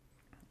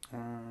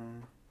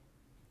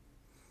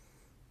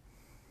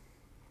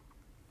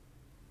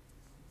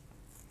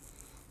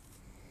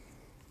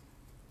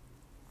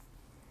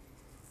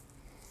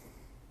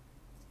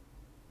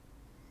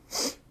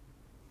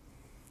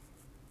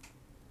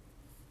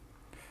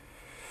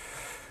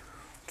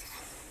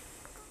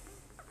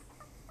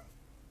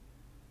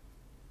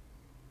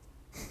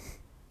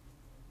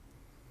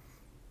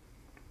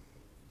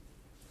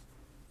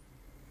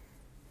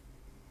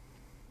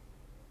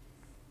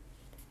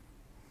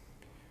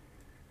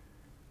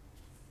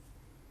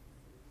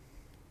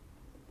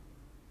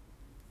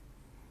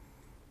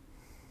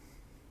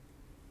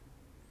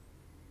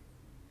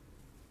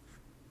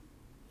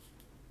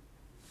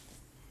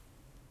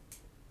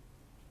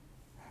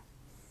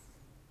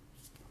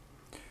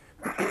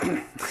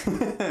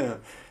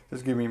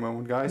 Just give me a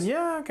moment, guys.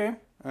 Yeah, okay.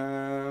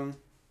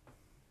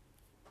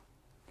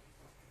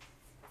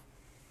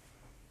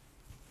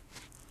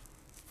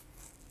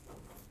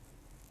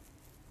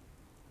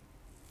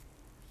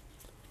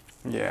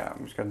 Yeah,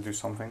 I'm just gonna do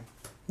something.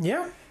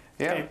 Yeah?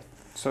 Yeah. Okay.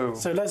 So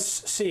let's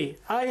see.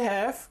 I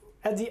have,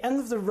 at the end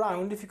of the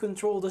round, if you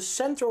control the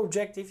center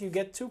objective, you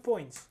get 2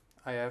 points.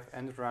 I have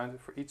end of round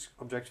for each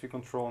objective you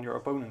control on your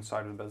opponent's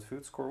side of the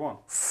battlefield, score 1.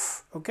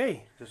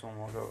 Okay. This one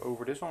will go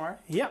over this one, right?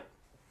 Yeah.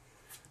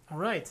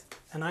 Alright.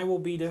 And I will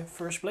be the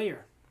first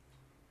player.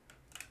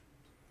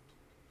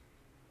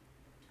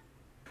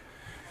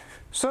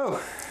 So.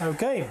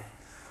 Okay.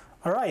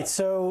 Alright,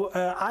 so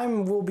I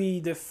will be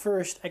the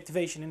first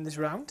activation in this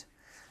round.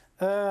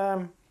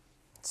 Let's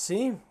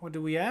see, what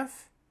do we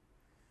have?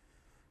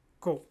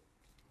 Cool.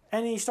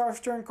 Any Star of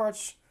Turn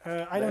cards?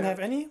 I don't have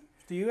any.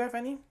 Do you have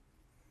any?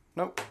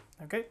 Nope.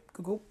 Okay,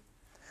 cool.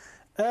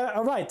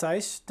 Alright,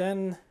 Thijs,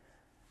 then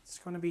it's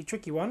going to be a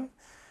tricky one.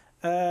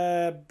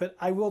 But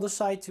I will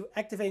decide to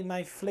activate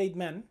my Flayed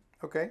Men.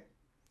 Okay.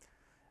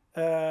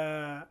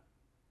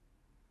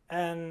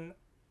 And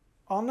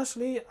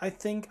honestly, I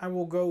think I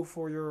will go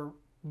for your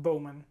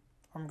Bowman.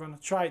 I'm going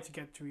to try to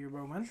get to your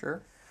Bowman.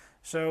 Sure.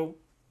 So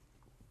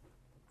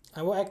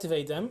I will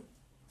activate them.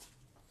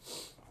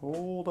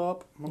 Hold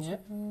up. Yeah.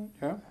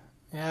 Yeah.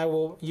 Yeah,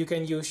 well, you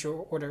can use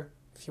your order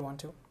if you want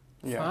to.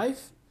 Yeah. 5.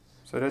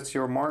 So that's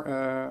your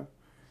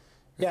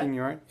thing,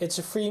 right? It's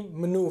a free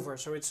maneuver,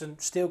 so it's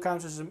still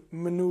counts as a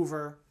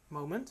maneuver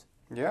moment.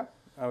 Yeah.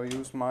 I'll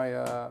use my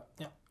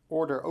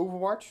order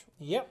Overwatch.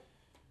 Yep.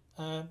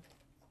 I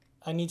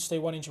need to stay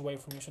 1 inch away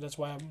from you, so that's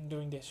why I'm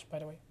doing this, by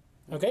the way.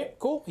 Okay,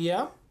 cool.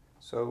 Yeah.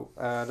 So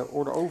the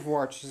order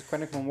Overwatch is a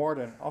Quentin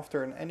Warden.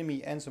 After an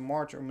enemy ends a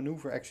march or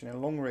maneuver action in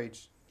long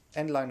range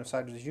and line of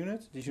sight of this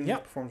unit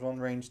performs 1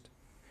 ranged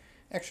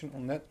action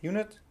on that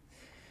unit.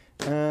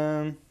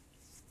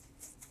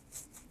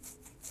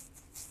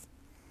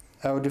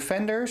 Our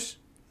defenders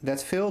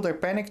that fail their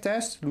panic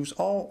test lose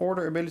all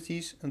order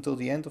abilities until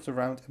the end of the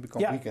round and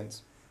become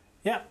weakened.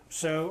 Yeah,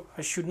 so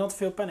I should not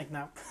feel panic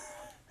now.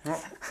 No.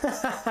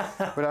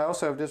 But I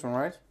also have this one,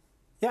 right?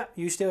 Yeah,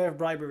 you still have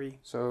bribery.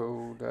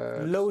 So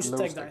the Lowest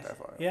tech dice.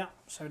 value. Yeah,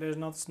 so there's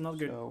it's not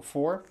good. So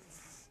 4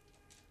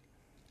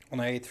 on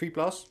a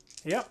 3+.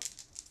 Yeah.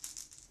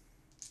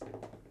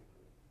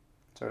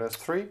 So that's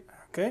 3.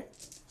 Okay.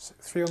 So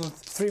 3 on the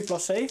 3+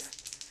 save.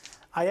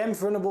 I am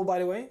vulnerable, by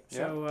the way.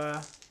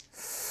 So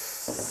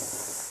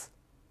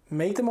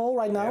make them all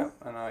right now.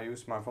 Yeah, and I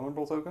use my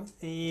vulnerable token.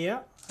 Yeah,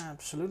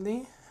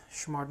 absolutely.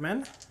 Smart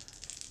man.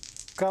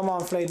 Come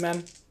on, Flayed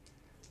man.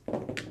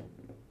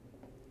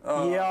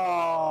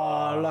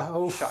 Yeah.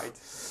 Oh. Shite.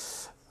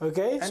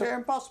 Okay. And so, the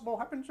impossible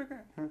happens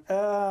again.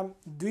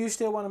 do you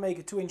still want to make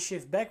a 2-inch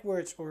shift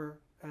backwards or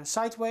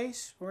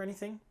sideways or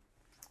anything?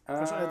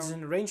 Because it's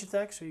in range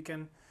attack, so you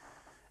can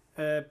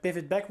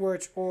pivot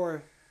backwards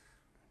or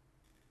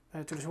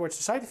towards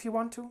the side if you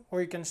want to,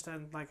 or you can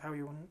stand like how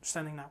you're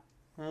standing now.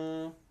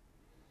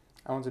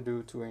 I want to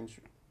do 2-inch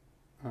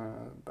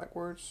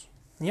backwards.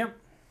 Yep.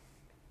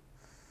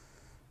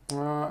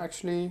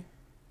 Actually,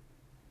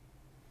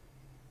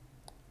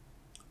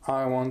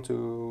 I want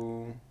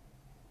to.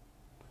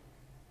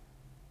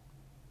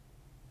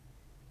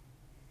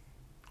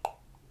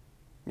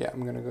 Yeah,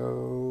 I'm gonna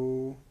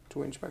go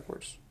 2-inch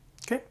backwards.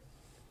 Okay.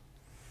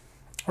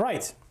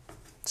 Right.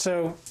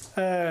 So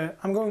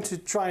I'm going to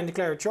try and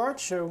declare a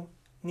charge. So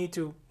need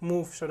to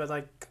move so that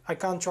I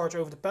can't charge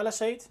over the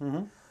palisade.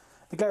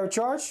 Declare a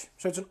charge.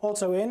 So it's an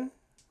auto in.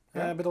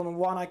 Yeah. But on a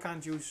 1 I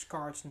can't use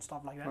cards and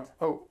stuff like that.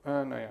 No,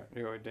 yeah,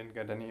 you didn't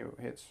get any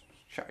hits.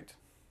 Shite.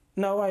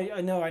 No,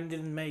 I know I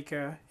didn't make.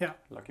 Yeah.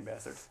 Lucky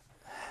bastard.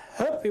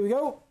 Hup, here we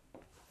go.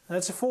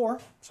 That's a 4,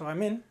 so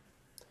I'm in.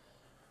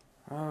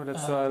 Oh,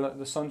 that's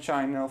the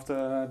sunshine of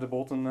the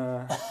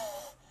Bolton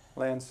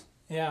lands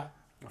Yeah.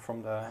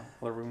 from the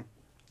other room.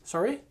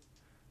 Sorry?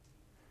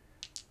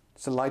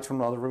 It's the light from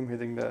the other room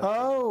hitting the.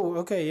 Oh,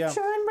 okay, yeah.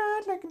 Shine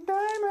bright like a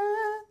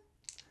diamond.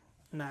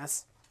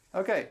 Nice.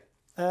 Okay.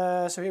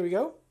 So here we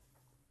go.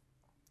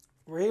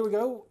 Here we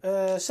go.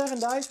 7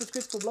 dice with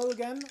critical blow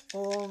again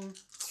on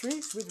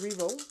 3s with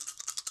reroll.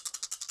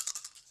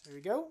 So here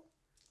we go.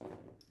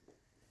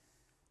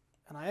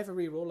 And I have a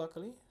reroll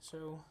luckily,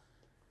 so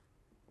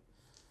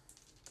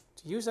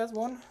to use that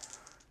one.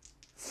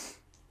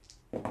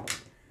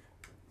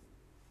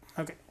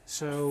 Okay,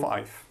 so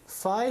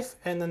 5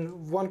 and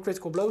then 1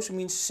 critical blow, so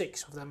means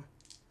 6 of them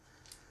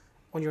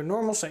on your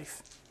normal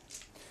save.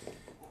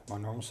 My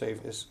normal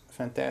save is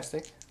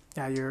fantastic.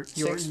 Yeah,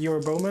 you're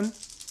a bowman.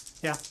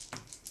 Yeah.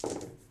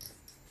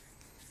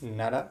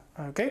 Nada.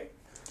 Okay.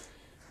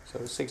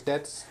 So 6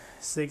 deaths.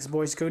 6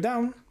 boys go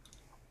down.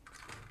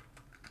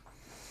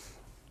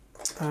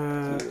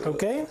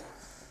 Okay.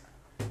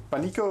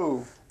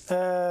 Panico.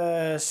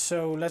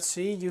 So let's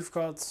see. You've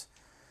got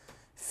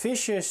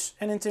vicious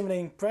and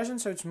intimidating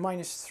presence, so it's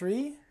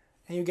 -3,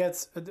 and you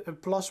get a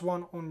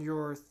 +1 on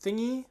your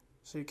thingy,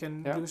 so you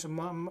can do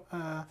some.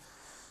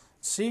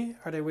 See,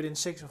 are they within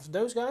 6 of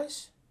those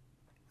guys?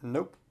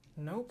 Nope.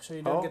 Nope. So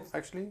you don't get.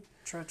 Actually.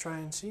 Try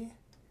and see.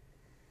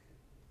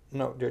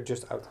 No, they're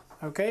just out.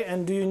 Okay,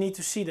 and do you need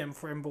to see them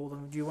for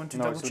embolden? Do you want to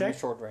double check? No, it's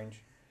short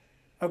range.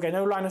 Okay,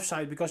 no line of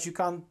sight because you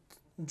can't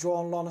draw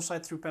on line of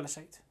sight through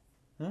palisade.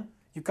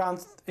 You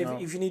can't.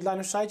 If you need line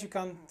of sight, you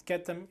can't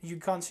get them. You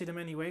can't see them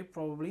anyway,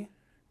 probably.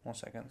 1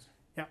 second.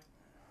 Yeah.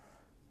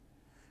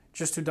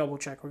 Just to double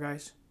check,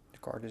 guys. The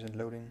card isn't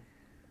loading.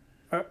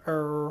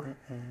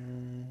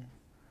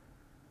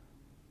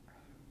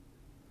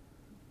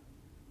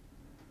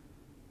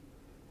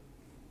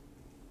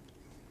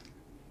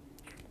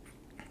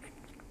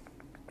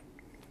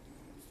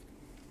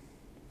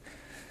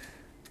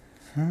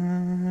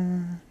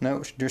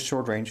 No, just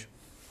short range.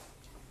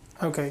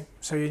 Okay,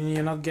 so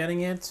you're not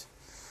getting it.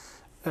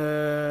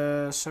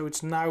 So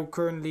it's now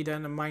currently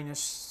then a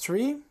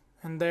 -3,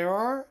 and there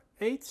are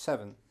 8.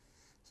 7.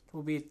 It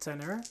will be a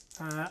tenor.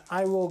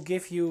 I will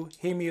give you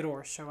Hear Me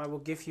Roar, so I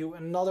will give you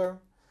another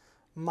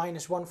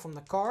 -1 from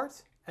the card,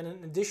 and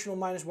an additional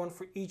 -1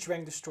 for each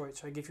rank destroyed.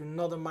 So I give you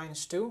another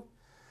 -2.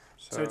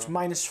 So it's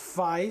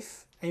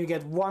 -5, and you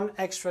get 1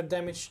 extra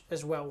damage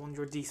as well on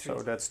your D3.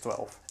 So that's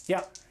 12.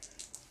 Yeah.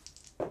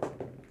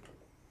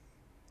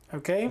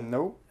 Okay.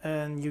 No.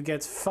 And you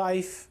get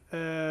 5.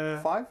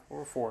 5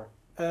 or 4?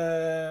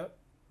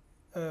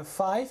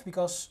 5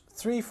 because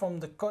 3 from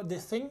the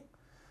thing,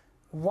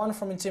 1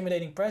 from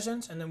intimidating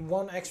presence, and then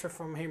 1 extra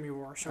from Hear Me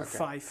Roar. So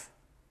 5.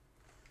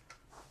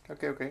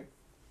 Okay.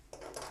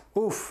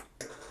 Oof.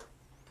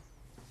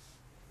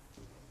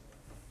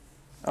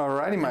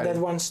 Alrighty, mate. That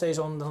one stays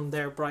on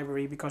their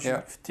bribery because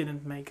you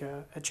didn't make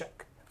a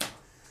check.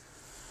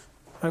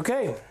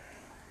 Okay.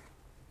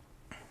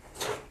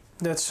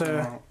 That's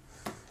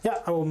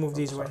yeah, I will move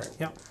these away.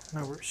 Yeah,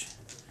 no worries.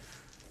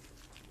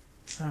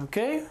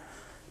 Okay.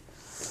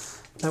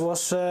 That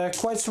was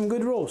quite some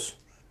good rolls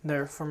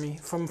there for me,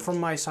 from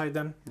my side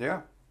then.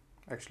 Yeah,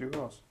 actually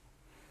was.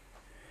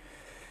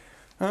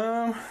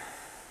 All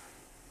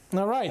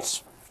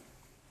right.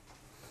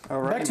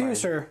 Back to you,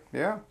 sir.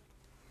 Yeah.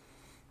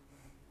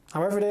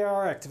 However, they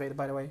are activated,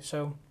 by the way.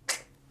 So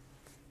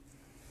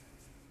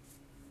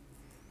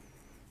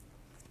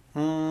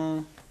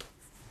Let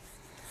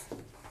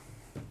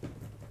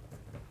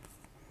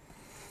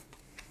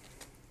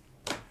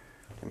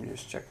me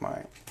just check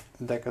my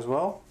deck as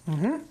well.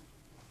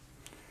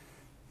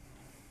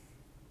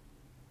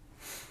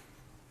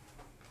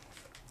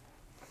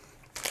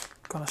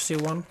 Gonna steal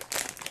one.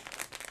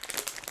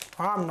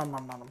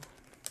 Nom.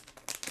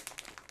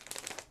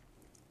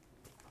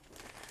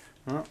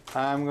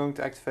 I'm going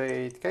to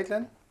activate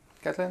Caitlyn.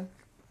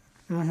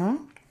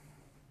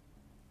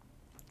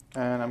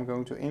 And I'm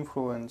going to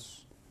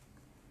influence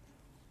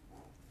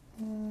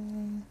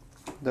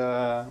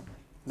them.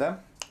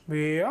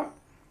 Yeah.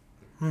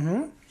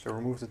 So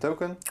remove the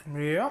token.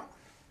 Yeah.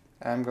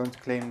 I'm going to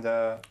claim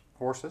the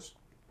horses.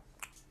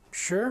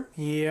 Sure.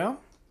 Yeah.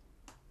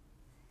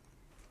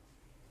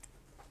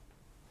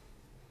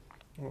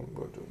 I'm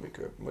going to make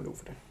a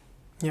maneuver.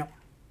 Yeah.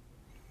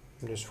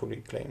 Just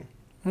fully claim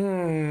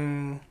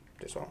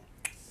this one.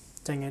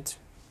 Dang it.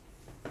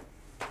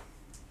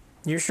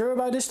 You sure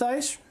about this,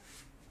 dice?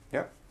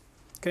 Yeah.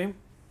 Okay.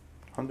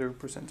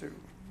 100% too.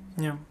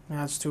 Yeah,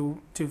 that's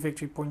two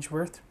victory points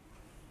worth.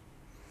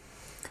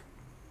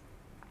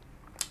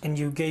 And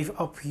you gave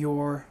up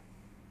your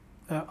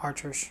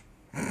archers.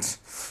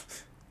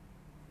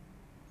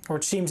 Or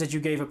it seems that you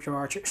gave up your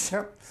archers.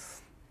 Yep.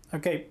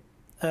 Okay.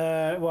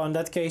 Well, in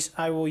that case,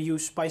 I will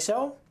use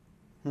Pycelle.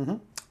 I'm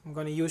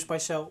going to use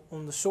Pycelle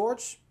on the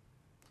swords.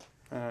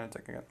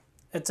 Attack again.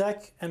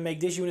 Attack and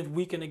make this unit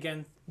weaken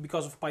again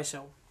because of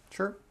Pycelle.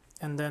 Sure.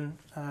 And then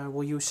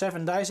we'll use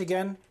 7 dice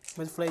again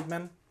with Flayed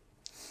Men.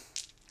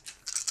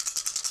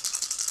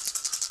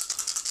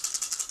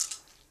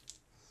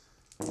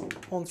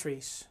 On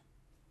 3s.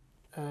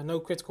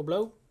 No critical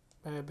blow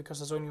because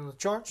that's only on the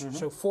charge.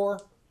 So 4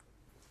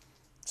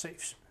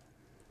 saves.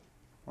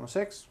 On a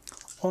 6?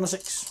 On a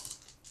 6.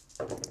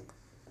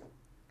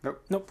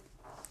 Nope.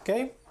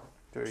 Okay.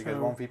 So you get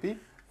 1 VP.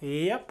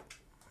 Yep.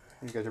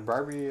 You get your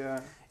bribery.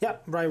 Yeah,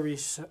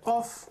 bribery's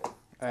off.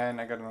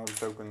 And I got another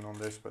token on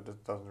this, but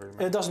it doesn't really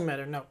matter. It doesn't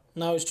matter, no.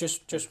 No, it's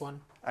just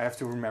one. I have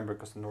to remember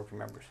because the North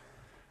remembers.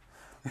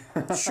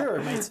 Sure,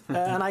 mate.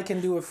 And I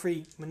can do a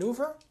free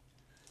maneuver.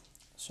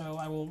 So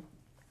I will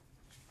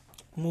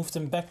move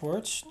them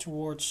backwards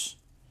towards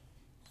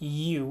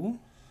you.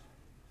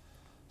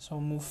 So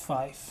I'll move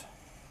 5.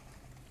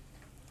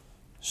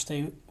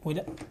 Stay with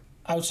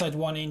outside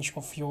 1 inch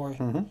of your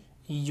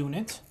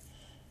unit.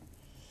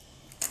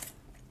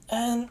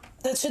 And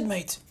that's it,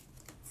 mate.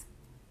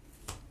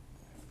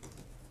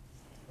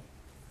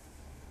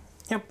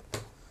 Yep.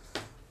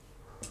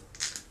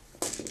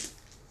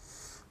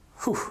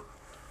 Whew.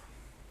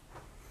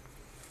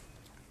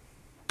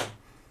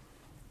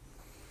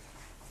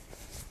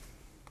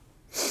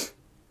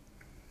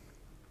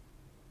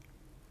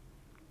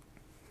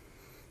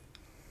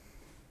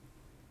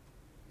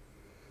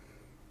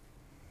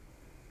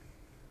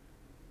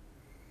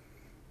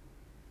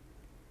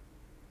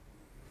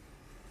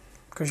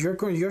 Because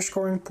you're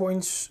scoring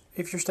points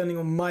if you're standing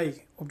on my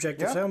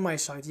objectives, on my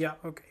side. Yeah,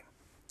 okay.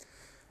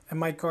 And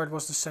my card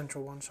was the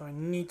central one, so I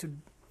need to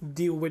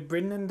deal with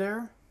Brynden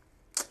there.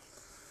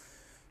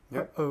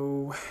 Yep.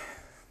 Uh-oh.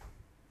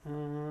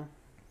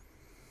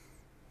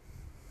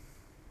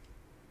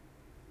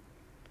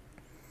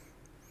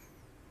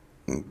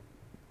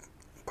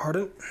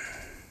 Pardon?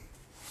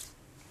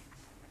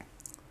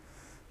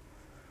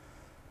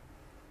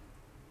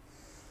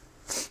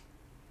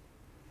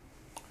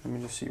 Let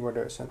me just see where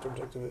the center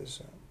objective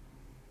is.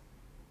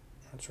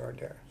 That's right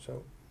there.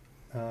 So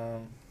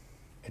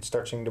it's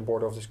touching the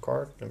border of this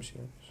card. Let me see.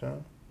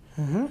 So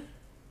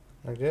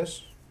like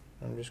this.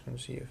 I'm just gonna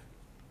see if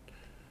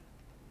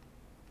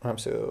I'm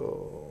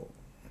still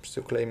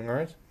claiming,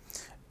 right?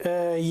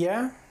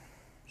 Yeah.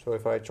 So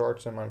if I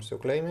charge them, I'm still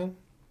claiming.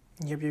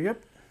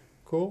 Yep.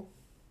 Cool.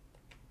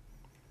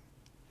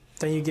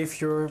 Then you give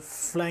your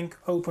flank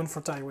open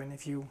for Tywin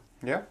if you.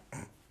 Yeah.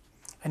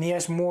 And he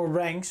has more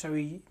rank, so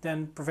he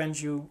then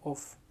prevents you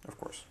of. Of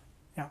course.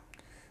 Yeah.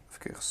 Of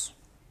course.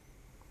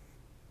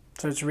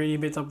 So it's really a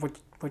bit up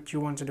what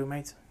you want to do,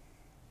 mate.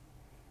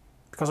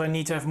 Because I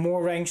need to have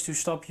more ranks to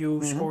stop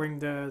you scoring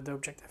the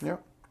objective. Yeah.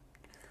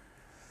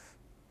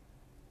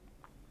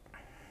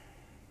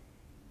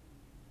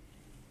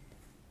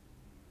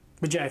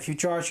 But yeah, if you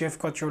charge, you've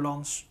got your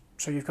lance,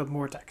 so you've got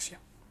more attacks. Yeah.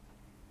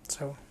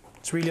 So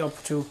it's really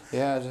up to.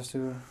 Yeah, just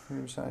to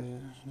resize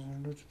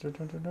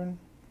it.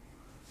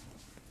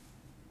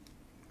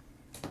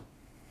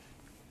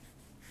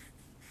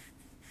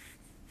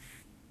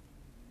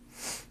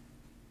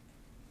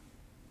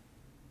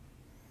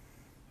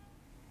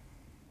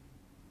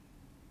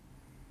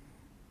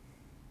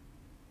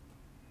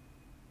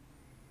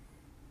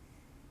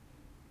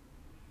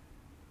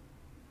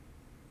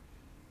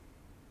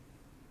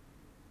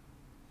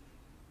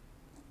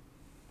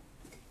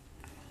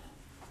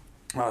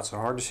 Oh, it's a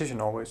hard decision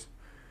always.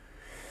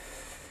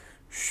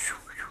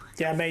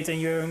 Yeah, mate,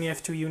 and you only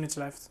have 2 units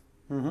left.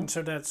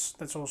 So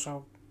that's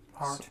also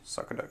hard.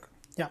 Suck a duck.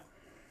 Yeah.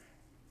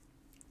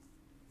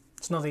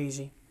 It's not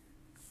easy.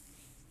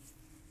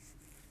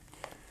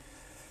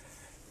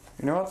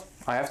 You know what?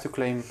 I have to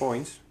claim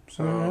points,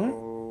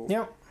 so So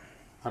Yeah.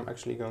 I'm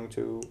actually going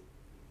to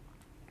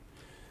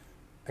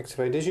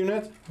activate this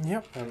unit.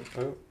 Yep.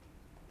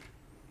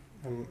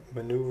 And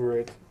maneuver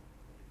it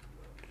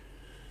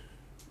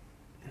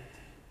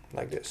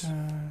like this.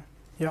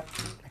 Yeah.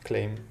 I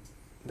claim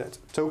that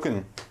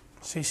token.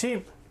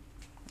 CC.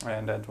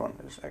 And that one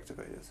is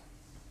activated.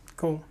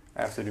 Cool.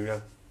 I have to do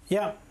that.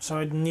 Yeah, so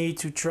I need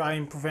to try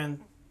and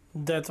prevent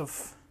that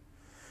of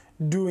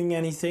doing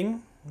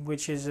anything,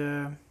 which is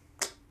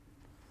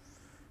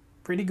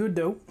pretty good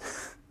though.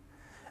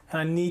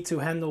 And I need to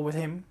handle with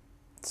him.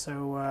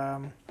 So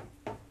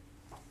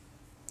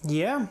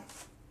yeah.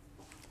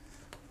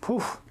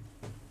 Poof.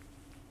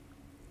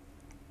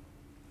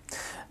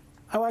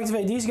 I'll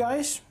activate these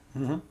guys.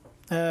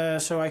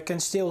 So I can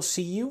still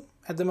see you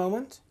at the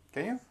moment.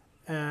 Can you?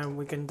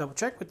 We can double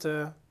check with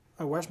the...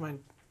 Oh, where's my...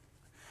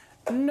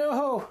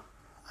 No!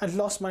 I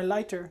lost my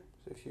lighter.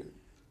 So if you...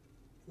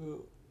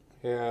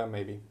 Yeah,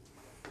 maybe.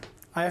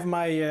 I have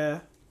my...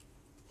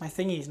 my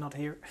thingy is not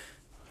here.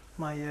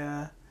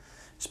 My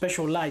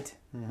special light.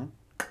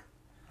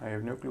 I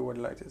have no clue what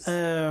the light is.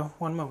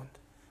 One moment.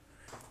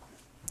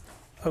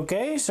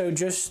 Okay, so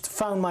just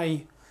found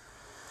my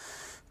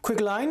quick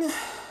line.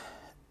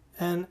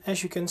 And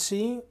as you can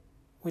see,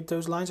 with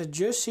those lines, I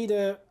just see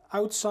the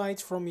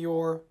outside from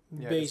your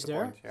base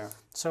there. Point, yeah.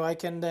 So I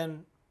can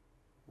then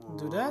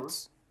do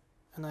that.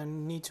 And I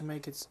need to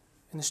make it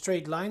in a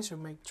straight line, so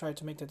try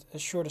to make that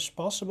as short as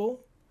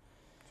possible.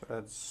 So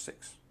that's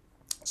 6.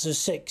 It's a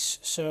 6,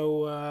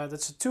 so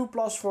that's a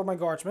 2+ for my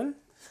guardsman.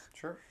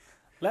 Sure.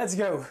 Let's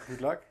go.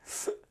 Good luck.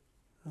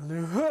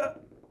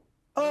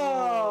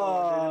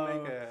 Oh!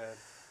 Didn't make it.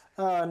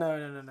 Oh,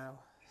 no.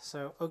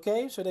 So,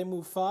 okay, so they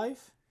move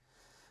 5.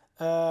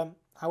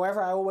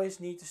 However, I always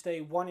need to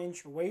stay 1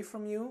 inch away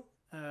from you.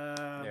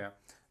 Yeah.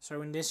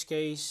 So in this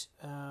case,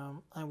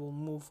 I will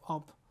move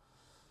up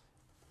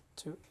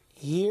to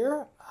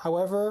here.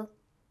 However,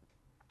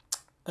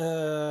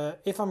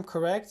 if I'm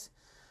correct,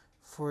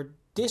 for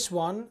this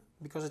one,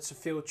 because it's a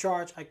field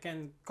charge, I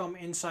can come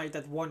inside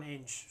that 1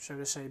 inch, so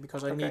to say,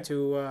 because I need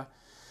to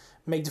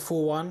make the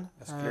full one.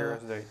 As clear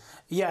as day.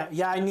 Yeah,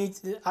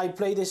 I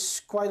played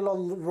this quite a lot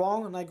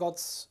wrong, and I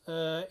got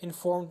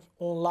informed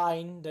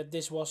online that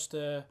this was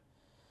the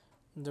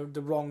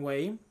wrong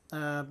way.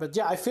 But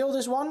yeah, I failed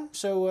this one,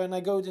 so and I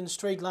go in a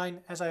straight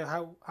line as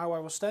how I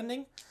was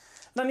standing.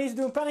 And I need to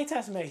do a panic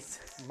test, mate.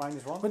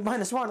 -1? With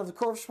 -1 of the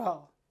corpse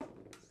file.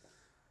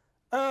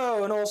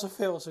 Oh, and also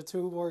fail, so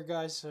 2 more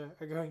guys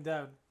are going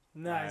down.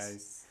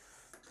 Nice.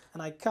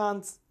 And I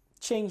can't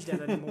change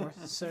that anymore,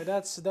 so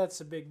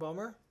that's a big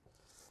bummer.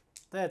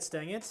 That's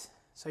dang it.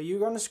 So you're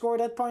gonna score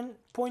that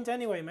point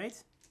anyway,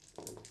 mate.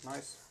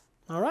 Nice.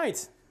 All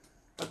right.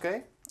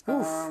 Okay.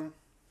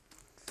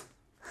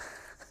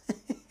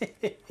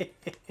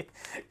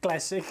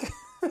 Classic.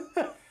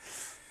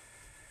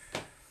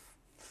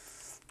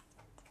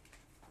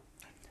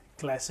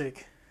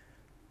 Classic.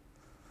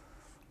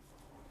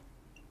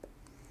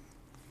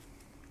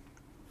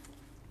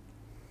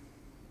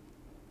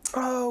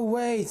 Oh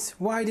wait,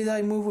 why did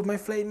I move with my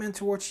flame man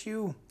towards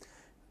you?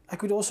 I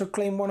could also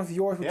claim one of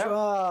yours. Yeah, actually what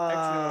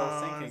I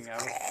was thinking.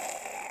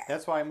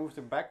 That's why I moved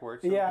it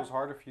backwards, so it was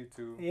harder for you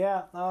to...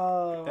 Yeah,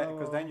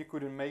 Because then you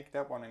couldn't make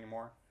that one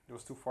anymore. It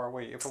was too far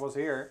away. If I was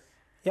here,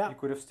 you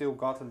could have still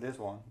gotten this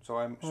one. So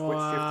I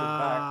shifted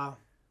back.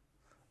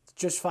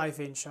 Just 5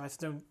 inch, so I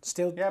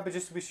still... Yeah, but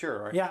just to be sure,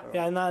 right? Yeah, so.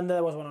 yeah, and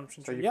that was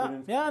 100% So true.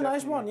 you Yeah,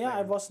 nice one. Yeah,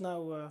 I claim. was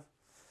now...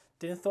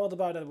 didn't thought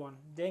about that one.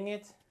 Dang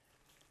it.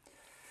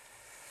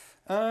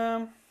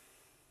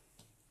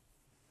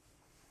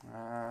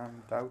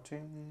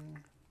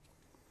 Doubting.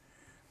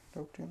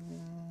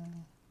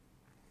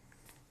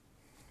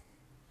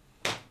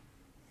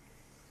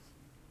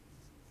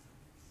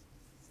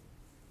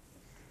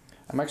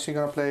 I'm actually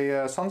gonna play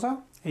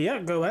Sansa. Yeah,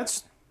 go ahead.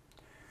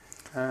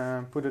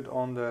 Put it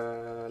on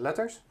the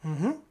letters.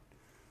 Mm-hmm.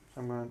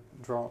 I'm gonna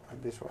draw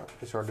this one.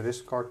 These are the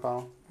discard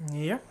pile.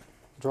 Yeah.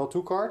 Draw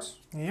 2 cards.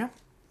 Yeah.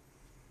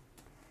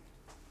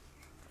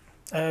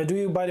 Do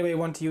you, by the way,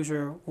 want to use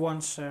her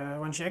once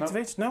she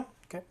activates? No?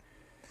 Okay.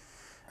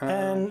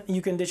 And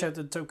you can dish out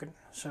the token,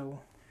 so...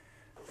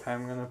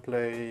 I'm gonna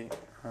play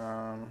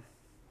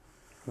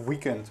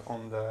Weekend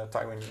on the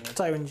Tywin unit.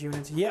 Tywin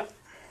unit, yeah.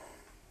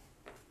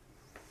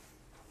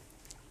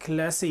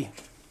 Classy.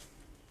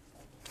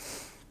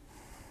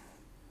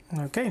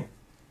 Okay.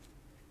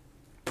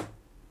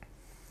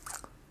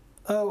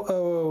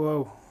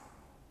 Oh.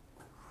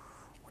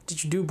 What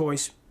did you do,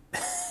 boys?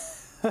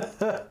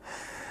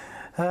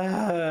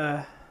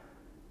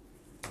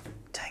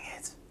 Dang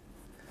it.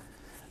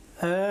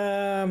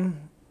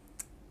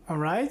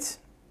 Alright.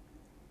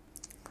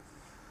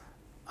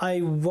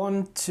 I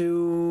want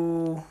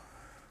to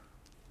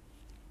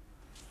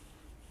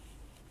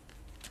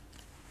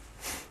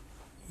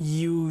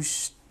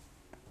use...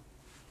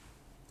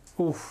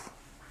 Oof.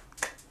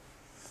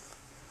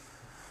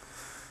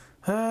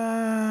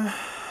 I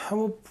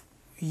will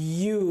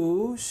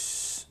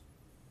use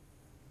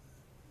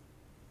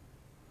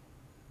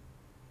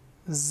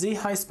the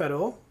high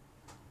spell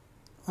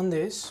on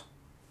this,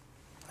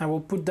 I will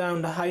put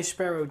down the High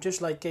Sparrow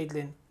just like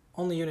Caitlin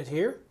on the unit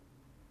here.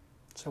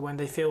 So when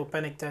they fail a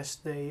panic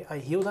test, I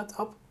heal that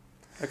up.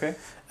 Okay.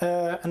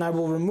 And I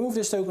will remove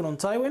this token on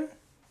Tywin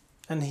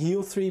and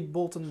heal 3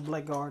 Bolton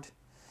Blackguard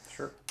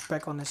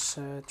back on his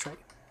tray.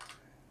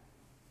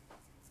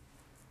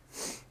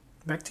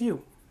 Back to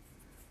you.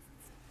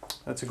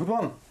 That's a good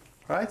one,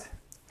 right?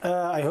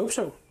 I hope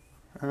so.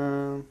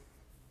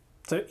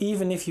 So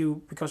even if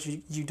you, because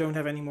you don't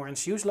have any more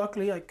NCUs,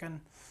 luckily I can.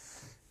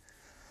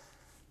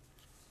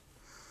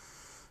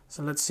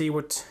 So let's see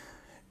what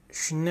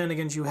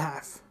shenanigans you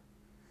have,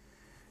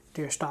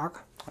 dear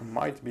Stark. I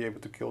might be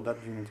able to kill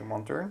that unit in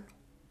 1 turn.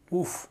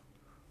 Oof.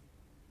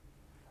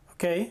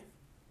 Okay.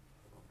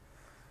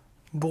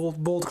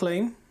 Bold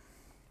claim.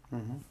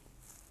 And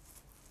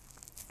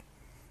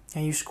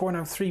you score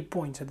now 3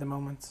 points at the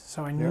moment,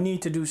 so I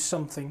need to do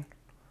something.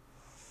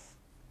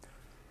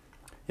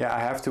 Yeah, I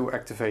have to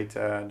activate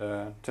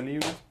the Tully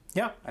unit.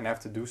 Yeah. And I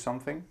have to do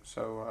something,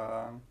 so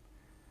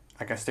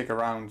I can stick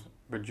around,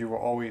 but you will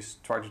always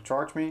try to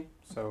charge me,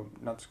 so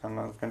that's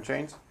not gonna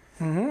change.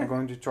 I'm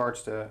going to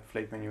charge the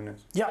Flateman unit.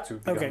 Yeah. To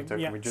become the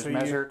token we just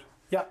measured.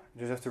 You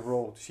just have to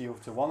roll to see if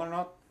it's a 1 or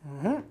not.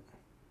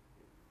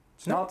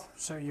 It's not.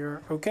 So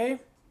you're okay.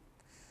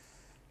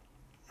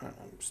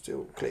 I'm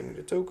still claiming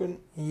the token.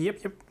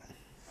 Yep.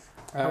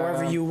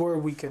 However, you were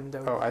weakened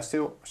though. Oh, I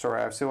still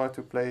have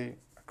to play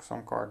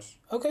some cards.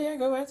 Okay, yeah,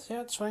 go ahead.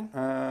 Yeah, it's fine.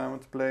 I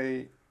want to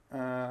play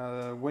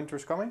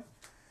Winter's Coming.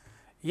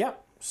 Yeah.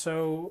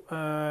 So,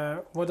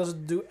 what does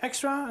it do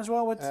extra as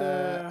well with...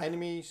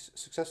 Enemies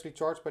successfully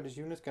charged by this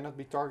unit cannot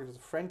be targeted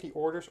with friendly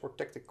orders or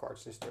tactic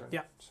cards this turn.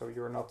 Yeah. So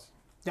you're not...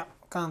 Yeah,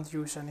 can't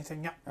use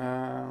anything, yeah.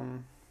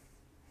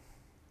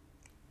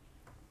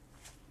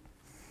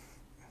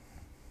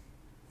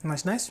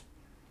 Nice.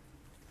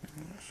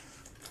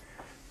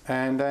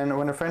 And then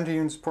when a friendly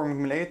unit is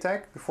performing melee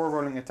attack, before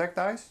rolling attack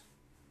dice...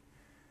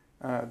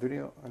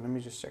 let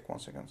me just check 1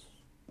 second.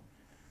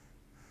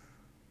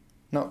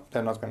 No,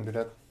 they're not going to do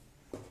that.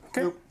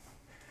 Okay.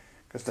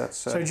 Because that's...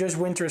 so just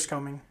Winter is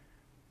Coming.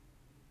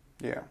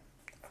 Yeah.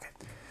 Okay.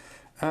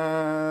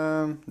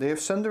 They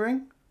have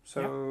Sundering.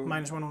 So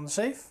 -1 on the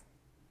save.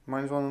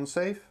 -1 on the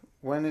save.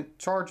 When it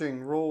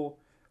charging, roll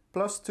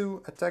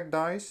 +2 attack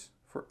dice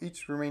for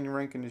each remaining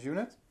rank in this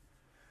unit.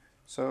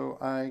 So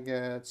I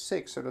get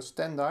 6, so that's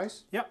 10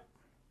 dice. Yeah.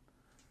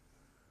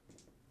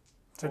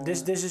 So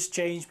this is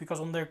changed because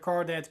on their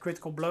card they had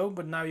critical blow,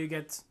 but now you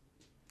get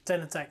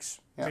 10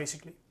 attacks,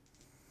 basically.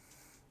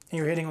 And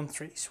you're hitting on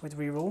 3s with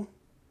reroll.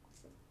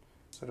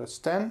 So that's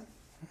 10.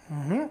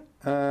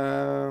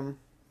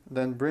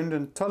 Then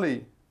Brynden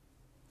Tully.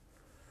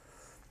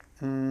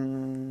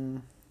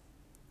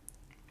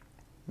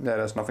 Yeah,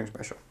 that's nothing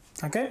special.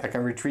 Okay. I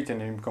can retreat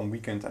and then become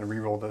weakened and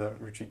reroll the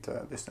retreat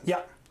distance.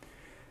 Yeah.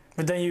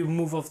 But then you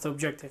move off the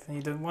objective and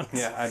you don't want...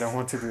 Yeah, I don't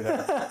want to do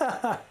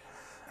that.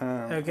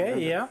 Okay,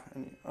 yeah.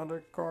 Any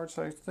other cards,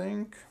 I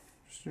think?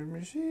 Just let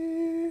me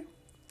see.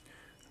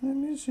 Let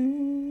me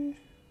see.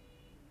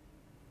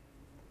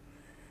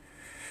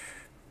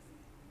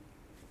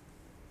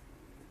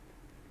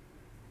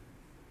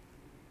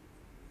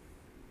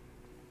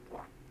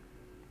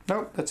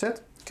 No, that's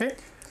it. Okay.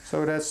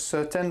 So that's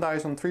 10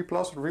 dice on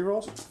 3+ with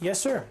rerolls.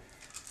 Yes, sir.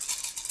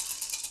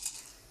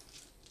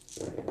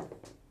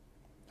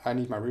 I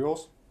need my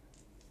rerolls.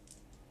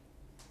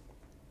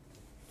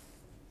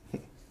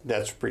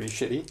 That's pretty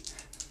shitty.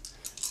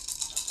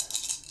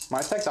 My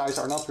attack dice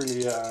are not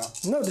really...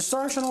 No, the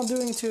stars are not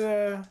doing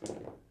to...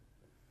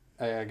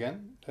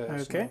 again,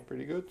 that's okay. not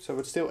pretty good. So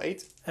it's still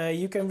 8.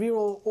 You can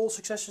reroll all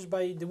successes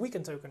by the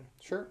weaken token.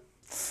 Sure.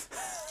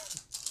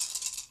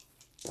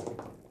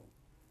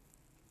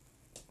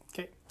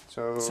 Okay.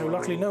 So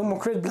luckily no more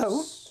crit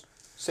blow.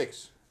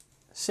 6.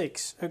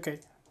 6, okay.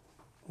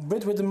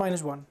 But with the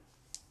 -1.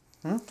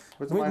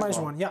 With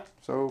 -1, yeah.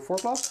 So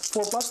 4+?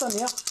 4+ then,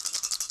 yeah.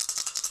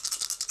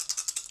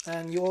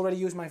 And you already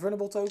used my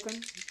vulnerable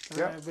token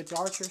with the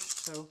archers,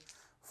 so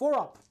 4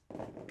 up.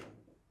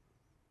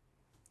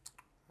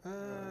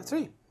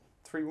 3.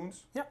 3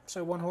 wounds. Yeah,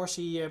 so 1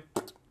 horsey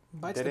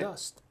bites the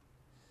dust.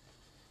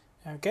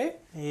 Okay,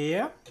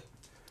 yeah.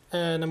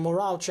 And a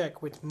morale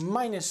check with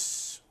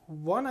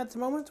 -1 at the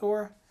moment,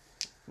 or?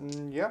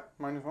 Yeah,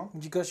 -1.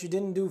 Because you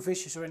didn't do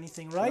vicious or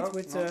anything, right? No,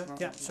 with no.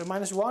 So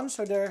 -1,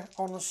 so they're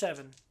on a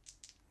 7.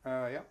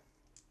 Yeah.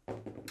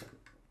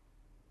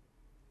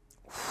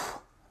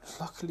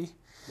 Luckily,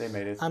 they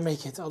made it. I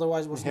make it.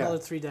 Otherwise, it was another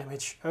 3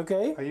 damage.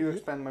 Okay. You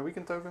expand my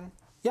weaken token.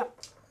 Yeah.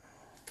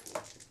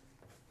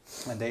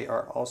 And they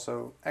are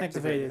also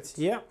activated.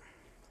 Yeah.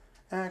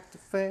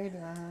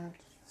 Activated.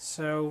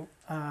 So,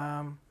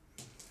 I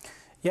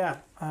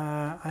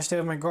still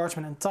have my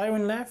guardsman and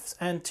Tywin left,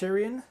 and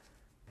Tyrion.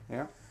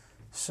 Yeah.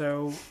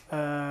 So,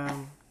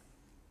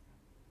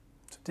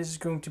 so this is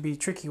going to be a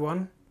tricky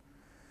one.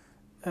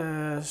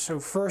 So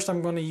first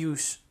I'm going to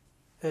use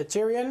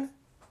Tyrion,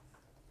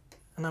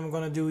 and I'm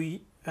going to do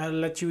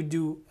let you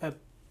do a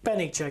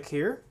panic check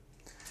here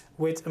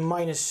with a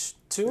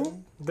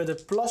 -2, but a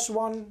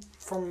 +1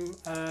 from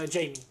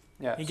Jamie.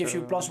 Yeah. He gives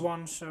you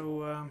 +1,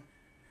 so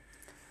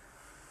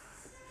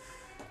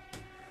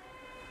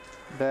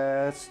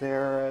That's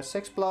their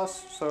 6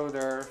 plus, so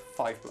they're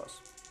 5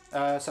 plus.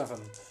 7.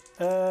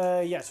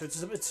 Yeah, so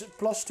it's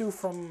 +2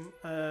 from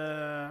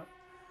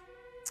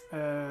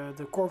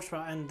the corpse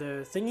and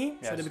the thingy,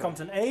 Yeah, so it becomes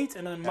an 8,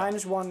 and then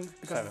 -1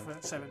 because 7.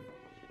 of 7.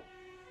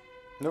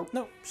 Nope.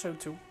 No, so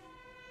 2.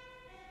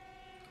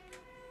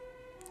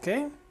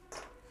 Okay.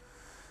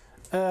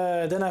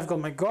 Then I've got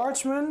my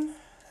guardsmen.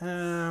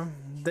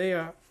 They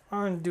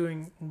aren't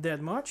doing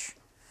that much.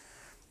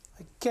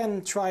 I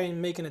can try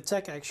and make an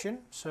attack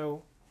action,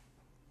 so,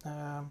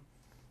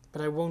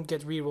 but I won't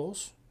get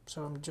rerolls.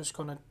 So I'm just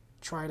gonna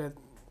try that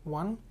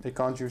one. They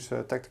can't use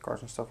tactic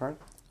cards and stuff, right?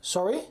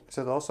 Sorry? Is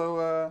that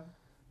also?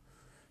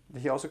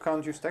 He also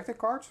can't use tactic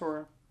cards,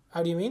 or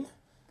How do you mean?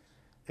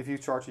 if you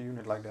charge a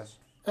unit like this?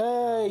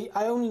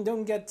 I only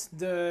don't get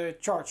the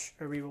charge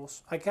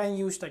rerolls. I can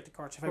use tactic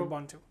cards if I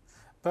want to,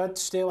 but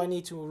still I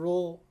need to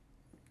roll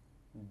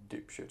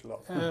Dipshit, a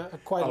lot.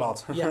 quite A a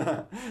lot. lot.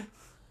 Yeah.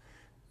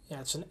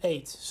 Yeah, it's an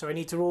 8, so I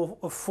need to roll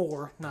a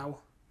 4 now.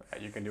 Yeah,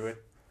 you can do it.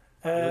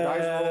 Your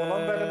dice roll a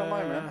lot better than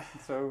mine, man.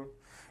 So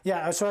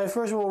yeah, so I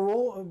first of all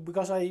roll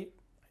because I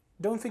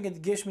don't think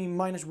it gives me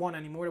 -1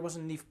 anymore. It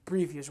wasn't the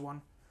previous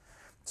one.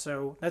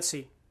 So let's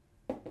see.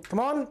 Come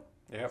on.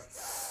 Yep.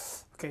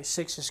 Okay,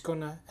 6 is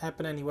gonna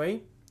happen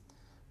anyway.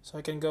 So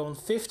I can go on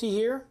 50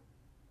 here.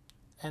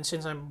 And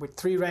since I'm with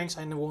 3 ranks,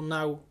 I will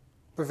now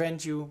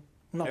prevent you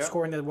not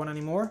scoring that one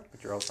anymore.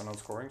 But you're also not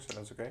scoring, so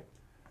that's okay.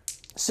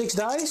 6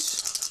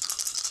 dice.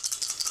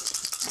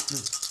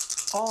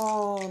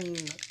 On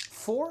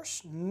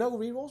 4s, no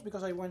rerolls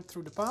because I went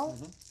through the pile.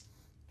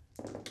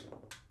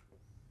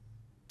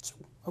 So,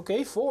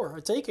 okay, 4,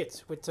 I take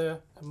it with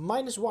a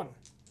 -1.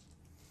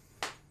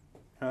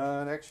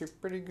 They're actually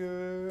pretty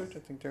good. I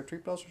think they're 3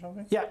 plus or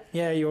something.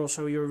 Yeah,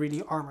 you're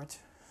really armored.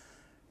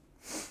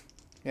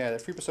 Yeah, they're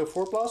 3 plus, so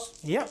 4 plus.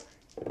 Yeah.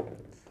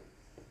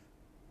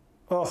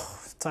 Oh,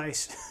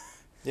 Thijs.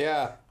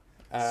 Yeah.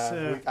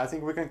 So, I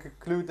think we can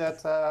conclude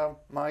that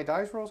my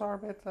dice rolls are a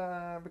bit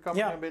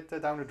becoming a bit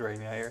down the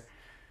drain here.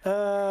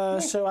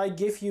 So I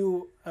give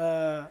you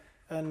a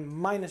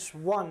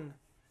 -1,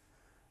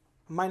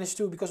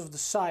 -2 because of the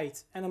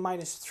sight, and a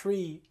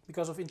 -3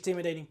 because of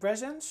intimidating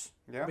presence.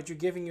 Yeah. But you're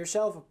giving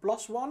yourself a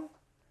 +1,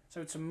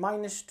 so it's a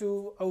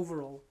 -2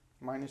 overall.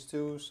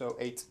 -2, so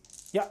 8.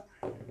 Yeah.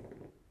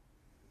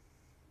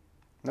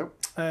 Nope.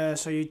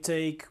 So you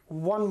take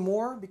 1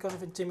 more because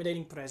of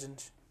intimidating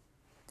presence.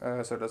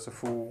 So that's a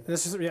full.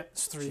 It's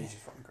 3.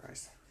 Jesus fucking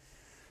Christ.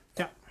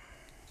 Yeah.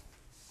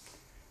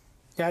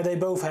 Yeah, they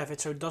both have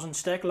it, so it doesn't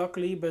stack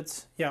luckily,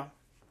 but yeah.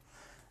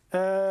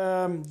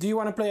 Do you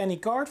want to play any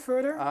card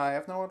further? I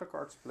have no other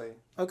cards to play.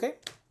 Okay.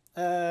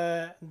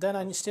 Then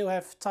I still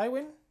have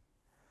Tywin.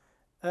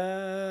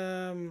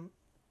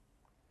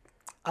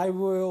 I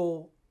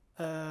will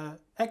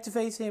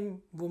activate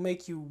him, will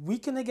make you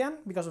weaken again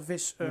because of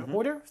his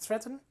order,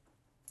 threaten.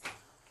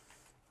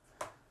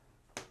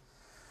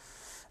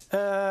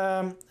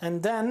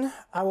 And then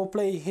I will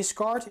play his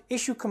card,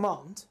 Issue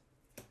Command.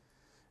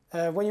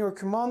 When your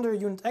commander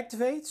unit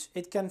activates,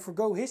 it can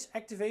forgo his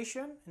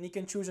activation and he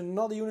can choose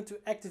another unit to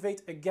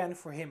activate again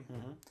for him.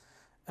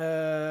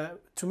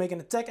 To make an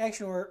attack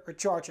action or a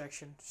charge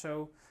action.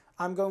 So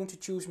I'm going to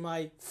choose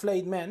my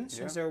flayed men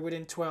since they're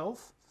within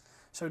 12.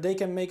 So they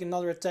can make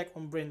another attack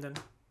on Brynden.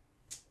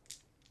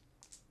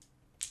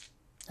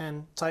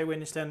 And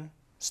Tywin is then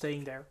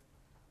staying there.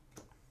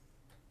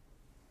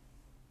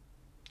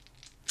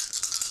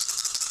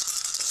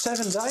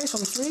 7 dice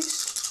on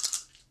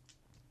 3s.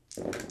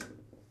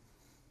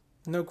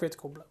 No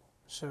critical blow.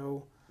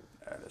 So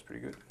that's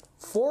pretty good.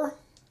 4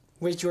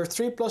 with your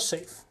 3 plus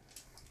save.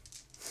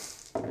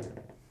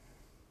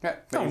 Yeah.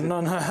 Oh,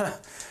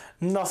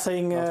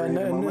 nothing.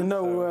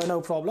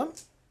 No problem.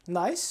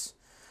 Nice.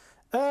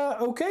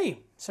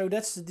 Okay, so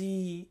that's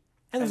the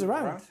end of the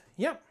round.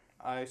 Yeah.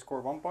 I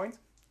score 1 point.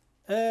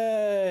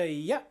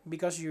 Yeah,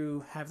 because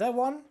you have that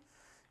one,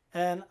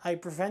 and I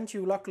prevent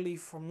you luckily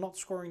from not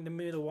scoring the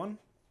middle one,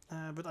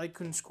 but I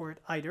couldn't score it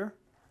either.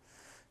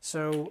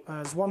 So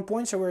it's 1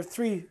 point. So we're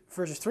 3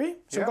 versus 3.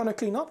 So we're gonna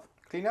clean up.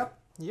 Clean up.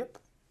 Yep.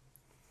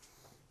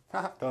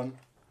 Done.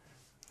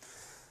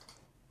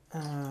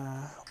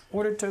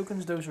 Order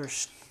tokens. Those are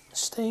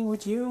staying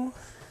with you.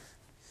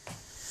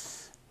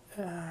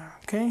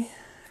 Okay.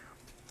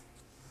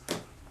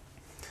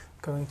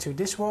 Going to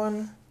this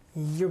one.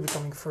 You're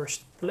becoming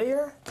first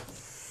player.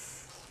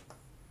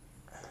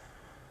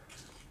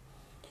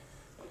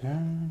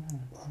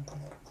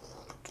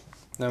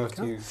 Now we have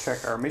to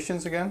check our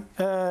missions again.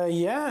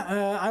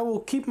 I will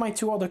keep my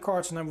 2 other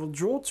cards and I will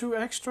draw 2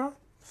 extra.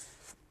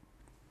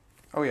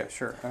 Oh yeah,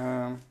 sure.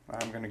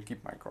 I'm gonna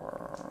keep my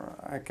card.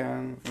 I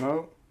can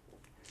no.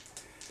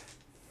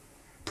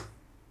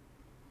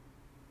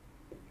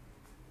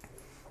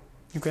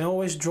 You can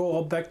always draw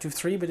up back to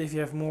 3, but if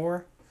you have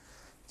more,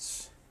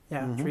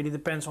 it really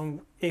depends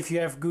on if you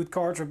have good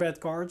cards or bad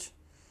cards.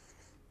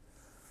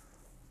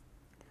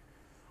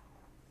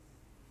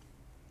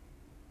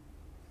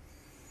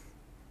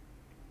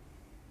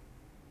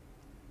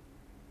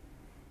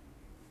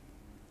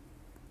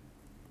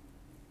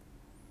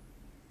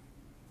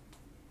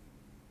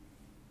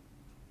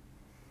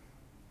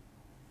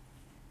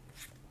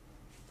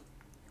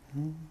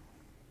 I'm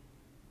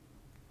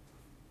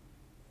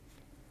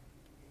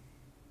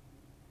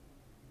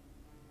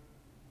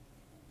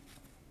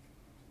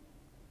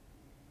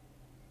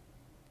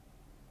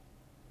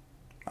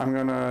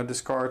gonna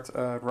discard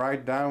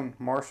Ride Down,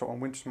 Marshall,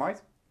 and Winter's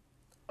Might.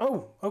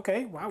 Oh,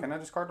 okay, wow. Can I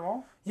discard them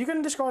all? You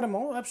can discard them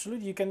all,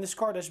 absolutely. You can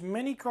discard as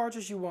many cards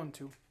as you want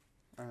to.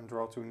 And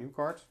draw 2 new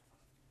cards.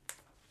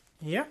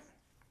 Yeah.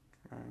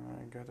 And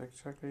I get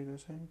exactly the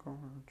same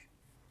cards.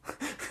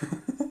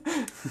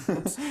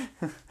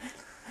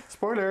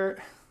 Spoiler!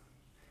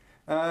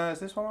 Is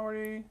this one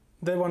already?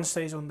 That one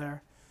stays on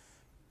there.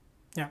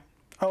 Yeah.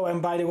 Oh,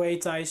 and by the way,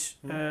 Thijs,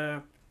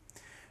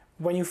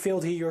 when you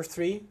failed heal your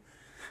 3,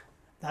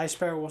 the High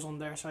Sparrow was on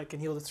there, so I can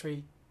heal the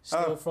 3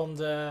 still from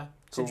the...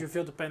 Since you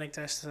failed the panic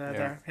test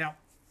there. Yeah.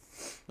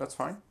 That's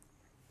fine.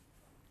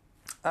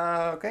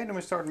 Okay, then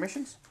we start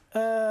missions.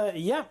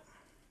 Yeah.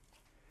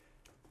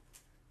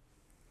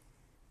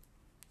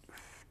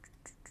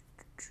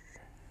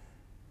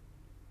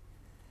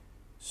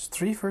 It's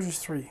 3 versus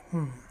 3.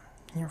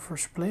 Your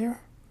first player.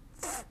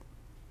 What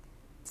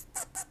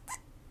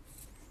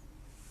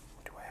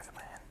do I have in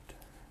my hand?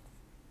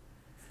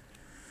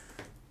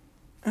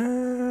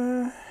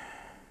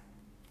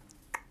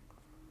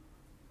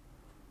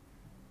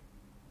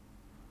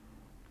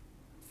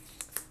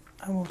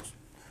 I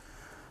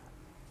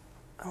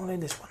will lay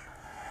this one.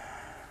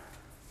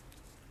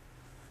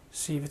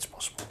 See if it's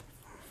possible.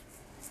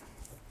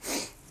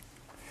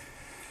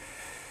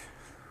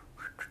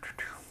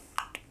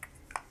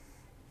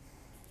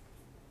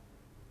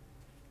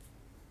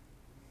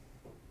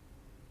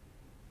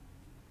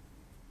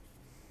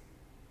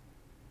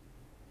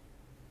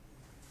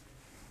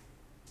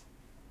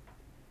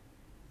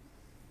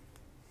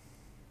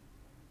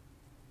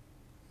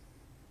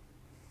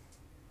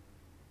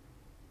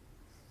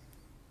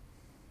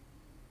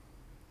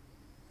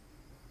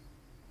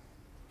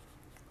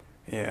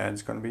 Yeah,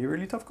 it's gonna be a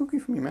really tough cookie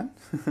for me, man.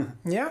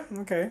 Yeah,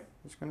 okay.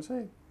 Just gonna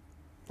say.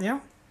 Yeah.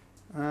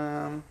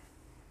 I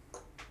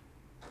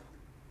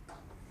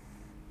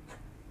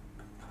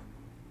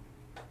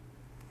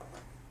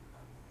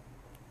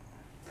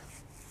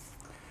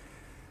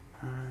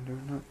do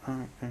not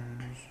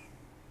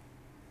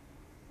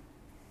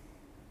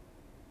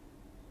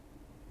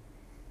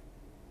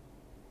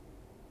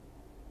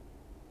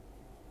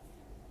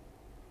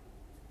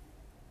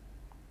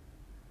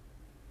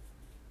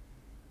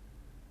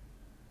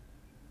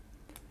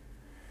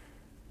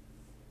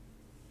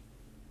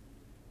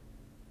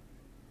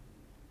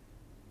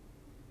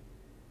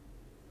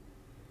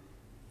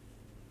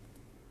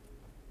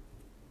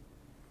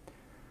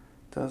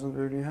doesn't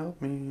really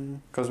help me.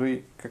 Because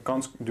we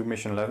can't do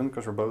mission 11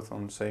 because we're both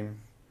on the same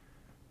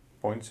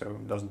point, so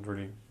it doesn't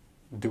really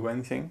do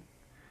anything.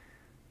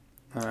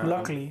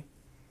 Luckily,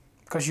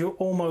 because you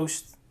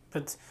almost,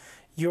 but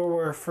you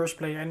were first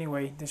player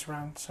anyway this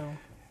round, so.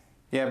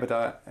 Yeah, but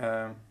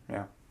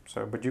yeah.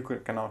 So, but you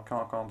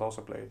can't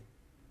also play it,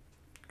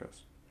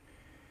 because.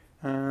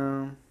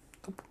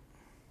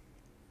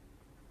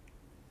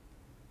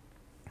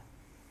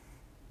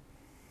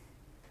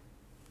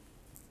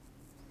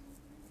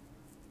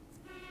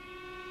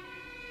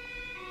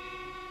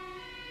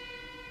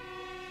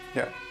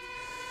 Yeah.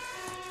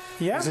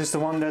 Yeah. This is the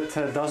one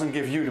that doesn't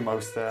give you the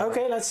most.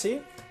 Okay, let's see.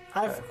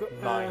 I've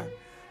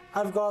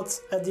got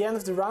at the end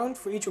of the round,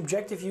 for each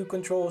objective you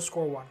control,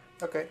 score 1.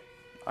 Okay.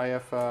 I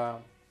have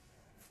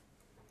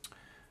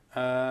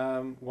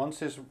once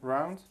this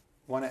round,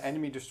 when an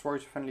enemy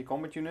destroys a friendly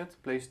combat unit,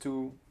 place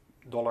 $2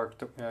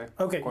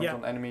 coins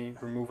on enemy,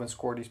 remove and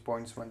score these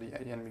points when the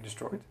enemy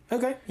destroyed.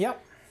 Okay, yeah.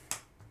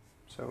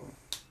 So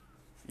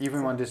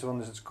even when this one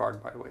is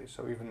discarded, by the way,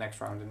 so even next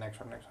round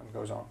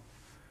goes on.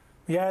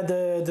 Yeah,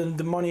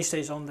 the money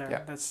stays on there.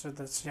 Yeah.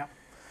 That's yeah.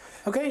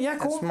 Okay, yeah,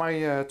 cool. That's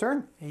my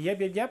turn.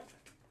 Yep.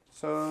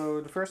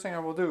 So the first thing I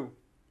will do,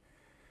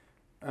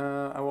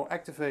 I will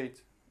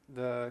activate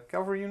the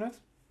cavalry unit.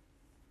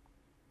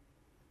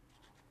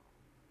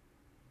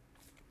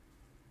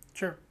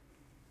 Sure.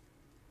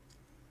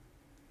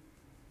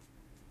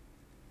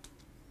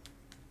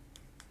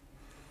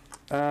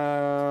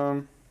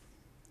 And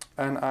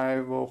I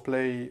will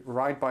play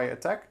Ride by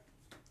Attack.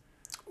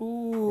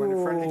 Ooh. When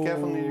a friendly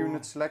cavalry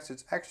unit selects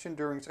its action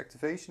during its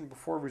activation,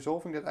 before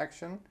resolving that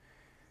action,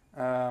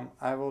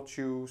 I will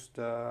choose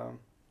the...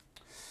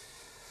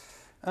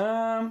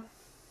 I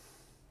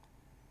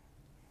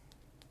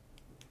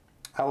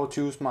will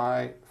choose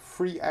my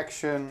free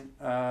action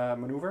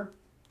maneuver.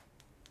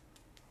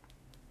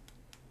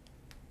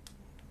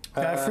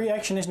 Free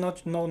action is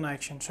not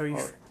non-action, so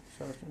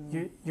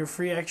your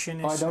free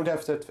action is... I don't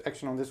have that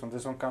action on this one.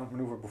 This one can't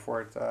maneuver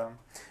before it...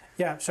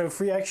 Yeah, so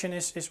free action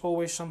is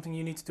always something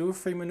you need to do, a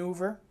free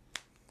maneuver.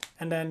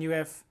 And then you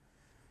have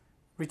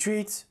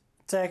retreat,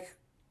 attack,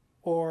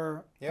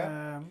 or...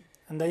 and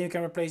then you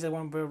can replace that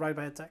one with Ride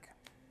by Attack.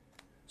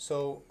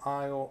 So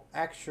I'll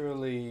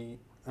actually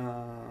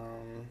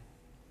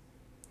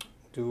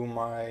do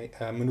my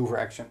maneuver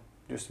action.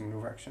 Just a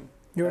maneuver action.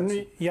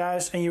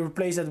 Yes, and you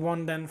replace that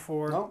one then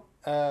for... No.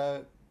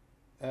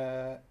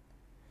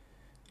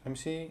 Let me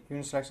see.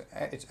 Unit selects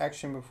its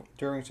action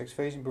during its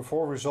activation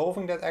before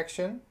resolving that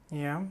action.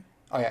 Yeah.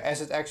 Oh yeah,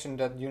 as its action,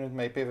 that unit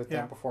may pivot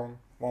and perform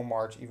one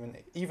march,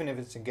 even if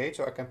it's engaged.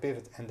 So I can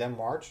pivot and then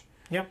march.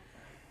 Yep.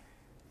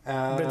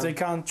 But they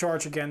can't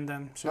charge again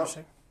then, so no. to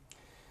say.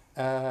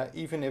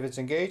 Even if it's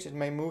engaged, it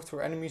may move through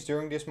enemies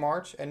during this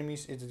march.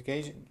 Enemies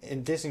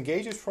it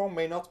disengages from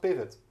may not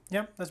pivot.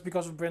 Yep, that's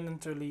because of Brynden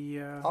Tully.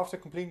 After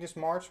completing this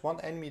march,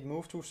 one enemy it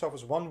moved to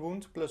suffers 1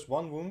 wound plus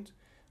 1 wound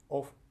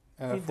of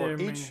for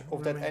each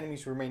of that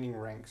enemy's remaining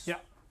ranks. Yeah.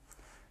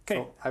 Okay.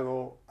 So I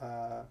will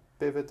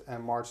pivot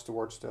and march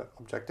towards the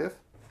objective.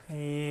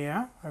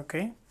 Yeah,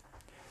 okay.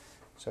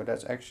 So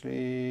that's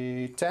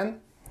actually 10.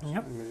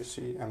 Yep. Let me just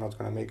see. I'm not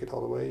going to make it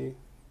all the way.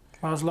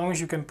 Well, as long as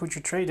you can put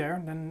your tray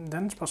there, then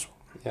it's possible.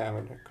 Yeah,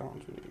 but I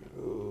can't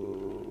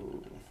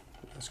really.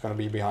 It's going to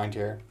be behind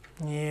here.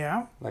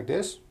 Yeah. Like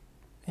this.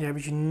 Yeah,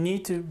 but you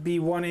need to be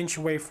 1 inch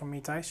away from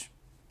me, Thijs.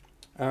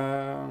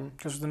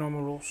 Because of the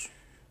normal rules.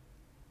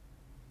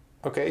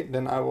 Okay,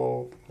 then I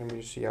will. Let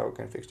me see how I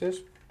can fix this.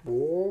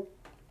 Whoa.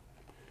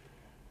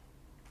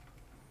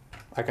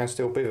 I can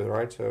still pivot,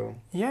 right? So.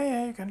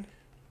 Yeah, you can.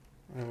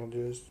 I will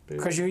just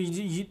pivot. Because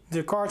you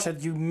the card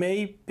said you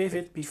may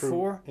pivot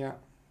before. Yeah.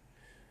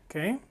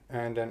 Okay.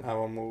 And then I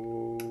will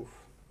move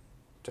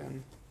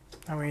 10.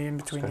 Are we in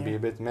between? It's gonna be a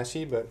bit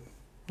messy, but.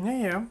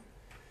 Yeah.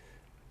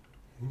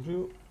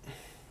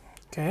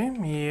 Okay.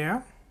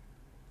 Yeah.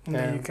 And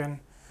then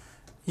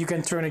you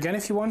can turn again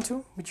if you want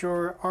to with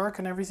your arc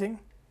and everything.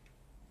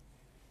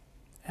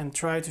 And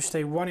try to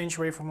stay 1 inch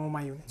away from all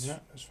my units. Yeah,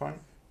 that's fine.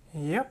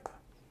 Yep.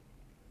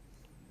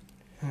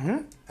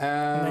 And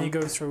then you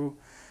go through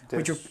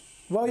with your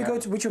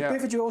with your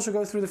pivot. You also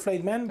go through the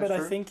flayed men, but I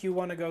think you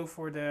want to go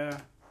for the.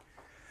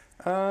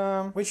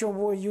 Which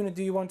unit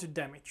do you want to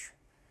damage?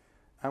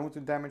 I want to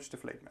damage the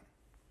flayed man.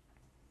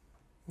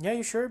 Yeah,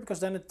 you sure? Because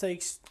then it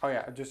takes. Oh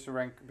yeah, just the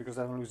rank because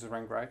then loses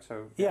rank, right?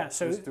 So yeah,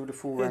 so just do the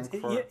full rank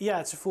for. Yeah,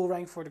 it's a full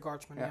rank for the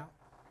guardsman. Yeah.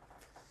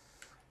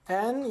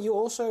 And you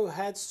also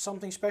had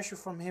something special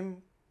from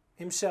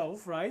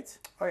himself, right?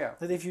 Oh yeah.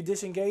 That if you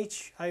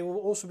disengage, I will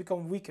also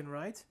become weakened,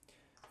 right?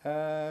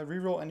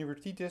 Reroll any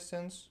retreat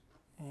distance.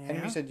 Yeah.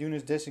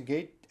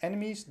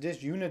 Enemies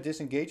this unit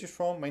disengages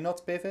from may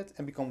not pivot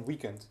and become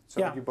weakened. So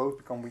that you both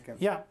become weakened.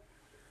 Yeah.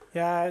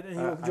 Yeah,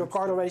 and your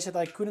card already said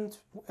I couldn't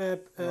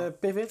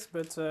pivot,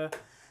 but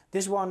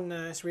this one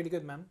is really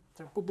good, man.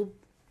 So, boop, boop.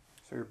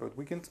 So you're both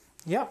weakened?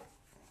 Yeah.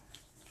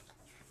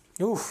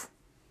 Oof.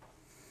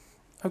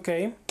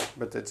 Okay.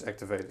 But it's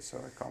activated, so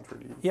I can't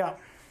really do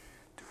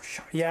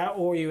shit. Yeah,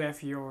 or you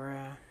have your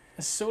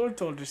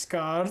assault order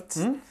card.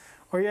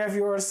 Or you have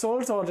your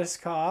assault orders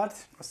card.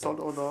 Assault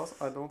orders?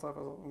 I don't have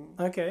assault.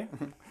 Okay.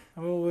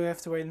 We'll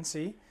have to wait and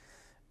see.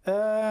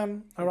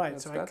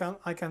 Alright, so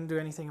I can't do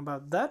anything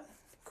about that.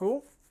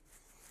 Cool.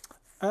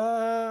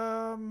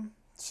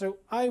 So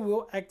I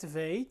will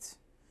activate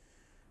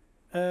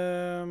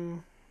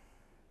the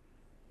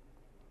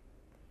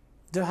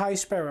High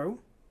Sparrow.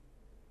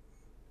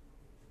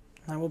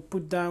 I will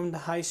put down the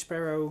High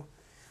Sparrow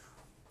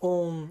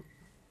on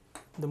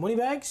the money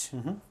bags.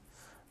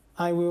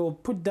 I will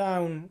put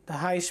down the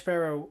High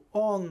Sparrow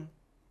on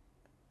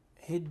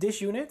this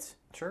unit.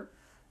 Sure.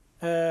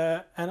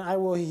 And I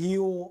will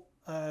heal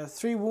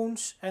 3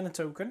 wounds and a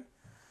token.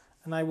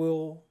 And I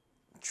will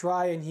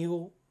try and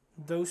heal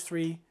those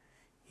 3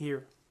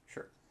 here.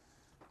 Sure.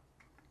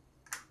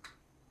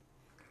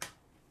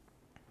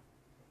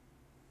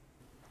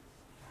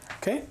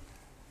 Okay.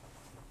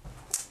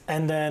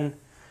 And then,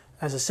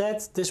 as I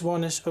said, this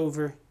one is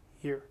over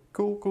here.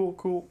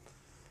 Cool.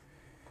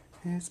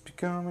 It's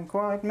becoming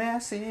quite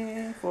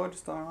messy for the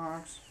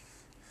stars.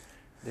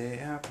 They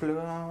are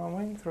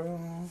plowing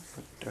through,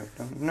 but they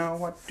don't know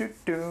what to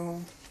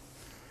do.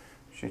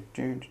 I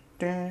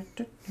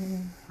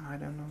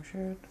don't know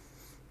shit.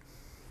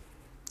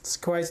 It's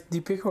quite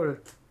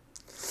difficult.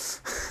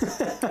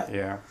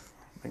 Yeah,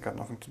 I got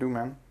nothing to do,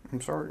 man.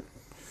 I'm sorry.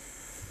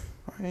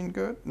 I ain't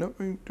got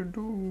nothing to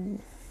do.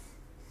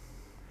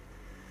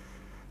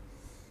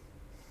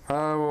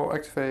 I will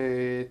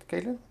activate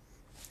Caitlin.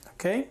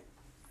 Okay.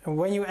 And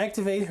when you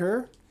activate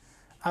her,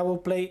 I will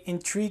play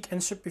Intrigue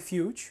and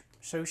Subterfuge.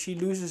 So she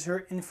loses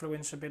her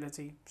influence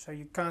ability. So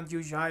you can't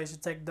use your highest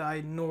attack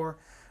die nor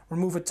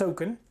remove a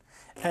token.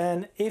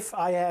 And if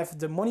I have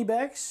the money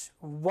bags,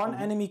 one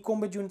enemy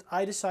combat unit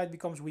either side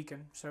becomes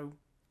weakened. So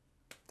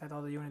that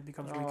other unit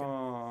becomes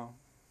weakened.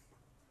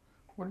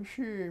 What a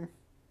shame.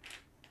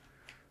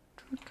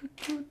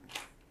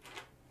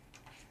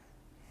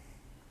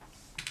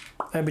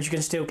 But you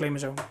can still claim a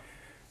zone.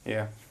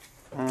 Yeah.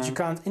 But you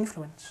can't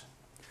influence.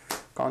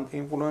 Can't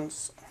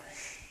influence.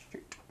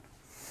 Shit.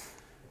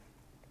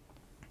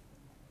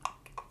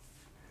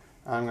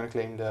 I'm gonna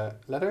claim the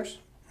letters.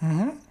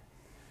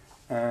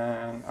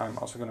 And I'm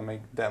also gonna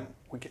make them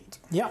weakened.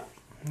 Yeah,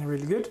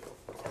 really good.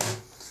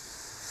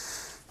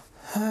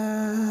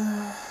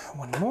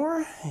 One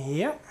more.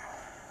 Yeah.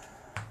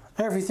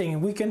 Everything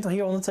weakened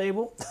here on the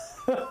table.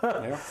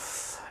 Yeah.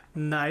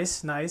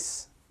 Nice.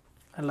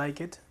 I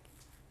like it.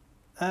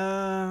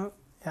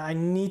 Yeah, I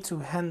need to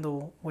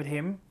handle with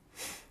him.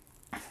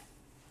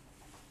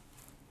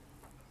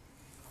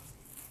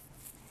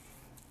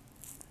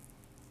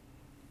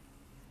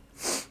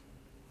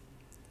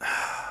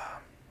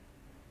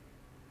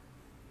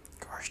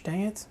 Gosh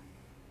dang it.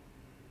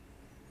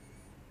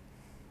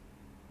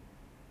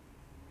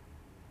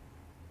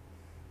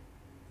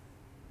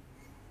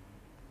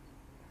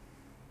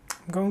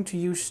 I'm going to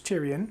use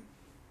Tyrion.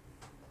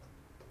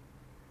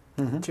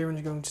 Tyrion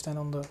is going to stand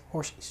on the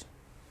horses.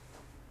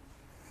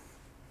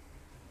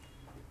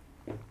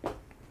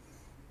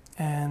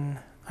 And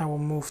I will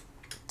move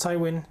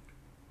Tywin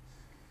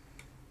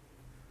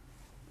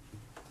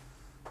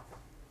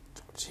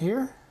towards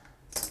here.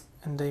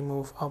 And they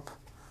move up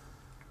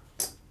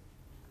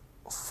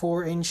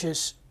 4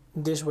 inches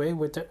this way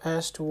with their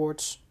ass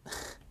towards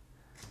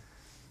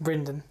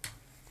Brynden.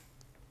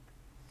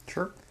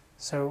 Sure.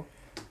 So,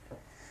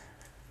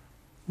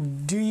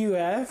 do you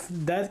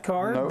have that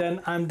card? No.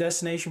 Then I'm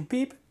Destination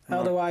Peep. No.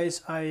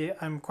 Otherwise,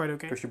 I'm quite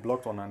okay. Because you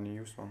blocked one and you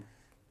used one.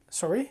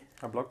 Sorry?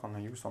 I blocked one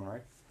and used one,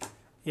 right?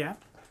 Yeah.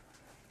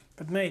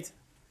 But mate.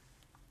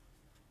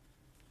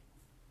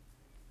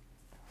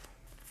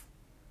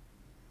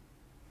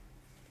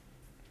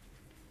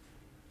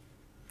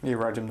 You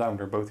write them down,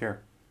 they're both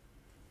here.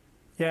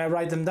 Yeah,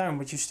 write them down,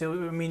 but you still,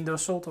 I mean, the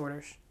assault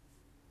orders.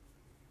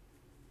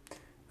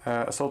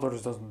 Assault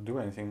orders doesn't do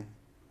anything.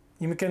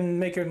 You can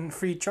make a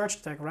free charge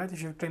attack, right?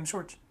 If you claim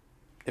swords.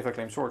 If I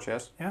claim swords,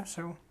 yes. Yeah,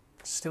 so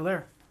it's still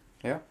there.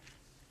 Yeah.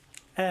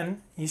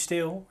 And you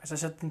still, as I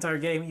said the entire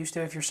game, you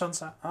still have your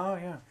Sansa. Oh,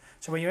 yeah.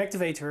 So when you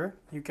activate her,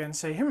 you can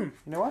say, You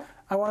know what?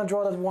 I want to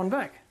draw that one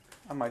back.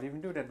 I might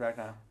even do that right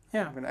now.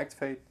 Yeah. I'm going to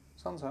activate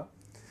Sansa.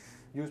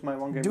 Use my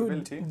one game Do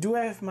ability. do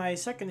I have my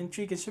second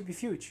intrigue and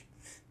subterfuge?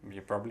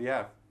 You probably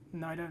have.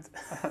 No, I don't.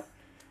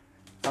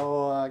 I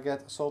will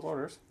get assault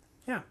orders.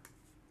 Yeah.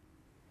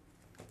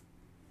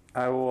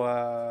 I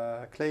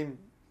will claim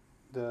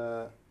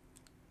the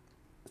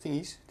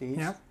thingies,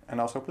 Yeah.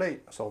 and also play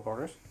assault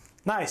orders.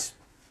 Nice.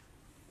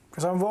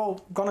 Because I'm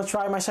gonna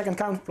try my second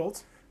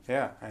counterplot.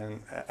 Yeah,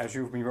 and as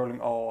you've been rolling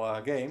all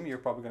game, you're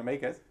probably going to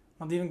make it.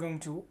 Not even going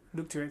to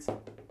look to it.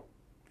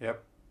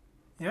 Yep.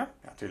 Yeah?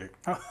 Ja, tuurlijk.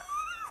 Oh.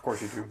 Of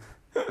course you do.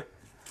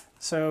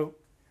 So,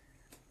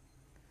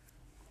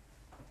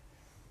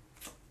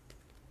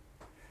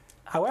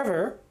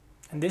 however,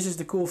 and this is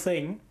the cool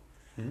thing,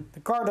 the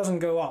card doesn't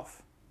go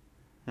off.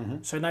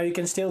 So now you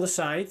can still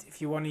decide if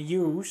you want to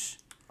use.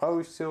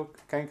 Oh,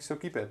 can you still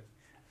keep it?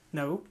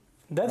 No,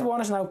 that one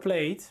is now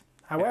played.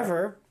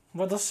 However,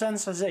 what does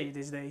Sansa say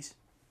these days?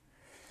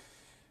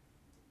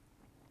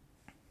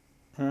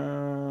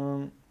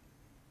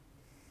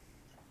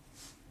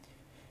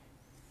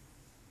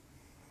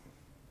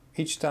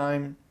 Each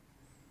time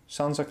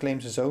Sansa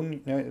claims a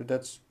zone, no,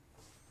 it's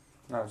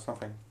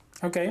nothing.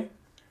 Okay.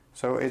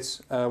 So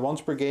it's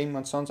once per game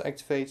when Sansa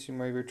activates, you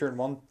may return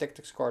 1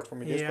 tactics card from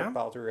your discard Yeah.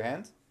 pile to your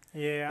hand.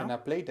 Yeah. And I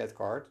played that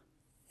card.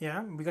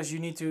 Yeah, because you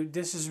need to.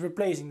 This is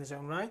replacing the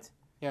zone, right?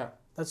 Yeah.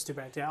 That's too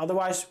bad. Yeah.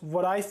 Otherwise,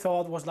 what I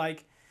thought was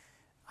like,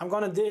 I'm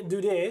gonna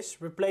do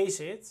this, replace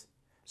it.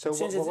 So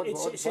Since what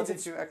it's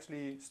did you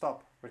actually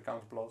stop with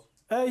counterplot?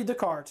 The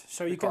card.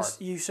 So The you can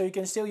card. you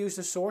can still use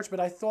the swords, but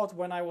I thought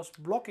when I was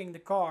blocking the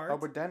card, Oh,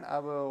 but then I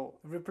will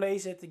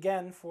replace it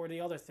again for the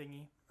other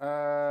thingy.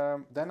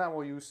 then I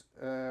will use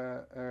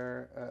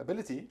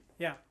ability.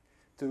 Yeah.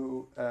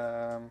 To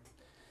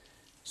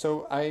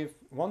so I've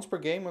once per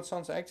game when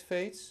Sansa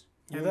activates.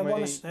 Yeah, you that may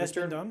one has been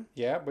return- done.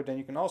 Yeah, but then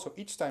you can also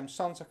each time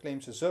Sansa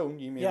claims a zone,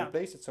 you may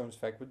replace that zone's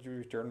effect, but you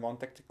return 1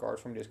 tactic card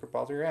from discard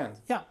pile to your hand.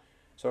 Yeah.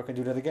 So I can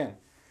do that again.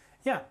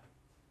 Yeah.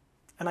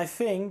 And I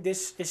think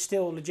this is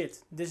still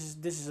legit. This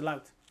is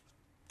allowed.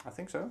 I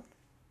think so.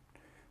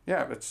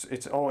 Yeah, but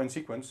it's all in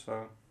sequence,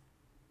 so.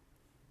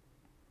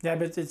 Yeah,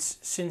 but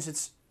since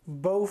it's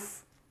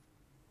both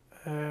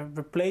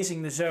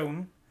replacing the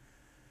zone,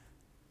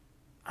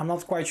 I'm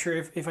not quite sure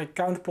if I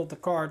counterplot the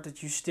card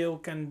that you still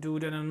can do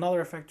then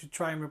another effect to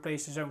try and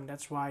replace the zone.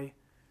 That's why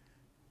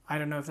I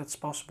don't know if that's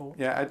possible.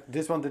 Yeah,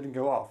 this one didn't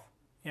go off.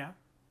 Yeah.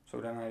 So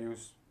then I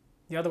use.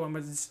 The other one,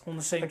 but it's on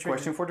the same A trigger.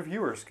 question for the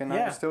viewers: can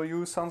I still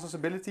use Sansa's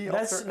ability?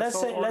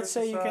 Let's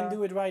say you can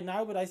do it right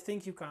now, but I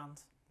think you can't.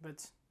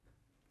 But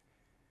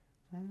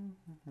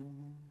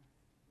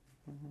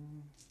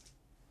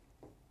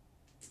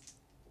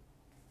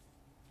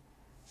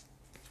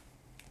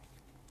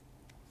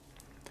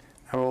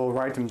I will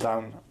write them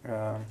down.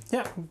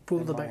 yeah, pull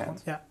in the my back one.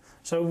 hand. Yeah.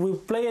 So we'll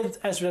play it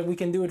as we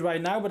can do it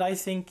right now, but I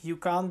think you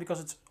can't because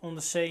it's on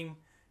the same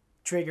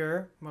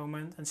trigger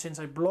moment, and since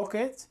I block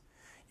it,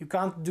 you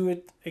can't do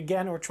it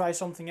again or try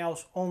something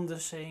else on the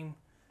same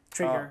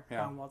trigger. Oh,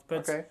 yeah.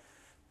 But Okay.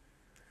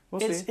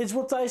 We'll see. it's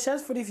what I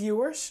said for the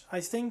viewers. I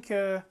think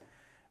we're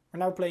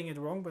now playing it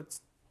wrong, but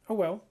oh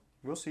well.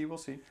 We'll see. We'll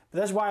see. But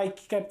that's why I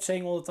kept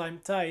saying all the time,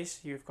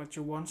 Thijs, you've got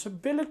your once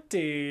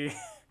ability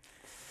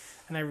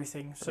and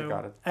everything. I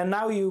got it. And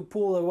now you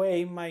pull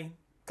away my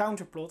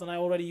counterplot, and I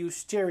already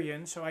used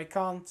Tyrion, so I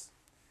can't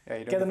Yeah,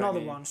 you don't get have another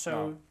any- one. So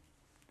no.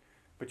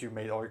 But you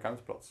made all your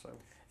counterplots, so.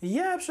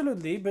 yeah,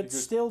 absolutely. But You could-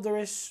 still, there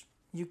is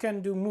you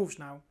can do moves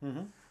now.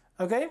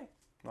 Okay?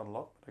 Not a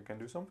lot, but I can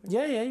do something.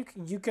 Yeah,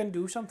 you can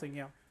do something,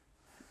 yeah.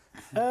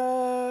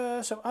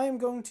 So I am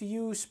going to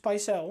use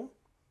Pycelle.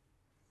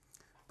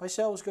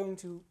 Pycelle is going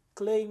to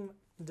claim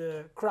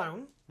the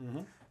crown.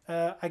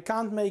 I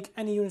can't make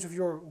any units of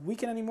your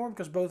weakened anymore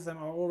because both of them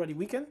are already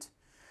weakened.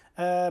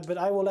 But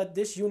I will let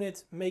this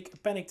unit make a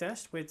panic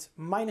test with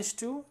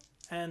 -2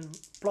 and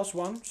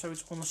 +1, so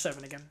it's on a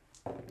 7 again.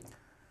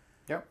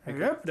 Yep.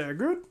 Yep, they're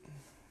good.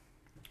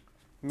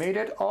 Made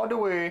it all the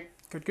way.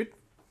 Good.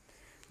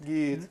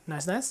 Good.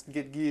 Nice.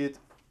 Good.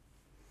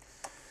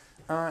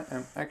 I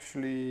am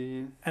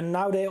actually... And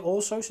now they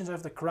also, since I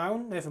have the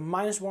crown, they have a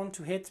 -1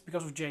 to hit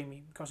because of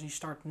Jamie. Because he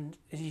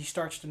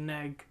starts to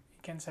nag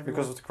against everyone.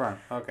 Because of the crown,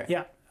 okay.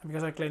 Yeah,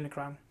 because I claim the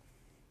crown.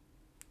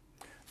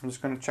 I'm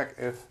just going to check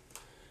if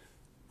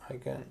I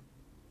can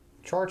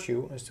charge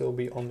you and still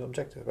be on the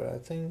objective, but I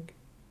think...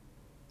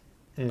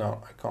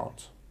 No, I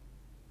can't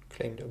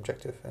claim the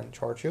objective and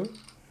charge you.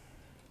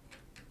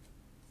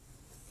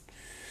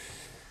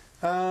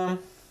 I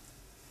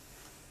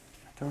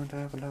don't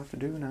have a lot to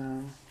do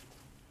now.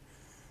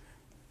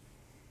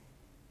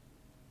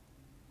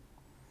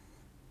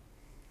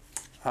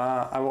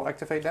 I will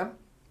activate them.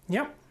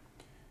 Yep.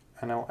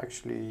 And I'll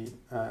actually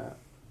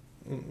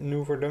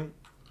maneuver them.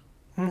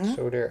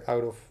 So they're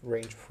out of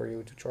range for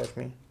you to charge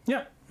me.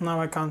 Yeah, now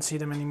I can't see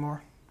them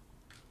anymore.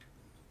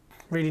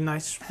 Really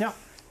nice. Yeah.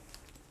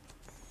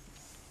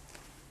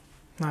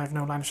 Now I have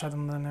no line of sight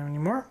on them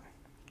anymore.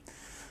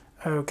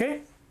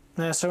 Okay.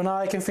 So now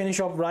I can finish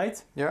up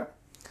right. Yeah.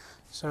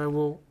 So I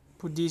will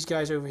put these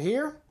guys over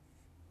here.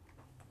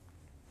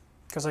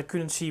 Because I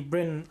couldn't see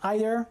Brynden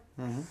either.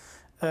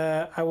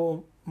 I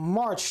will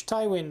march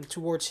Tywin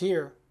towards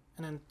here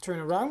and then turn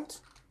around.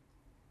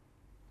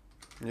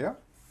 Yeah.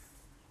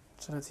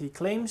 So that he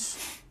claims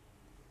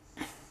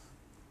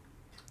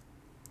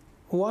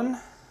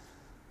 1.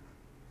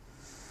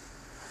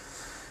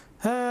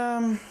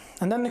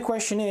 And then the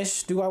question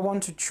is, do I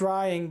want to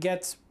try and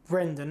get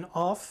Brynden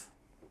off?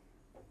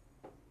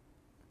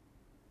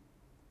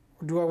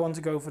 Or do I want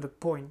to go for the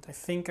point? I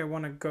think I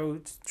want to go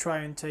to try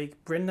and take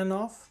Brynden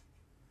off.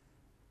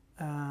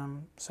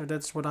 So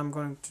that's what I'm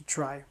going to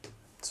try.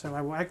 So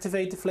I will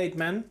activate the Flayed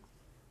Man.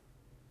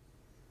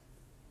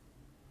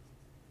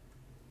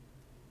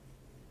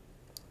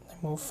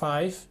 Move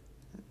 5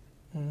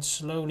 and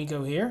slowly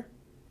go here.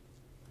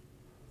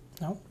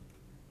 No.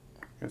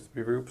 You have to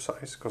be real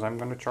precise because I'm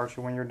going to charge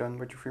you when you're done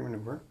with your free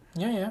maneuver.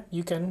 Yeah,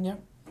 you can, yeah.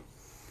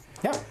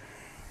 Yeah.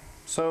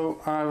 So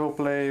I will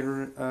play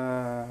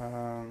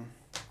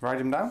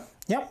Write Him Down.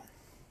 Yep.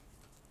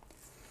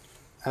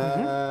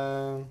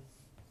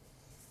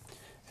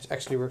 It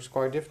actually works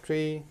quite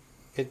differently.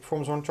 It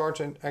performs one charge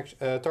and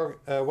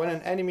when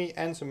an enemy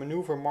ends a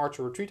maneuver, march,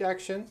 or retreat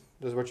action.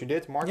 That's what you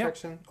did, march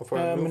action. Or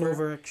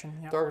maneuver action,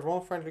 yeah. Target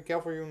one friendly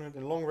cavalry unit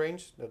in long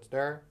range, that's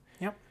there.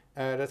 Yep.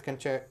 That can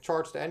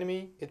charge the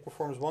enemy. It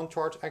performs one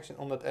charge action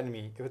on that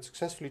enemy. If it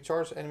successfully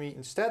charges the enemy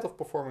instead of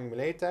performing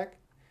melee attack,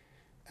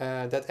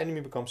 that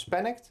enemy becomes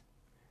panicked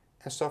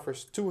and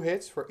suffers 2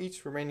 hits for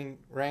each remaining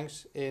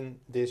ranks in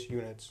this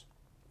unit.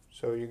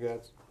 So you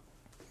get...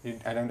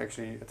 I don't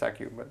actually attack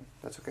you, but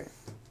that's okay.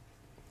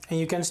 And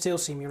you can still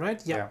see me,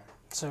 right? Yeah.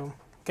 So,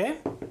 okay.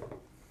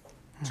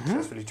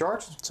 Successfully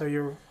charged. So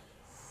you're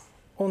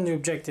on the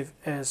objective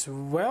as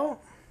well.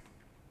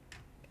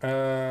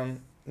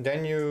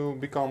 Then you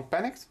become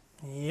panicked.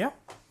 Yeah.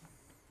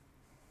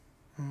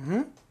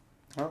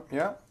 Oh,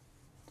 yeah.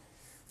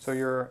 So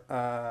you're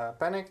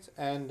panicked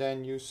and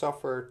then you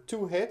suffer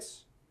 2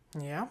 hits.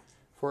 Yeah.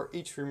 For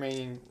each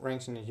remaining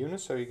ranks in the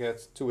unit, so you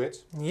get 2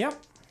 hits. Yep.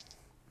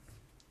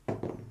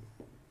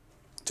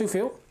 2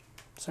 fail,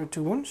 so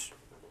 2 wounds.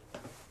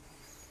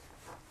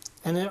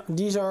 And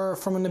these are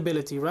from an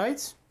ability,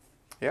 right?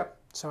 Yep.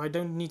 So I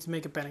don't need to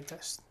make a panic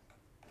test.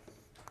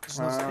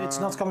 It's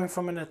not coming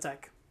from an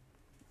attack.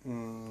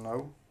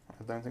 No,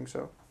 I don't think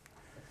so.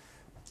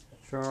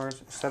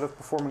 Charge instead of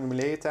performing a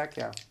melee attack,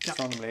 it's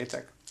not a melee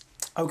attack.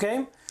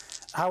 Okay.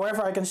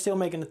 However, I can still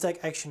make an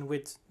attack action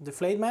with the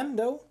Flayed Man,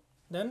 though.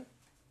 Then,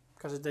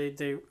 because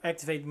they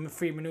activate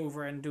free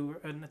maneuver and do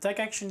an attack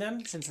action.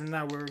 Then, since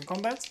now we're in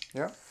combat.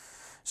 Yeah.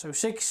 So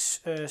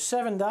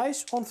 7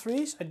 dice on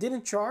 3s. I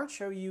didn't charge,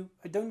 so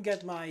I don't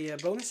get my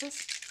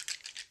bonuses.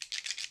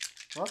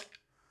 What?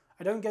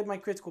 I don't get my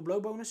critical blow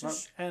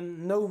bonuses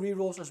and no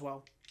rerolls as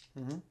well.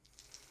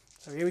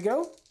 So here we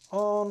go.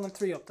 On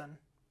 3 up then.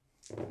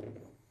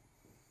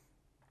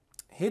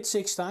 Hit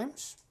 6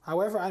 times.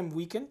 However, I'm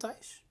weakened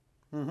dice.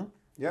 Yeah.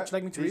 Would you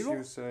like me to reroll?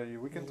 Use your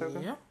weakened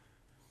token. Yeah.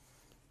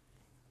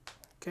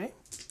 Okay.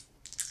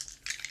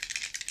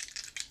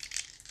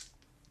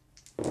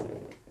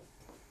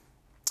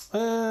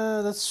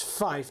 That's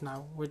 5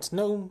 now, with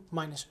no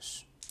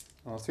minuses.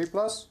 3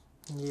 plus?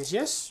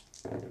 Yes.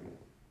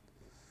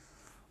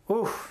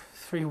 Oh,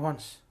 3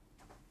 ones.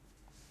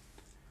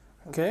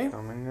 Okay.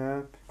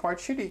 Coming quite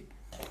shitty.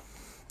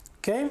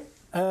 Okay.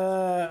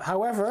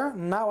 However,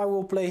 now I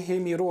will play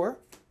Hear Me Roar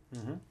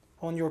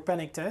on your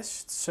panic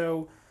test.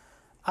 So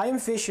I am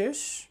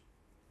vicious.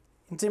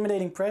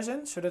 Intimidating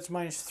Presence, so that's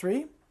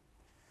 -3.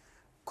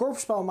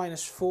 Corpse Spell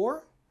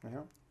 -4.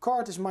 Yeah.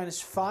 Card is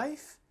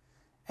 -5.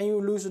 And you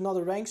lose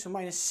another rank, so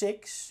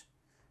 -6.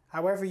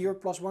 However, you're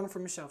 +1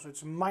 from yourself, so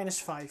it's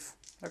 -5.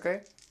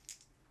 Okay.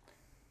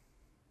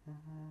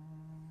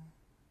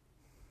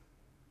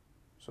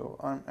 So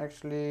I'm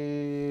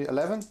actually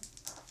 11.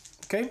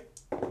 Okay.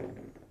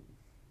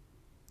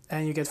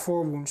 And you get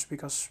 4 wounds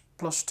because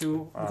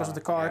 +2 because of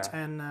the card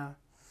and.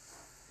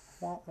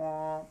 Wah,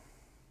 wah.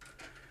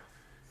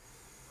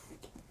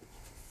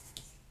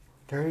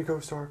 There you go,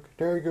 Stark.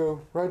 There you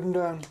go. Write them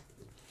down.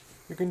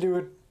 You can do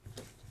it.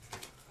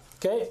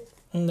 Okay,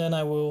 and then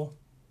I will.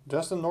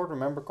 Does the Nord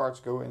Remember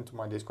cards go into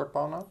my discard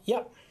pile now?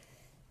 Yeah.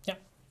 Yeah.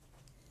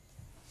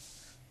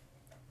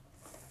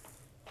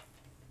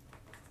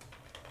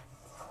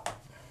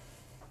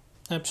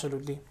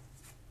 Absolutely.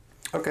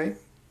 Okay.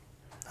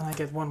 And I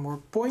get 1 more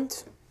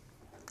point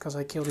because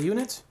I killed a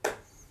unit.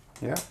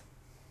 Yeah.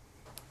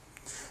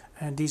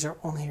 And these are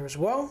on here as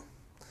well.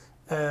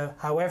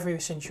 However,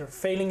 since you're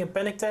failing a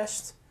panic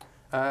test,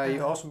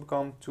 You also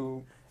become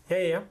 2.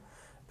 yeah.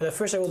 But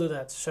first I will do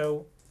that.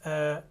 So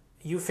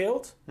you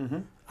failed.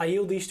 Mm-hmm. I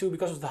yield these 2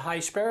 because of the high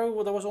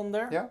sparrow that was on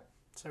there. Yeah.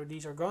 So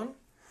these are gone.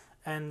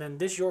 And then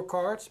this your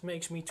card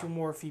makes me 2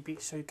 more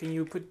VPs. So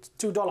you put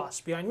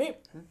 $2 behind me.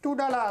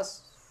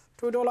 $2.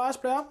 $2,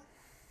 player.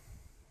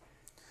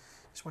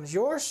 This one is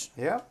yours.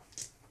 Yeah.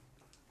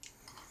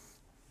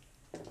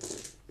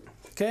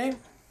 Okay.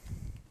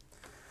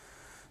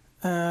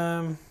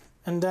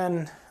 And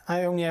then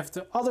I only have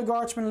the other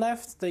guardsmen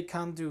left. They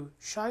can't do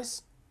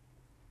shice.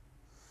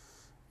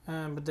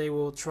 But they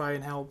will try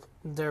and help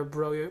their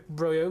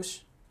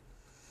broyos.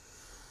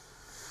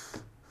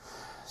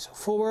 So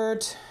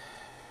forward.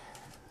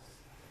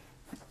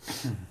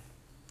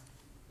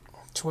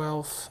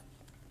 12,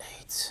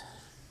 8.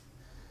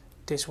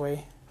 This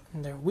way.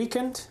 And they're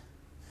weakened.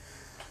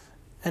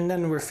 And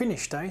then we're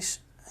finished, guys.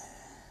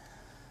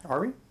 Are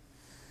we?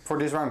 For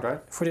this round,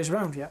 right? For this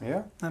round, yeah.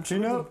 Yeah.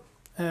 Absolutely. Clean up.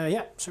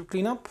 Yeah, so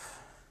clean up.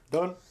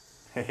 Done.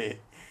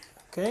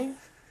 Okay.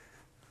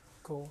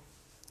 Cool.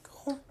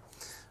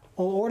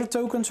 All order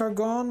tokens are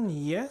gone,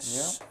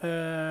 yes.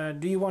 Yeah.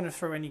 Do you want to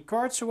throw any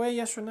cards away,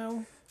 yes or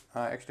no?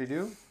 I actually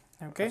do.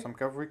 Okay. Some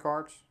cavalry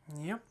cards.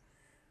 Yep.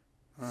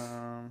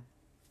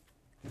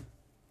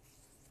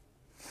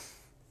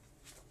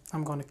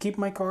 I'm gonna keep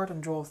my card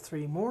and draw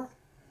 3 more.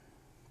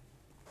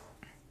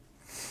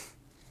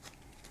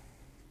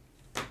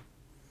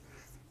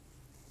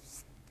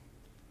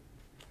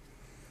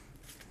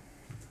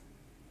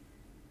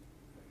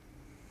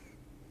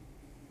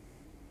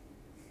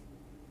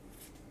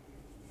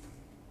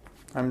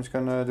 I'm just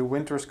gonna do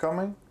Winter is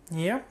Coming.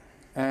 Yeah.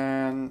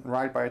 And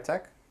Ride by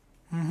Attack.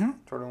 Mm-hmm.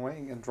 Turn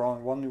away and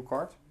drawing 1 new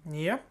card.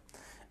 Yeah.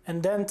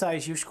 And then,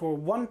 Thijs, you score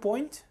 1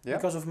 point Yeah.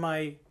 because of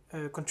my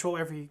control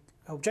every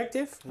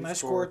objective. You And I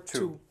score scored 2.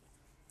 2.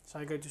 So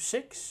I go to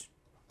 6.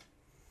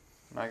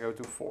 And I go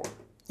to 4.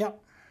 Yeah.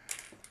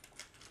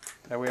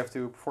 Then we have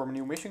to perform a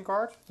new mission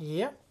card.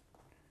 Yeah.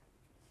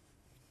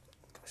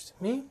 Goes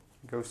to me.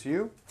 Goes to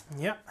you.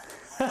 Yeah.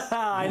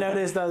 I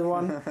noticed that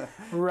one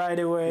right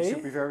away. It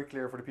should be very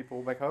clear for the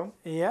people back home.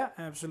 Yeah,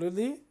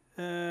 absolutely.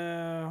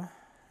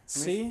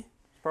 See?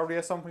 Probably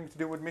has something to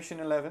do with mission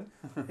 11.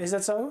 Is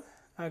that so?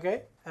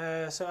 Okay.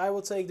 So I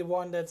will take the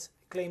one that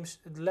claims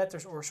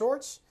letters or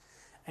swords.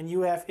 And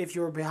you have, if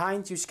you're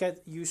behind,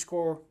 you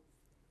score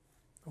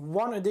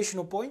 1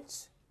 additional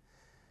point.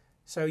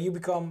 So you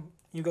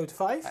go to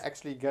 5. I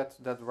actually get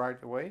that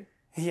right away.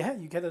 Yeah,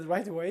 you get it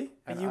right away.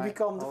 And you I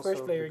become the first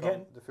also player become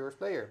again. The first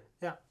player.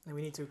 Yeah, and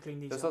we need to clean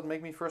these Does up. that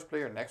make me first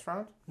player next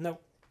round? No.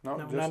 No,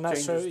 No, just not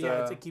so. changes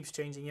Yeah, the... it keeps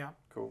changing, yeah.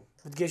 Cool.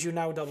 It gives you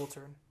now a double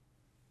turn.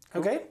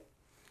 Cool. Okay?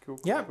 Cool.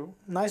 Yeah. Cool.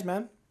 Nice,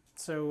 man.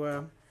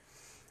 So,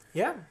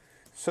 yeah.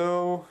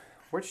 So,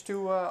 which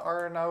 2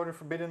 are now the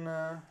forbidden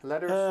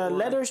letters? or-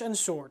 Letters and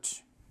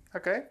swords.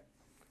 Okay.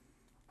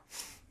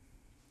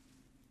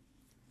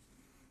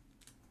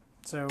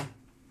 So,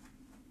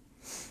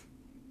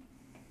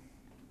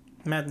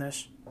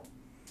 madness.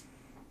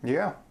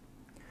 Yeah.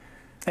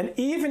 And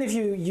even if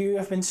you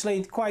have been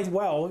slayed quite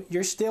well,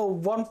 you're still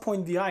 1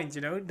 point behind.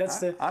 You know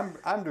that's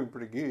I'm doing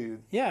pretty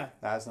good. yeah.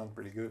 That's not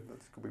pretty good, but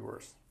it could be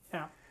worse.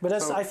 Yeah. But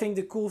that's So- I think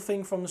the cool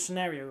thing from the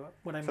scenario.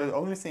 What I So meant. the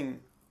only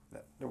thing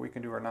that we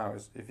can do right now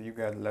is if you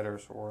get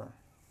letters or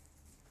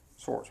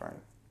swords, right?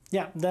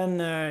 Yeah. Then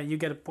you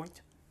get a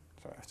point.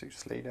 So I have to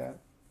slay that.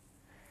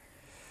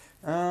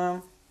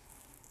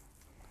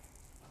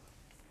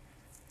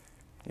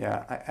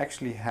 Yeah, I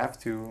actually have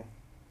to.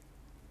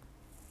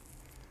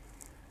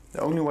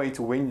 The only way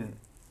to win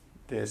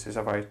this is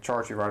if I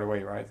charge you right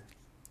away, right?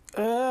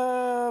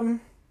 Yeah.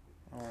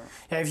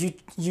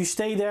 If you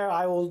stay there,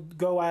 I will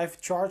go. I have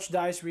charge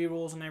dice,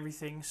 rerolls, and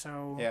everything.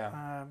 So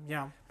Yeah.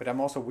 yeah. But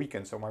I'm also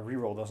weakened, so my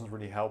reroll doesn't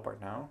really help right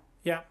now.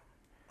 Yeah.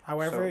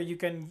 However, So- you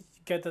can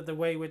get it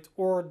away with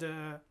or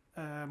the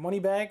money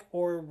bag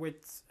or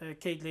with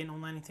Caitlin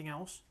on anything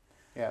else.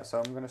 Yeah, so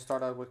I'm gonna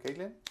start out with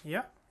Caitlin.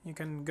 Yeah. You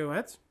can go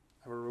ahead.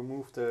 I will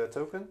remove the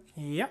token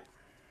Yeah.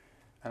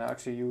 and I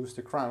actually use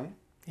the crown.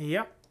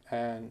 Yeah.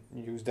 And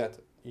use that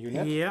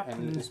unit. Yeah.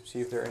 And let's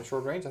see if they're in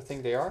short range. I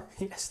think they are.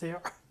 Yes, they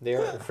are. They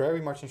are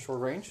very much in short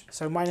range.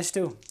 So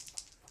 -2.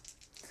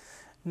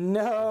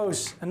 No,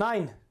 a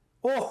 9.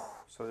 Oh.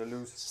 So they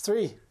lose. It's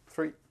 3.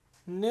 3.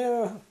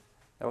 No.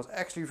 That was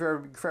actually very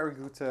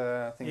good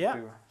thing to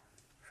do.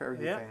 Very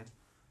good thing.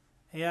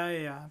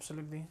 Yeah,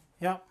 absolutely.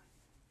 Yeah.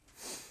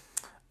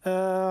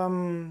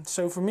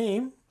 So for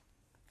me,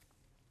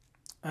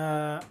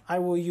 I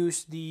will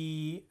use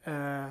the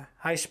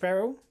High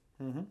Sparrow.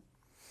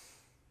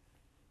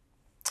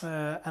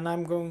 And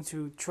I'm going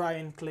to try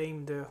and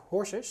claim the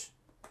horses.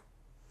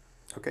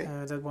 Okay.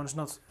 That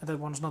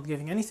one's not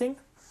giving anything.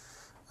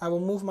 I will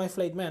move my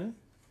flayed men.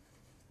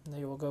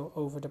 They will go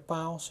over the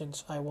pile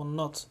since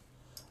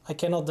I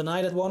cannot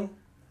deny that one.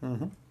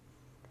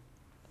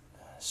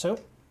 So,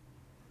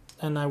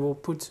 and I will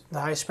put the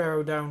High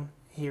Sparrow down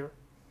here.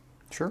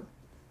 Sure.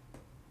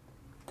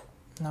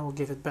 And I will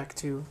give it back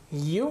to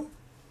you.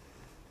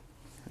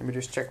 Let me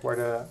just check where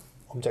the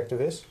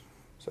objective is.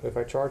 So if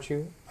I charge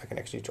you, I can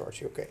actually charge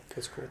you. Okay,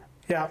 that's cool.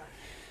 Yeah.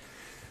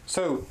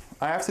 So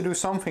I have to do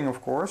something, of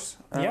course.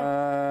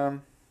 Yeah.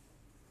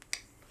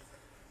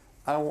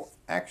 I will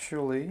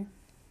actually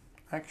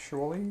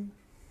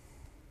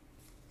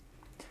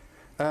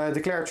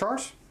declare a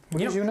charge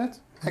with this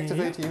unit.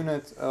 Activate the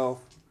unit of...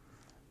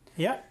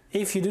 Yeah,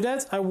 if you do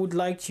that, I would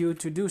like you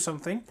to do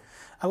something.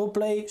 I will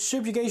play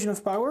Subjugation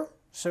of Power.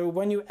 So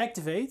when you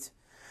activate,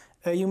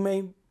 you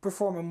may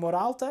perform a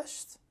morale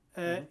test.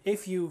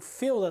 If you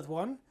fail that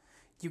one,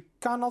 you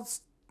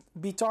cannot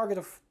be target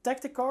of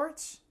tactic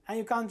cards and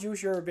you can't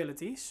use your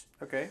abilities.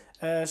 Okay.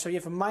 So you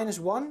have a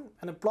 -1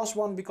 and a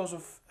 +1 because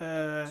of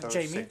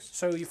Jamie. 6.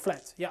 So you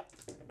flat, yeah.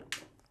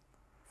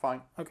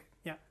 Fine. Okay,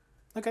 yeah.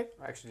 Okay.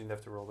 I actually didn't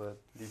have to roll the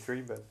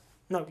D3, but...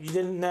 No, you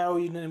didn't. No,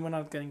 you didn't. We're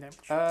not getting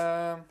damage.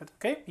 But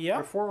okay, yeah.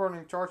 Before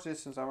running charge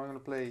distance, I'm going to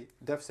play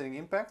Devastating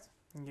Impact.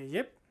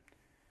 Yep.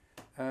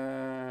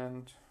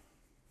 And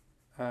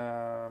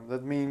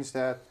that means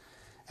that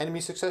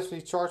enemies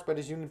successfully charged by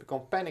this unit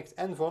become panicked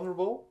and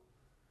vulnerable.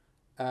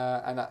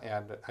 And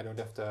I don't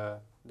have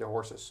the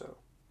horses, so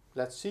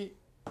let's see.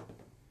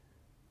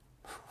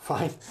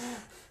 Fine.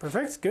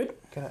 Perfect. Good.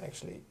 Can I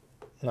actually?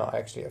 No, I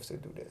actually have to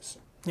do this.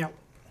 Yeah.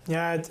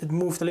 Yeah. It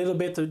moved a little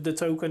bit the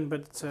token,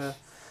 but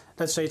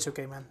let's say it's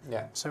okay, man.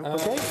 Yeah. So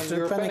okay. So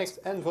you're panicked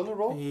and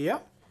vulnerable. Yeah.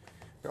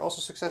 You're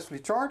also successfully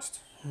charged.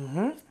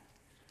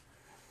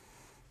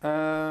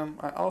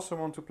 I also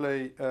want to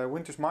play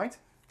Winter's Might.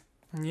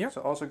 Yep.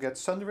 So also get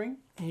Sundering.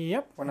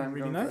 Yep. When I'm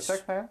really going nice. to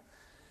attack now.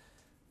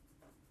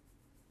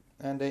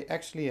 And they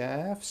actually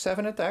have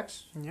 7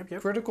 attacks.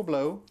 Yep. Critical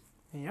blow.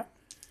 Yep.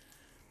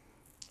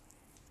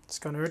 It's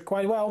gonna hurt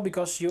quite well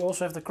because you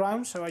also have the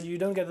crown, so you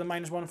don't get the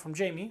 -1 from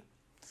Jamie.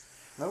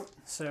 Nope.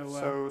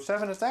 So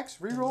 7 attacks,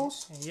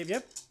 rerolls.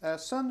 Yep.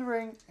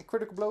 Sundering, a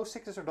critical blow,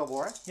 6 are double,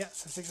 right? Yeah,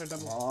 so 6 are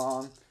double. Come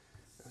on.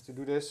 You have to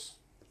do this.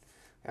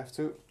 You have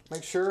to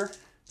make sure.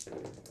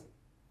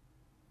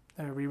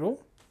 Reroll.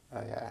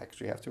 Yeah, I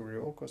actually have to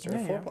reroll because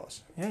they're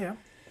 4+. Yeah.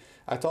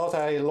 I thought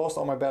I lost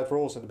all my bad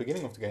rolls at the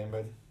beginning of the game,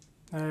 but...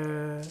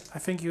 I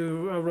think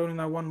you are rolling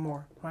now 1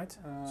 more, right?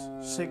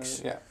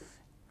 6. Yeah.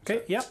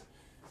 Okay, yeah.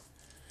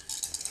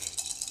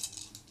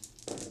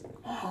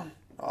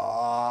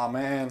 Oh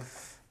man.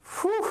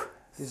 Whew.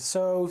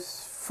 So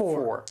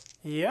 4.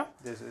 Yeah.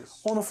 This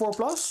is... On a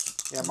 4+.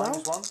 Yeah, now.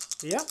 -1.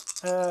 Yeah.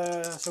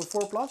 So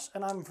 4+,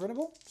 and I'm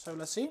vulnerable. So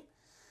let's see.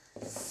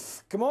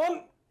 Come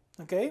on.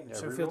 Okay, Yeah,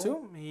 so fail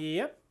 2.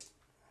 Yep.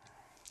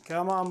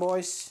 Come on,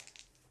 boys.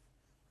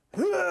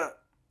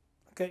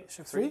 Okay,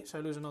 so 3. So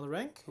I lose another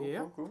rank.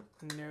 Cool, cool.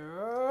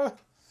 No.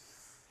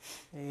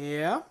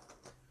 Yeah.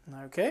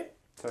 Okay.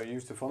 So I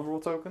use the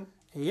vulnerable token.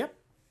 Yep.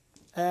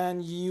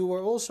 And you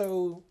are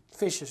also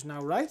vicious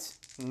now, right?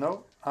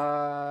 No.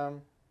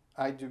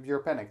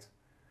 You're panicked.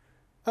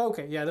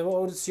 Okay, yeah,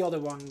 that's the other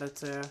one.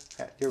 That.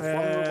 Yeah, you're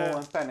vulnerable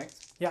and panicked.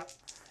 Yeah.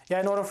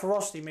 Yeah, Northern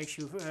Ferocity makes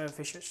you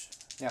vicious.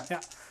 Yeah.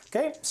 Yeah.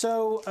 Okay,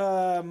 so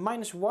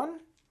 -1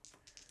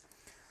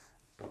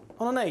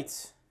 on an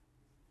 8.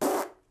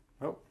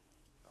 Oh.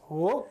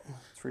 Whoa.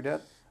 3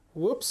 dead.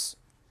 Whoops.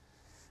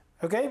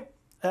 Okay.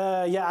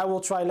 Yeah, I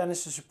will try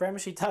Lannister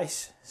Supremacy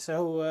dice.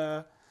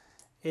 So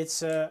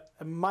it's a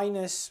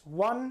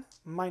 -1,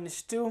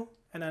 -2,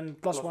 and then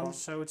 +1.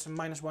 So it's a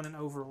 -1 in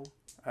overall.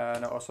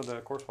 No, also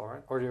the course ball,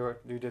 right? Or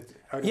you did...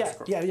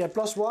 Yeah,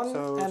 +1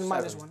 so and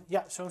 7. -1.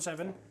 Yeah, so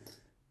 7.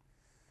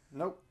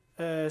 Nope.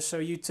 So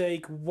you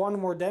take 1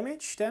 more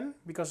damage then,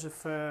 because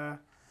of...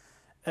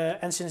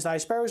 and since the High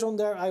Sparrow is on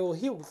there, I will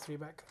heal 3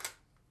 back.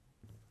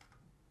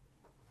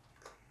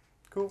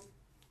 Cool.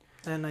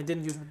 And I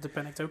didn't use the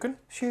panic token.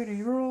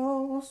 Shitty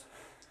rolls.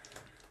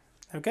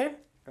 Okay.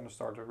 I'm gonna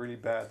start a really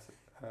bad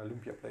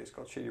Lumpia place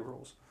called Shitty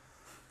Rolls.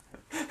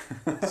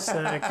 It's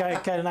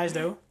kind of nice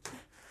though.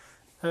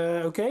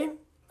 Okay.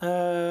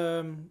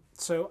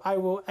 So I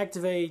will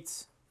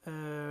activate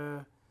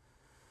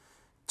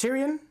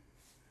Tyrion.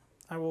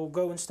 I will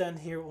go and stand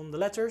here on the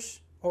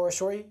letters. Or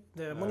sorry,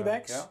 the money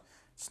bags. Yeah.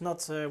 It's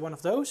not one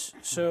of those.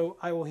 So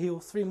I will heal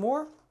 3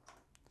 more.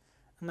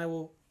 and I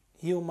will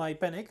heal my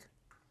panic.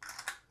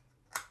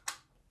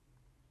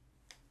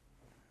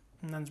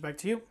 And then it's back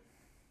to you.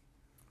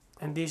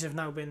 And these have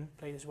now been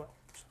played as well.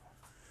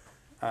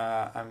 So.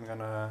 I'm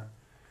gonna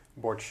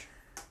botch.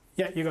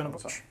 Yeah, you're gonna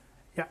botch.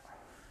 Yeah.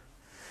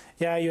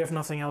 Yeah, you have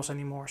nothing else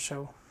anymore,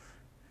 so...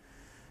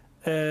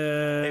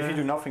 if you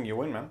do nothing, you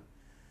win, man.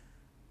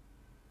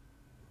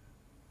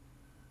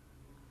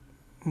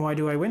 Why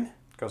do I win?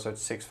 Because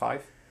it's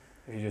 6-5.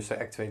 If you just say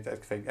activate,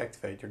 activate,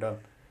 activate, you're done.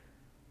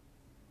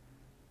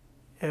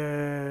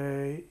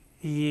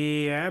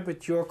 Yeah,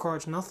 but your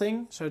card's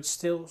nothing, so it's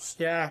still...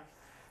 Yeah,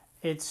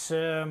 it's...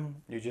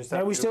 You just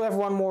we still have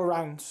one more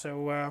round,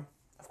 so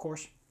of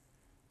course.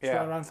 Yeah.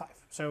 Still round 5.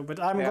 So, but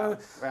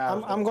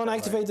I'm gonna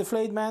activate the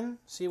Flayed Man,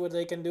 see what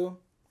they can do.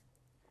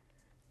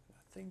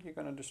 I think you're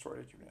gonna destroy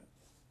that unit.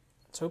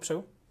 Let's hope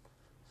so.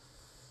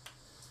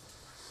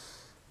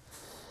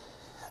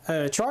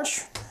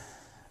 Charge.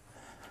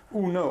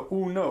 Ooh no,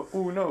 ooh no,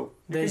 ooh no.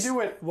 You can do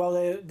it! Well,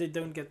 they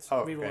don't get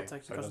reroll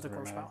attacks because of the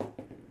corpse pile.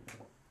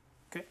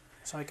 Okay,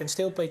 so I can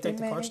still take the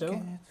cards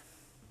though.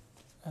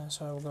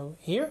 So I will go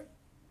here.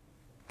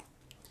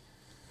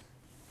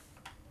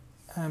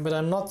 But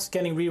I'm not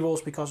getting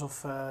rerolls because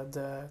of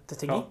the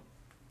thingy. No.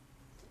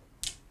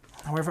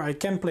 However, I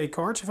can play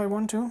cards if I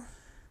want to.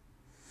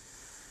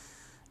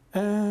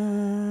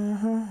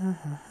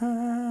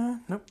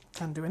 Nope,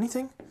 can't do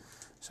anything.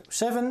 So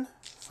 7,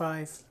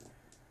 5,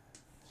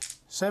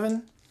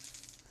 7.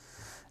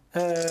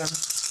 Hitting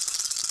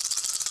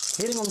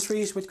on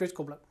 3s with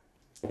critical blow.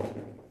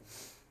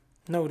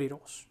 No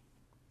rerolls.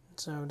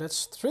 So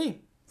that's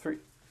 3. 3.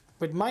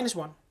 With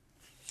 -1.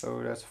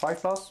 So that's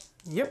 5+.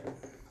 Yep.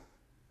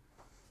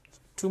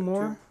 2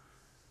 more.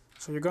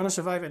 So you're gonna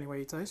survive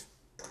anyway, Thijs.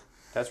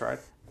 That's right.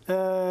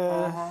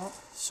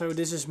 So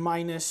this is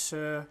minus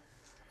a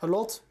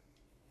lot.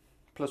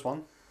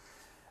 +1.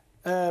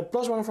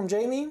 +1 from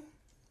Jamie.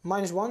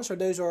 -1, so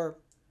those are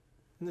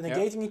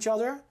negating each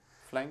other.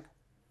 Flank.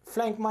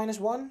 Flank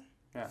 -1.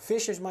 Yeah.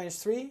 Vicious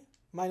 -3.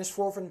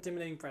 -4 for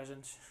intimidating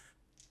presence.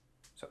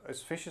 So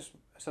is vicious,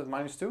 is that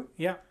 -2?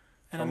 Yeah.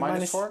 And so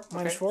 -4?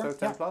 -4. So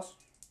 10 plus.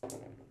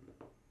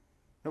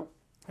 Nope.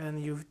 And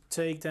you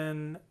take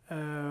then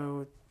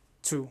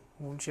 2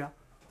 wounds, yeah,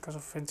 because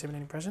of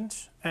intimidating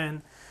presence.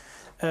 And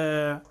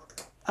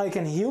I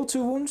can heal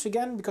 2 wounds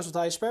again because of the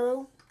High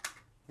Sparrow.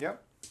 Yeah.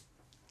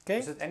 Okay.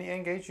 Is it any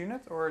engaged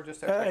unit or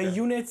just a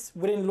unit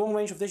within long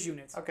range of this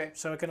unit? Okay.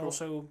 So I can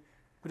also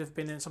would have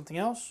been in something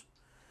else.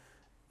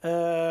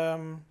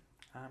 I'm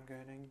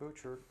getting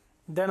butchered.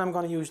 Then I'm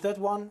gonna use that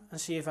one and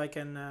see if I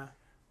can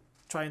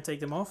try and take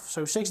them off.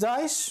 So 6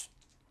 dice.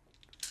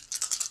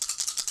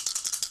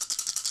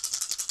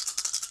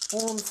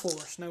 On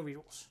 4s, no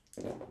rerolls.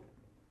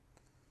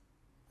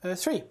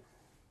 3.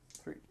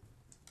 3.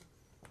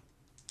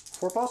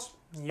 4+?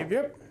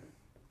 Yep.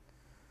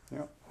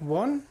 Yeah.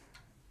 1.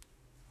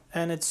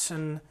 And it's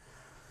an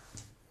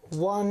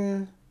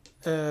 1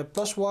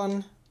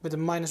 +1 with a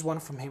 -1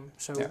 from him.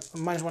 So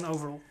 -1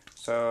 overall.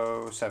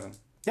 So 7.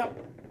 Yep.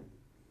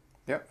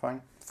 Yep,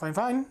 fine.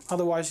 Fine.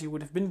 Otherwise he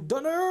would have been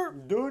done.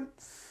 Done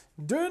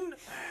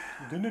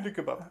the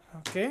kebab.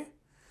 Okay.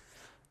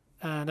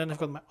 Then I've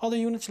got my other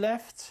units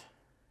left.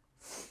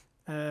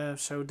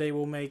 So they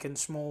will make a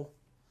small...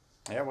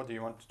 Yeah, what do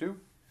you want to do?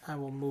 I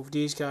will move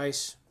these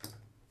guys.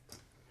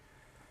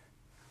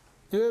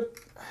 Yep.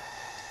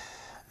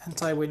 And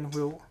Tywin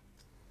will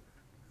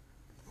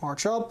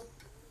march up.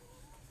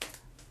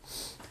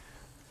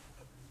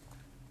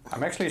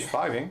 I'm actually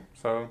surviving,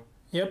 so...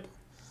 Yep.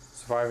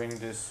 Surviving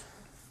this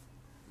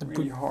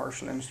really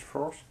harsh Lannister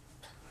force.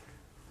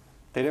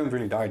 They don't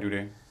really die, do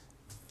they?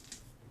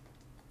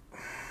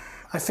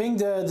 I think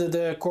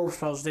the corpse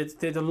files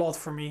did a lot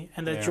for me,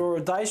 and that your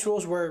dice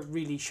rolls were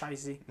really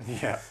shicey.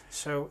 Yeah.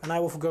 So, and I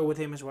will go with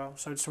him as well.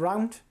 So it's a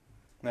round.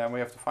 Then we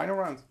have the final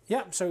round.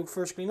 Yeah. So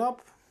first clean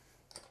up.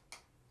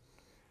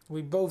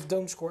 We both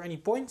don't score any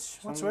points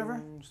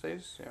whatsoever.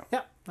 Stays, yeah.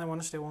 Yeah, I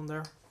want to stay on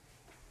there.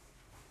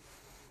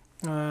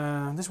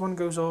 This one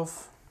goes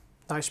off.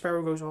 High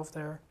Sparrow goes off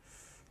there.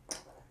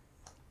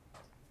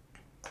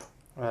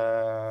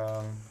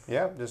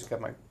 Yeah, just get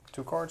my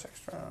 2 cards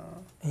extra.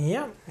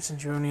 Yeah,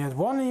 since you only had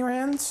 1 in your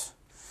hand.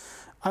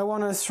 I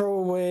want to throw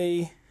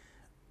away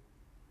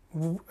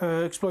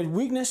exploit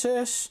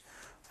weaknesses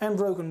and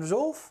broken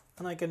resolve,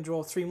 and I can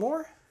draw 3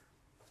 more.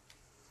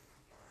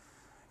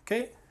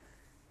 Okay.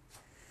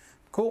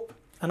 Cool.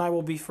 And I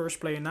will be first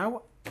player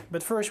now.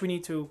 But first we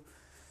need to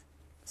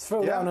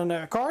throw down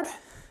a card.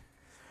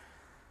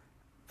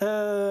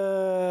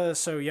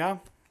 So yeah,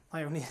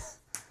 I only...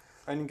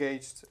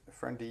 Unengaged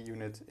friendly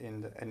unit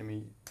in the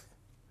enemy.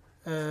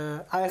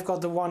 I have got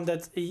the one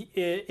that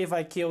if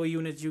I kill a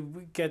unit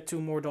you get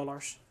 $2 more.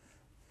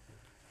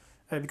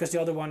 Because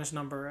the other one is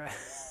number...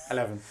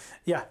 11.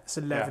 Yeah, it's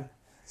 11. Yeah.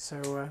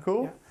 So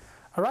cool. Yeah.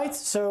 Alright,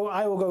 so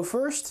I will go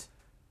first.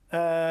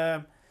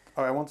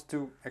 I wanted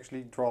to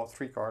actually draw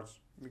 3 cards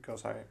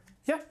because I...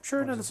 Yeah,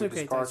 sure, that's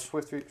okay. Cards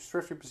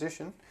swiftly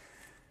position.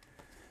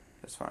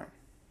 That's fine.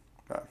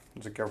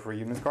 It's a care for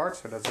unit card,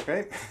 so that's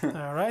okay.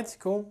 Alright,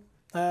 cool.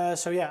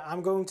 So yeah,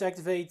 I'm going to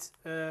activate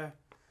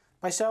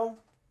my cell.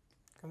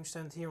 I'm going to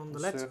stand here on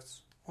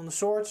the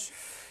swords.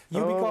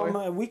 You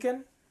become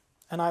weaken,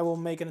 and I will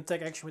make an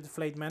attack action with the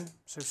flayed man.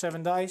 So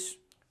 7 dice.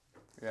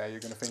 Yeah,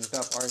 you're gonna finish it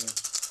up, aren't you?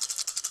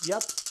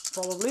 Yep,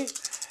 probably. Here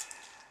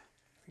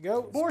we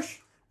go. Push!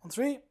 On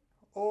 3.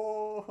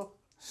 Oh!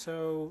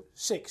 So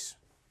 6.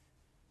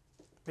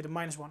 With a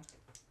 -1.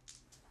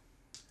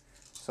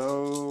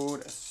 So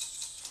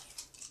that's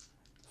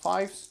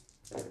 5s.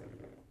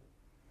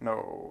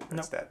 No,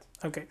 that's dead.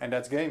 Okay. And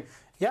that's game.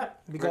 Yeah,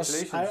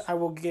 because I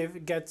will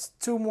get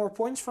 2 more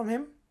points from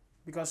him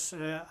because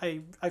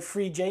I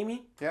free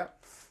Jamie. Yeah.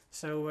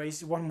 So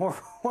he's one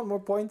more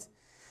point.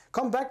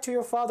 Come back to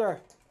your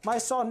father, my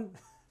son.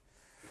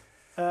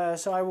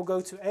 So I will go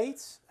to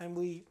 8, and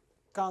we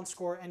can't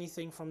score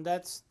anything from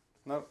that.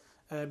 No.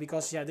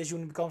 Because yeah, this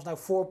unit becomes now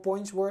 4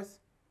 points worth,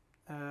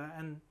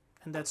 and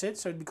that's it.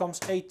 So it becomes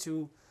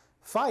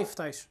 8-5,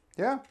 Thijs.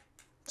 Yeah.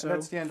 So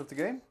that's the end of the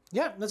game.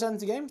 Yeah, let's end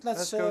the game.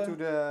 Let's go to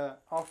the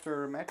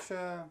after match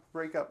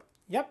breakup.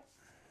 Yep.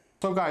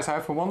 So guys, I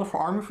have a wonderful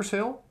army for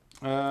sale.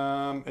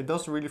 It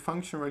doesn't really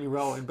function really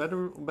well in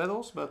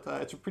battles, but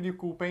it's a pretty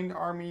cool paint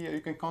army.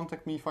 You can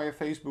contact me via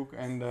Facebook,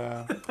 and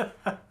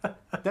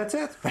that's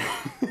it.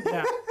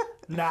 Yeah.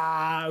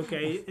 Nah,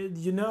 okay.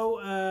 You know,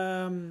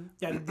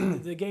 yeah,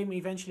 the game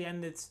eventually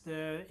ended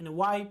in a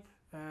wipe.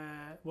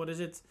 What is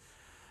it?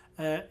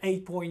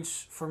 8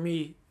 points for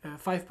me,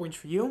 5 points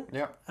for you.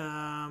 Yeah.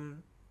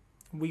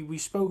 We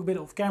spoke a bit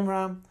off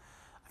camera.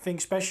 I think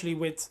especially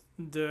with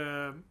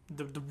the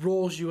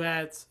roles you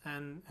had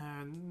and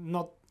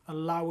not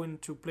allowing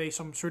to play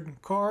some certain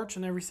cards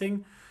and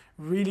everything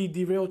really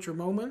derailed your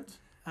moment.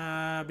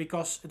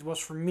 Because it was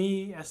for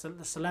me as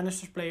the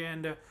Lannisters player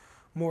and the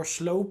more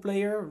slow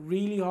player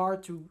really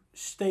hard to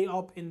stay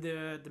up in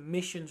the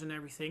missions and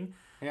everything.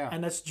 Yeah.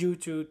 And that's due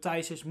to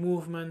Thijs'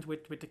 movement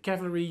with the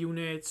cavalry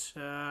units,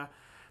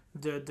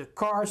 the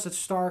cards that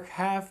Stark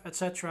have,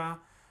 etc.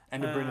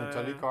 And the Brynden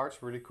Tully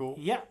cards, really cool.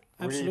 Yeah,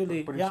 absolutely.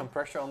 Really putting some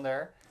pressure on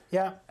there.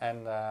 Yeah.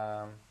 And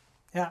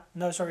yeah,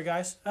 no, sorry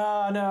guys.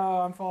 Oh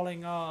no, I'm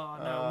falling. Oh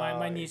no,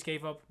 my knees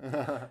gave up.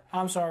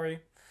 I'm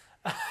sorry.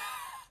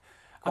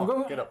 I'm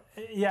going. Get up.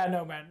 Yeah,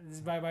 no man,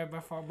 it's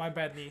my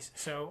bad knees.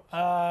 So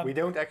we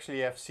don't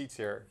actually have seats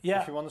here.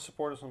 Yeah. If you want to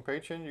support us on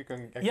Patreon, you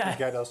can actually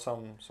get us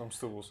some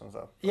stools and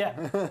stuff. Yeah,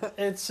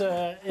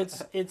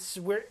 it's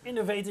we're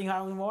innovating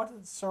how and what.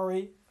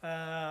 Sorry.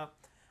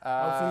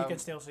 Hopefully you can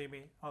still see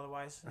me.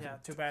 Otherwise, yeah,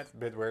 too bad.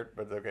 Bit weird,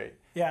 but okay.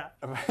 Yeah,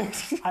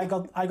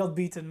 I got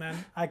beaten,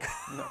 man.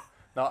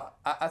 No,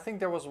 I think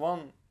there was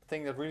one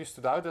thing that really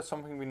stood out. That's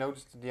something we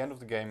noticed at the end of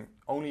the game.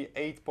 Only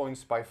 8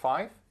 points by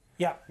 5.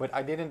 Yeah. But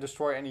I didn't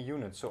destroy any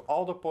units, so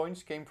all the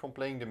points came from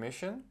playing the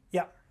mission.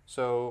 Yeah.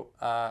 So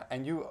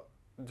and you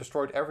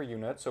destroyed every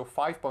unit, so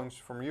 5 points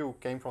from you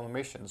came from the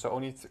mission. So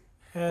only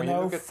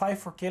no, 5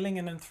 for killing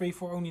and then 3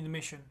 for only the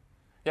mission.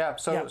 Yeah.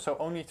 So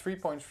only 3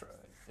 points.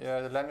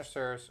 The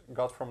Lannisters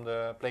got from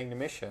the playing the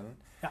mission.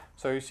 Yeah.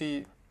 So you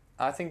see,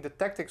 I think the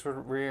tactics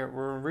were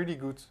really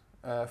good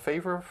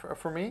favor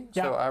for me.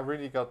 Yeah. So I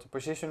really got the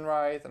position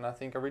right, and I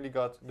think I really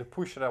got the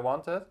push that I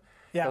wanted.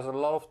 Yeah. There's a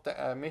lot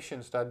of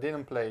missions that I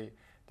didn't play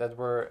that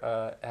were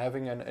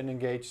having an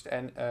unengaged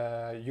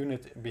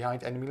unit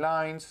behind enemy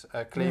lines,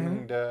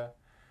 claiming the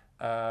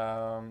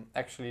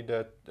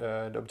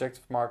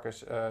objective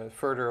markers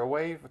further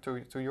away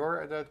to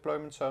your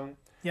deployment zone.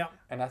 Yeah.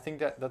 And I think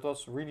that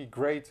was really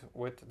great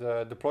with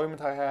the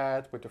deployment I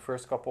had, with the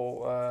first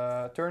couple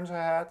turns I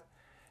had.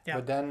 Yeah.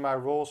 But then my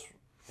roles,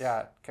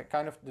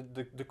 kind of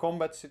the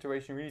combat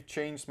situation really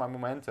changed my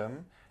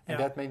momentum, and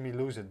that made me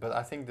lose it. But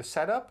I think the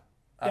setup,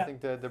 I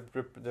think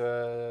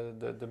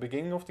the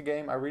beginning of the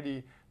game, I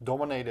really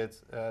dominated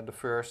the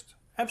first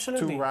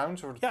 2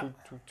 rounds or two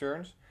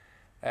turns.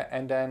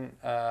 And then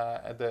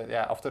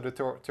after the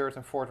third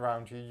and fourth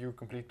round, you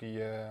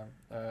completely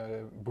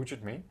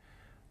butchered me.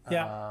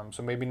 Yeah.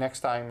 So maybe next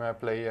time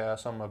play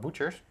some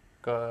butchers,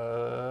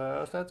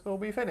 because that will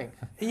be fitting.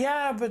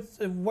 Yeah, but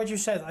what you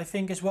said, I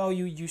think as well,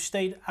 you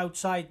stayed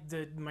outside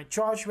my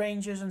charge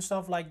ranges and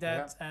stuff like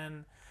that,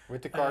 and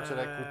with the cards that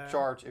I could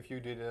charge if you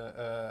did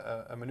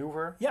a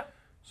maneuver. Yeah.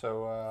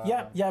 So.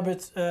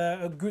 But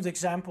a good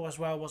example as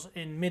well was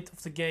in mid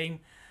of the game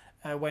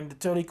when the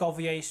Tully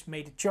Cavaliers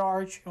made a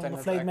charge on the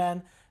Flayed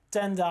Man.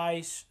 10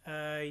 dice,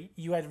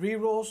 you had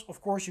rerolls, of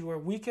course you were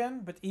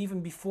weakened, but even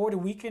before the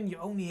weaken you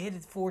only hit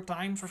it 4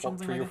 times or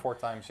something like that. 3 or 4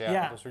 times,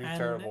 yeah. It was really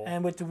terrible.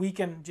 And with the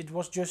weaken it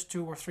was just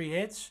 2 or 3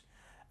 hits,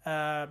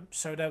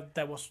 so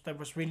that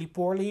was really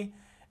poorly.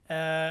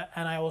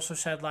 And I also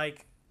said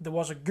like there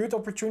was a good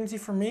opportunity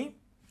for me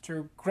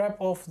to grab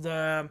off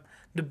the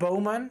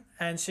bowman,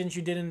 and since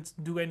you didn't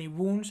do any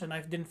wounds and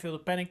I didn't fail the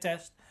panic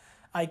test,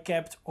 I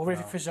kept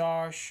horrific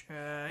visage,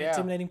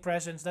 intimidating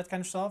presence, that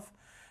kind of stuff.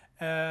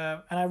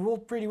 And I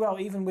rolled pretty well,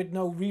 even with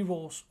no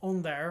rerolls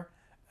on there.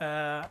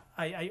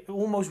 I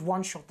almost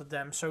one-shotted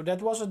them, so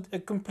that was a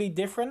complete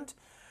different.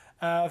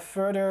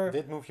 Further, it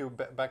did move you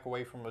back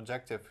away from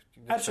objective.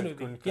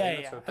 Absolutely,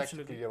 so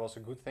technically that was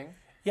a good thing.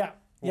 Yeah,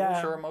 What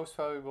was your most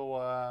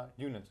valuable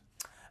unit?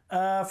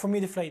 For me,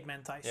 the Flayed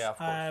Man, Thijs. Yeah, of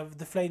course.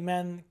 The Flayed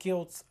Man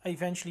killed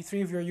eventually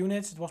 3 of your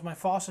units. It was my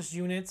fastest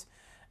unit.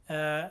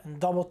 And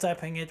double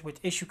tapping it with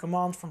issue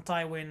command from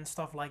Tywin and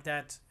stuff like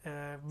that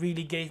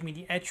really gave me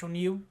the edge on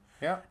you.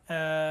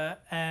 Yeah.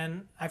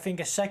 And I think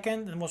a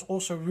second, and was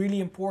also really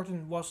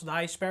important, was the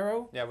High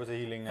Sparrow. Yeah, with the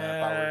healing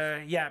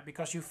powers. Yeah,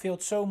 because you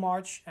failed so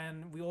much,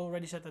 and we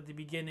already said at the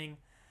beginning,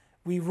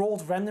 we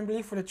rolled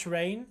randomly for the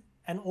terrain,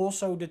 and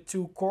also the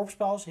 2 corpse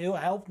spells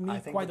helped me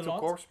quite a lot. I think the 2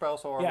 corpse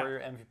spells are your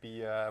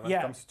MVP when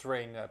it comes to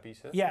terrain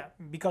pieces. Yeah,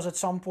 because at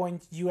some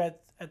point you had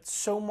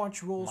so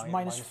much rolls,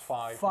 minus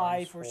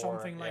 5 or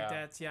something like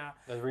that. Yeah,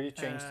 that really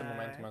changed the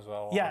momentum as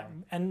well. Yeah,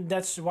 and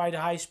that's why the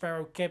High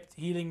Sparrow kept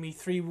healing me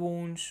 3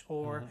 wounds,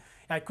 or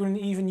I couldn't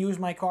even use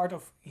my card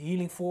of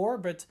healing 4,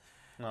 but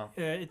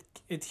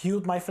it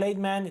healed my Flayed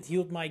Man, it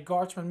healed my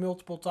Guardsmen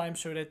multiple times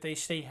so that they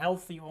stay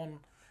healthy on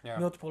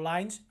multiple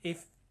lines.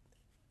 If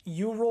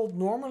you rolled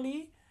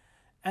normally,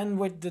 and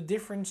with the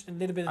difference a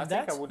little bit of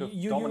that, I think I would have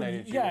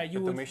dominated you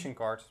with the mission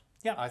cards.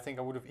 Yeah, I think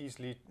I would have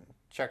easily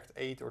checked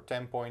 8 or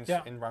 10 points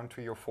in round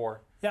 3 or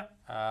 4. Yeah,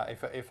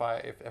 if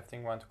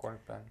everything went according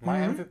to plan. My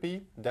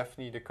MVP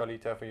definitely the Cully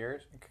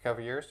Cavaliers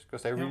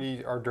because they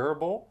really are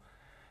durable,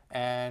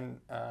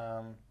 and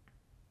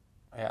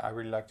I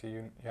really like the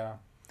unit. Yeah,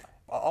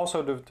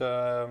 also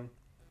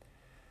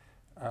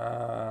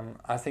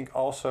I think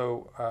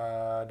also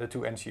the 2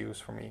 NCUs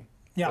for me.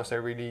 Because they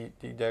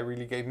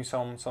really gave me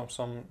some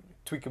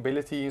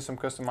tweakability, some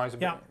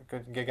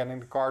customizability, getting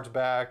the cards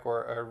back,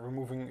 or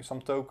removing some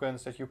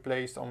tokens that you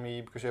placed on me,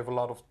 because you have a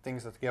lot of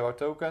things that give out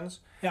tokens.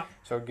 Yeah.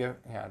 So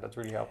that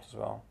really helped as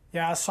well.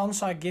 Yeah,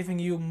 Sansa giving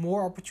you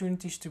more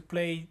opportunities to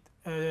play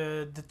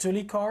the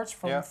Tully cards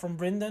from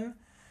Brynden.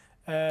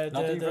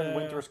 Not even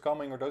Winter is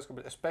Coming or those,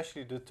 but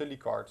especially the Tully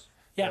cards.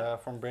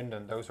 From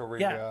Brynden, those are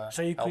really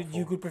so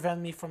you could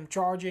prevent me from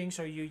charging,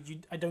 so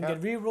I don't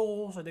get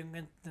rerolls, I don't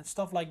get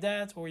stuff like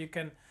that, or you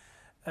can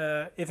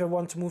if I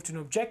want to move to an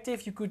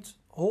objective, you could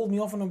hold me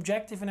off an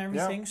objective and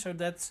everything. So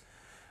that's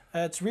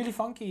it's really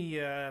funky,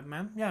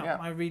 man.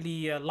 I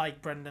really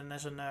like Brynden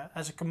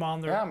as a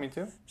commander. Yeah, me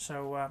too.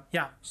 So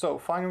So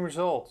final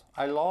result,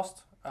 I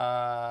lost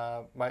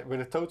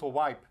with a total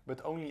wipe,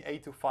 but only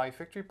 8 to 5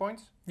 victory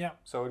points. Yeah.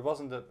 So it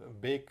wasn't a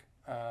big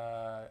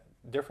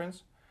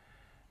difference.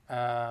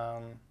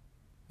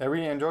 I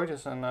really enjoyed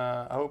this, and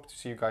I hope to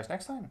see you guys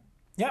next time.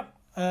 Yeah,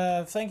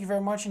 thank you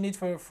very much indeed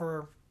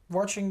for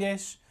watching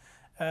this.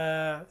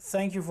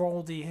 Thank you for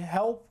all the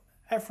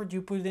effort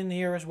you put in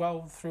here as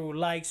well, through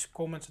likes,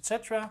 comments,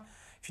 etc.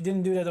 If you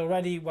didn't do that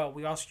already, well,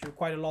 we asked you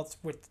quite a lot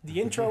with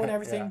the intro and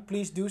everything.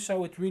 Please do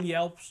so. It really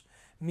helps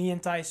me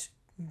and Thijs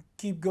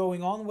keep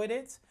going on with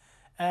it.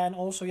 And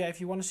also, if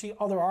you want to see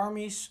other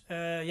armies,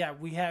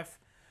 we have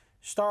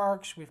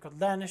Starks, we've got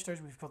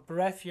Lannisters, we've got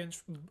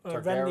Baratheons,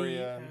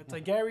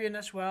 Targaryen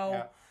as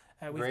well.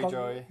 We've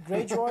Greyjoy.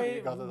 Greyjoy.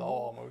 We got it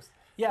all almost.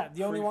 Yeah,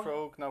 the only one. Free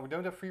Folk. No, we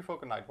don't have Free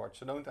Folk and Nightwatch,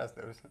 so don't ask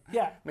those.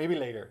 Yeah. Maybe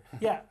later.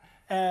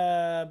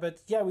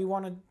 But we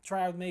want to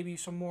try out maybe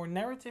some more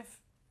narrative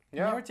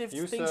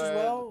things as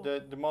well.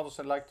 The models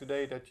that like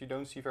today that you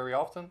don't see very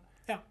often.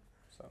 Yeah.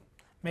 So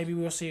maybe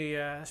we'll see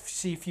a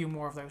few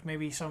more of those.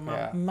 Maybe some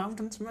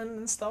mountains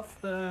and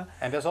stuff.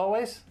 And as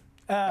always,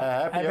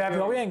 happy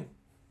hobbying.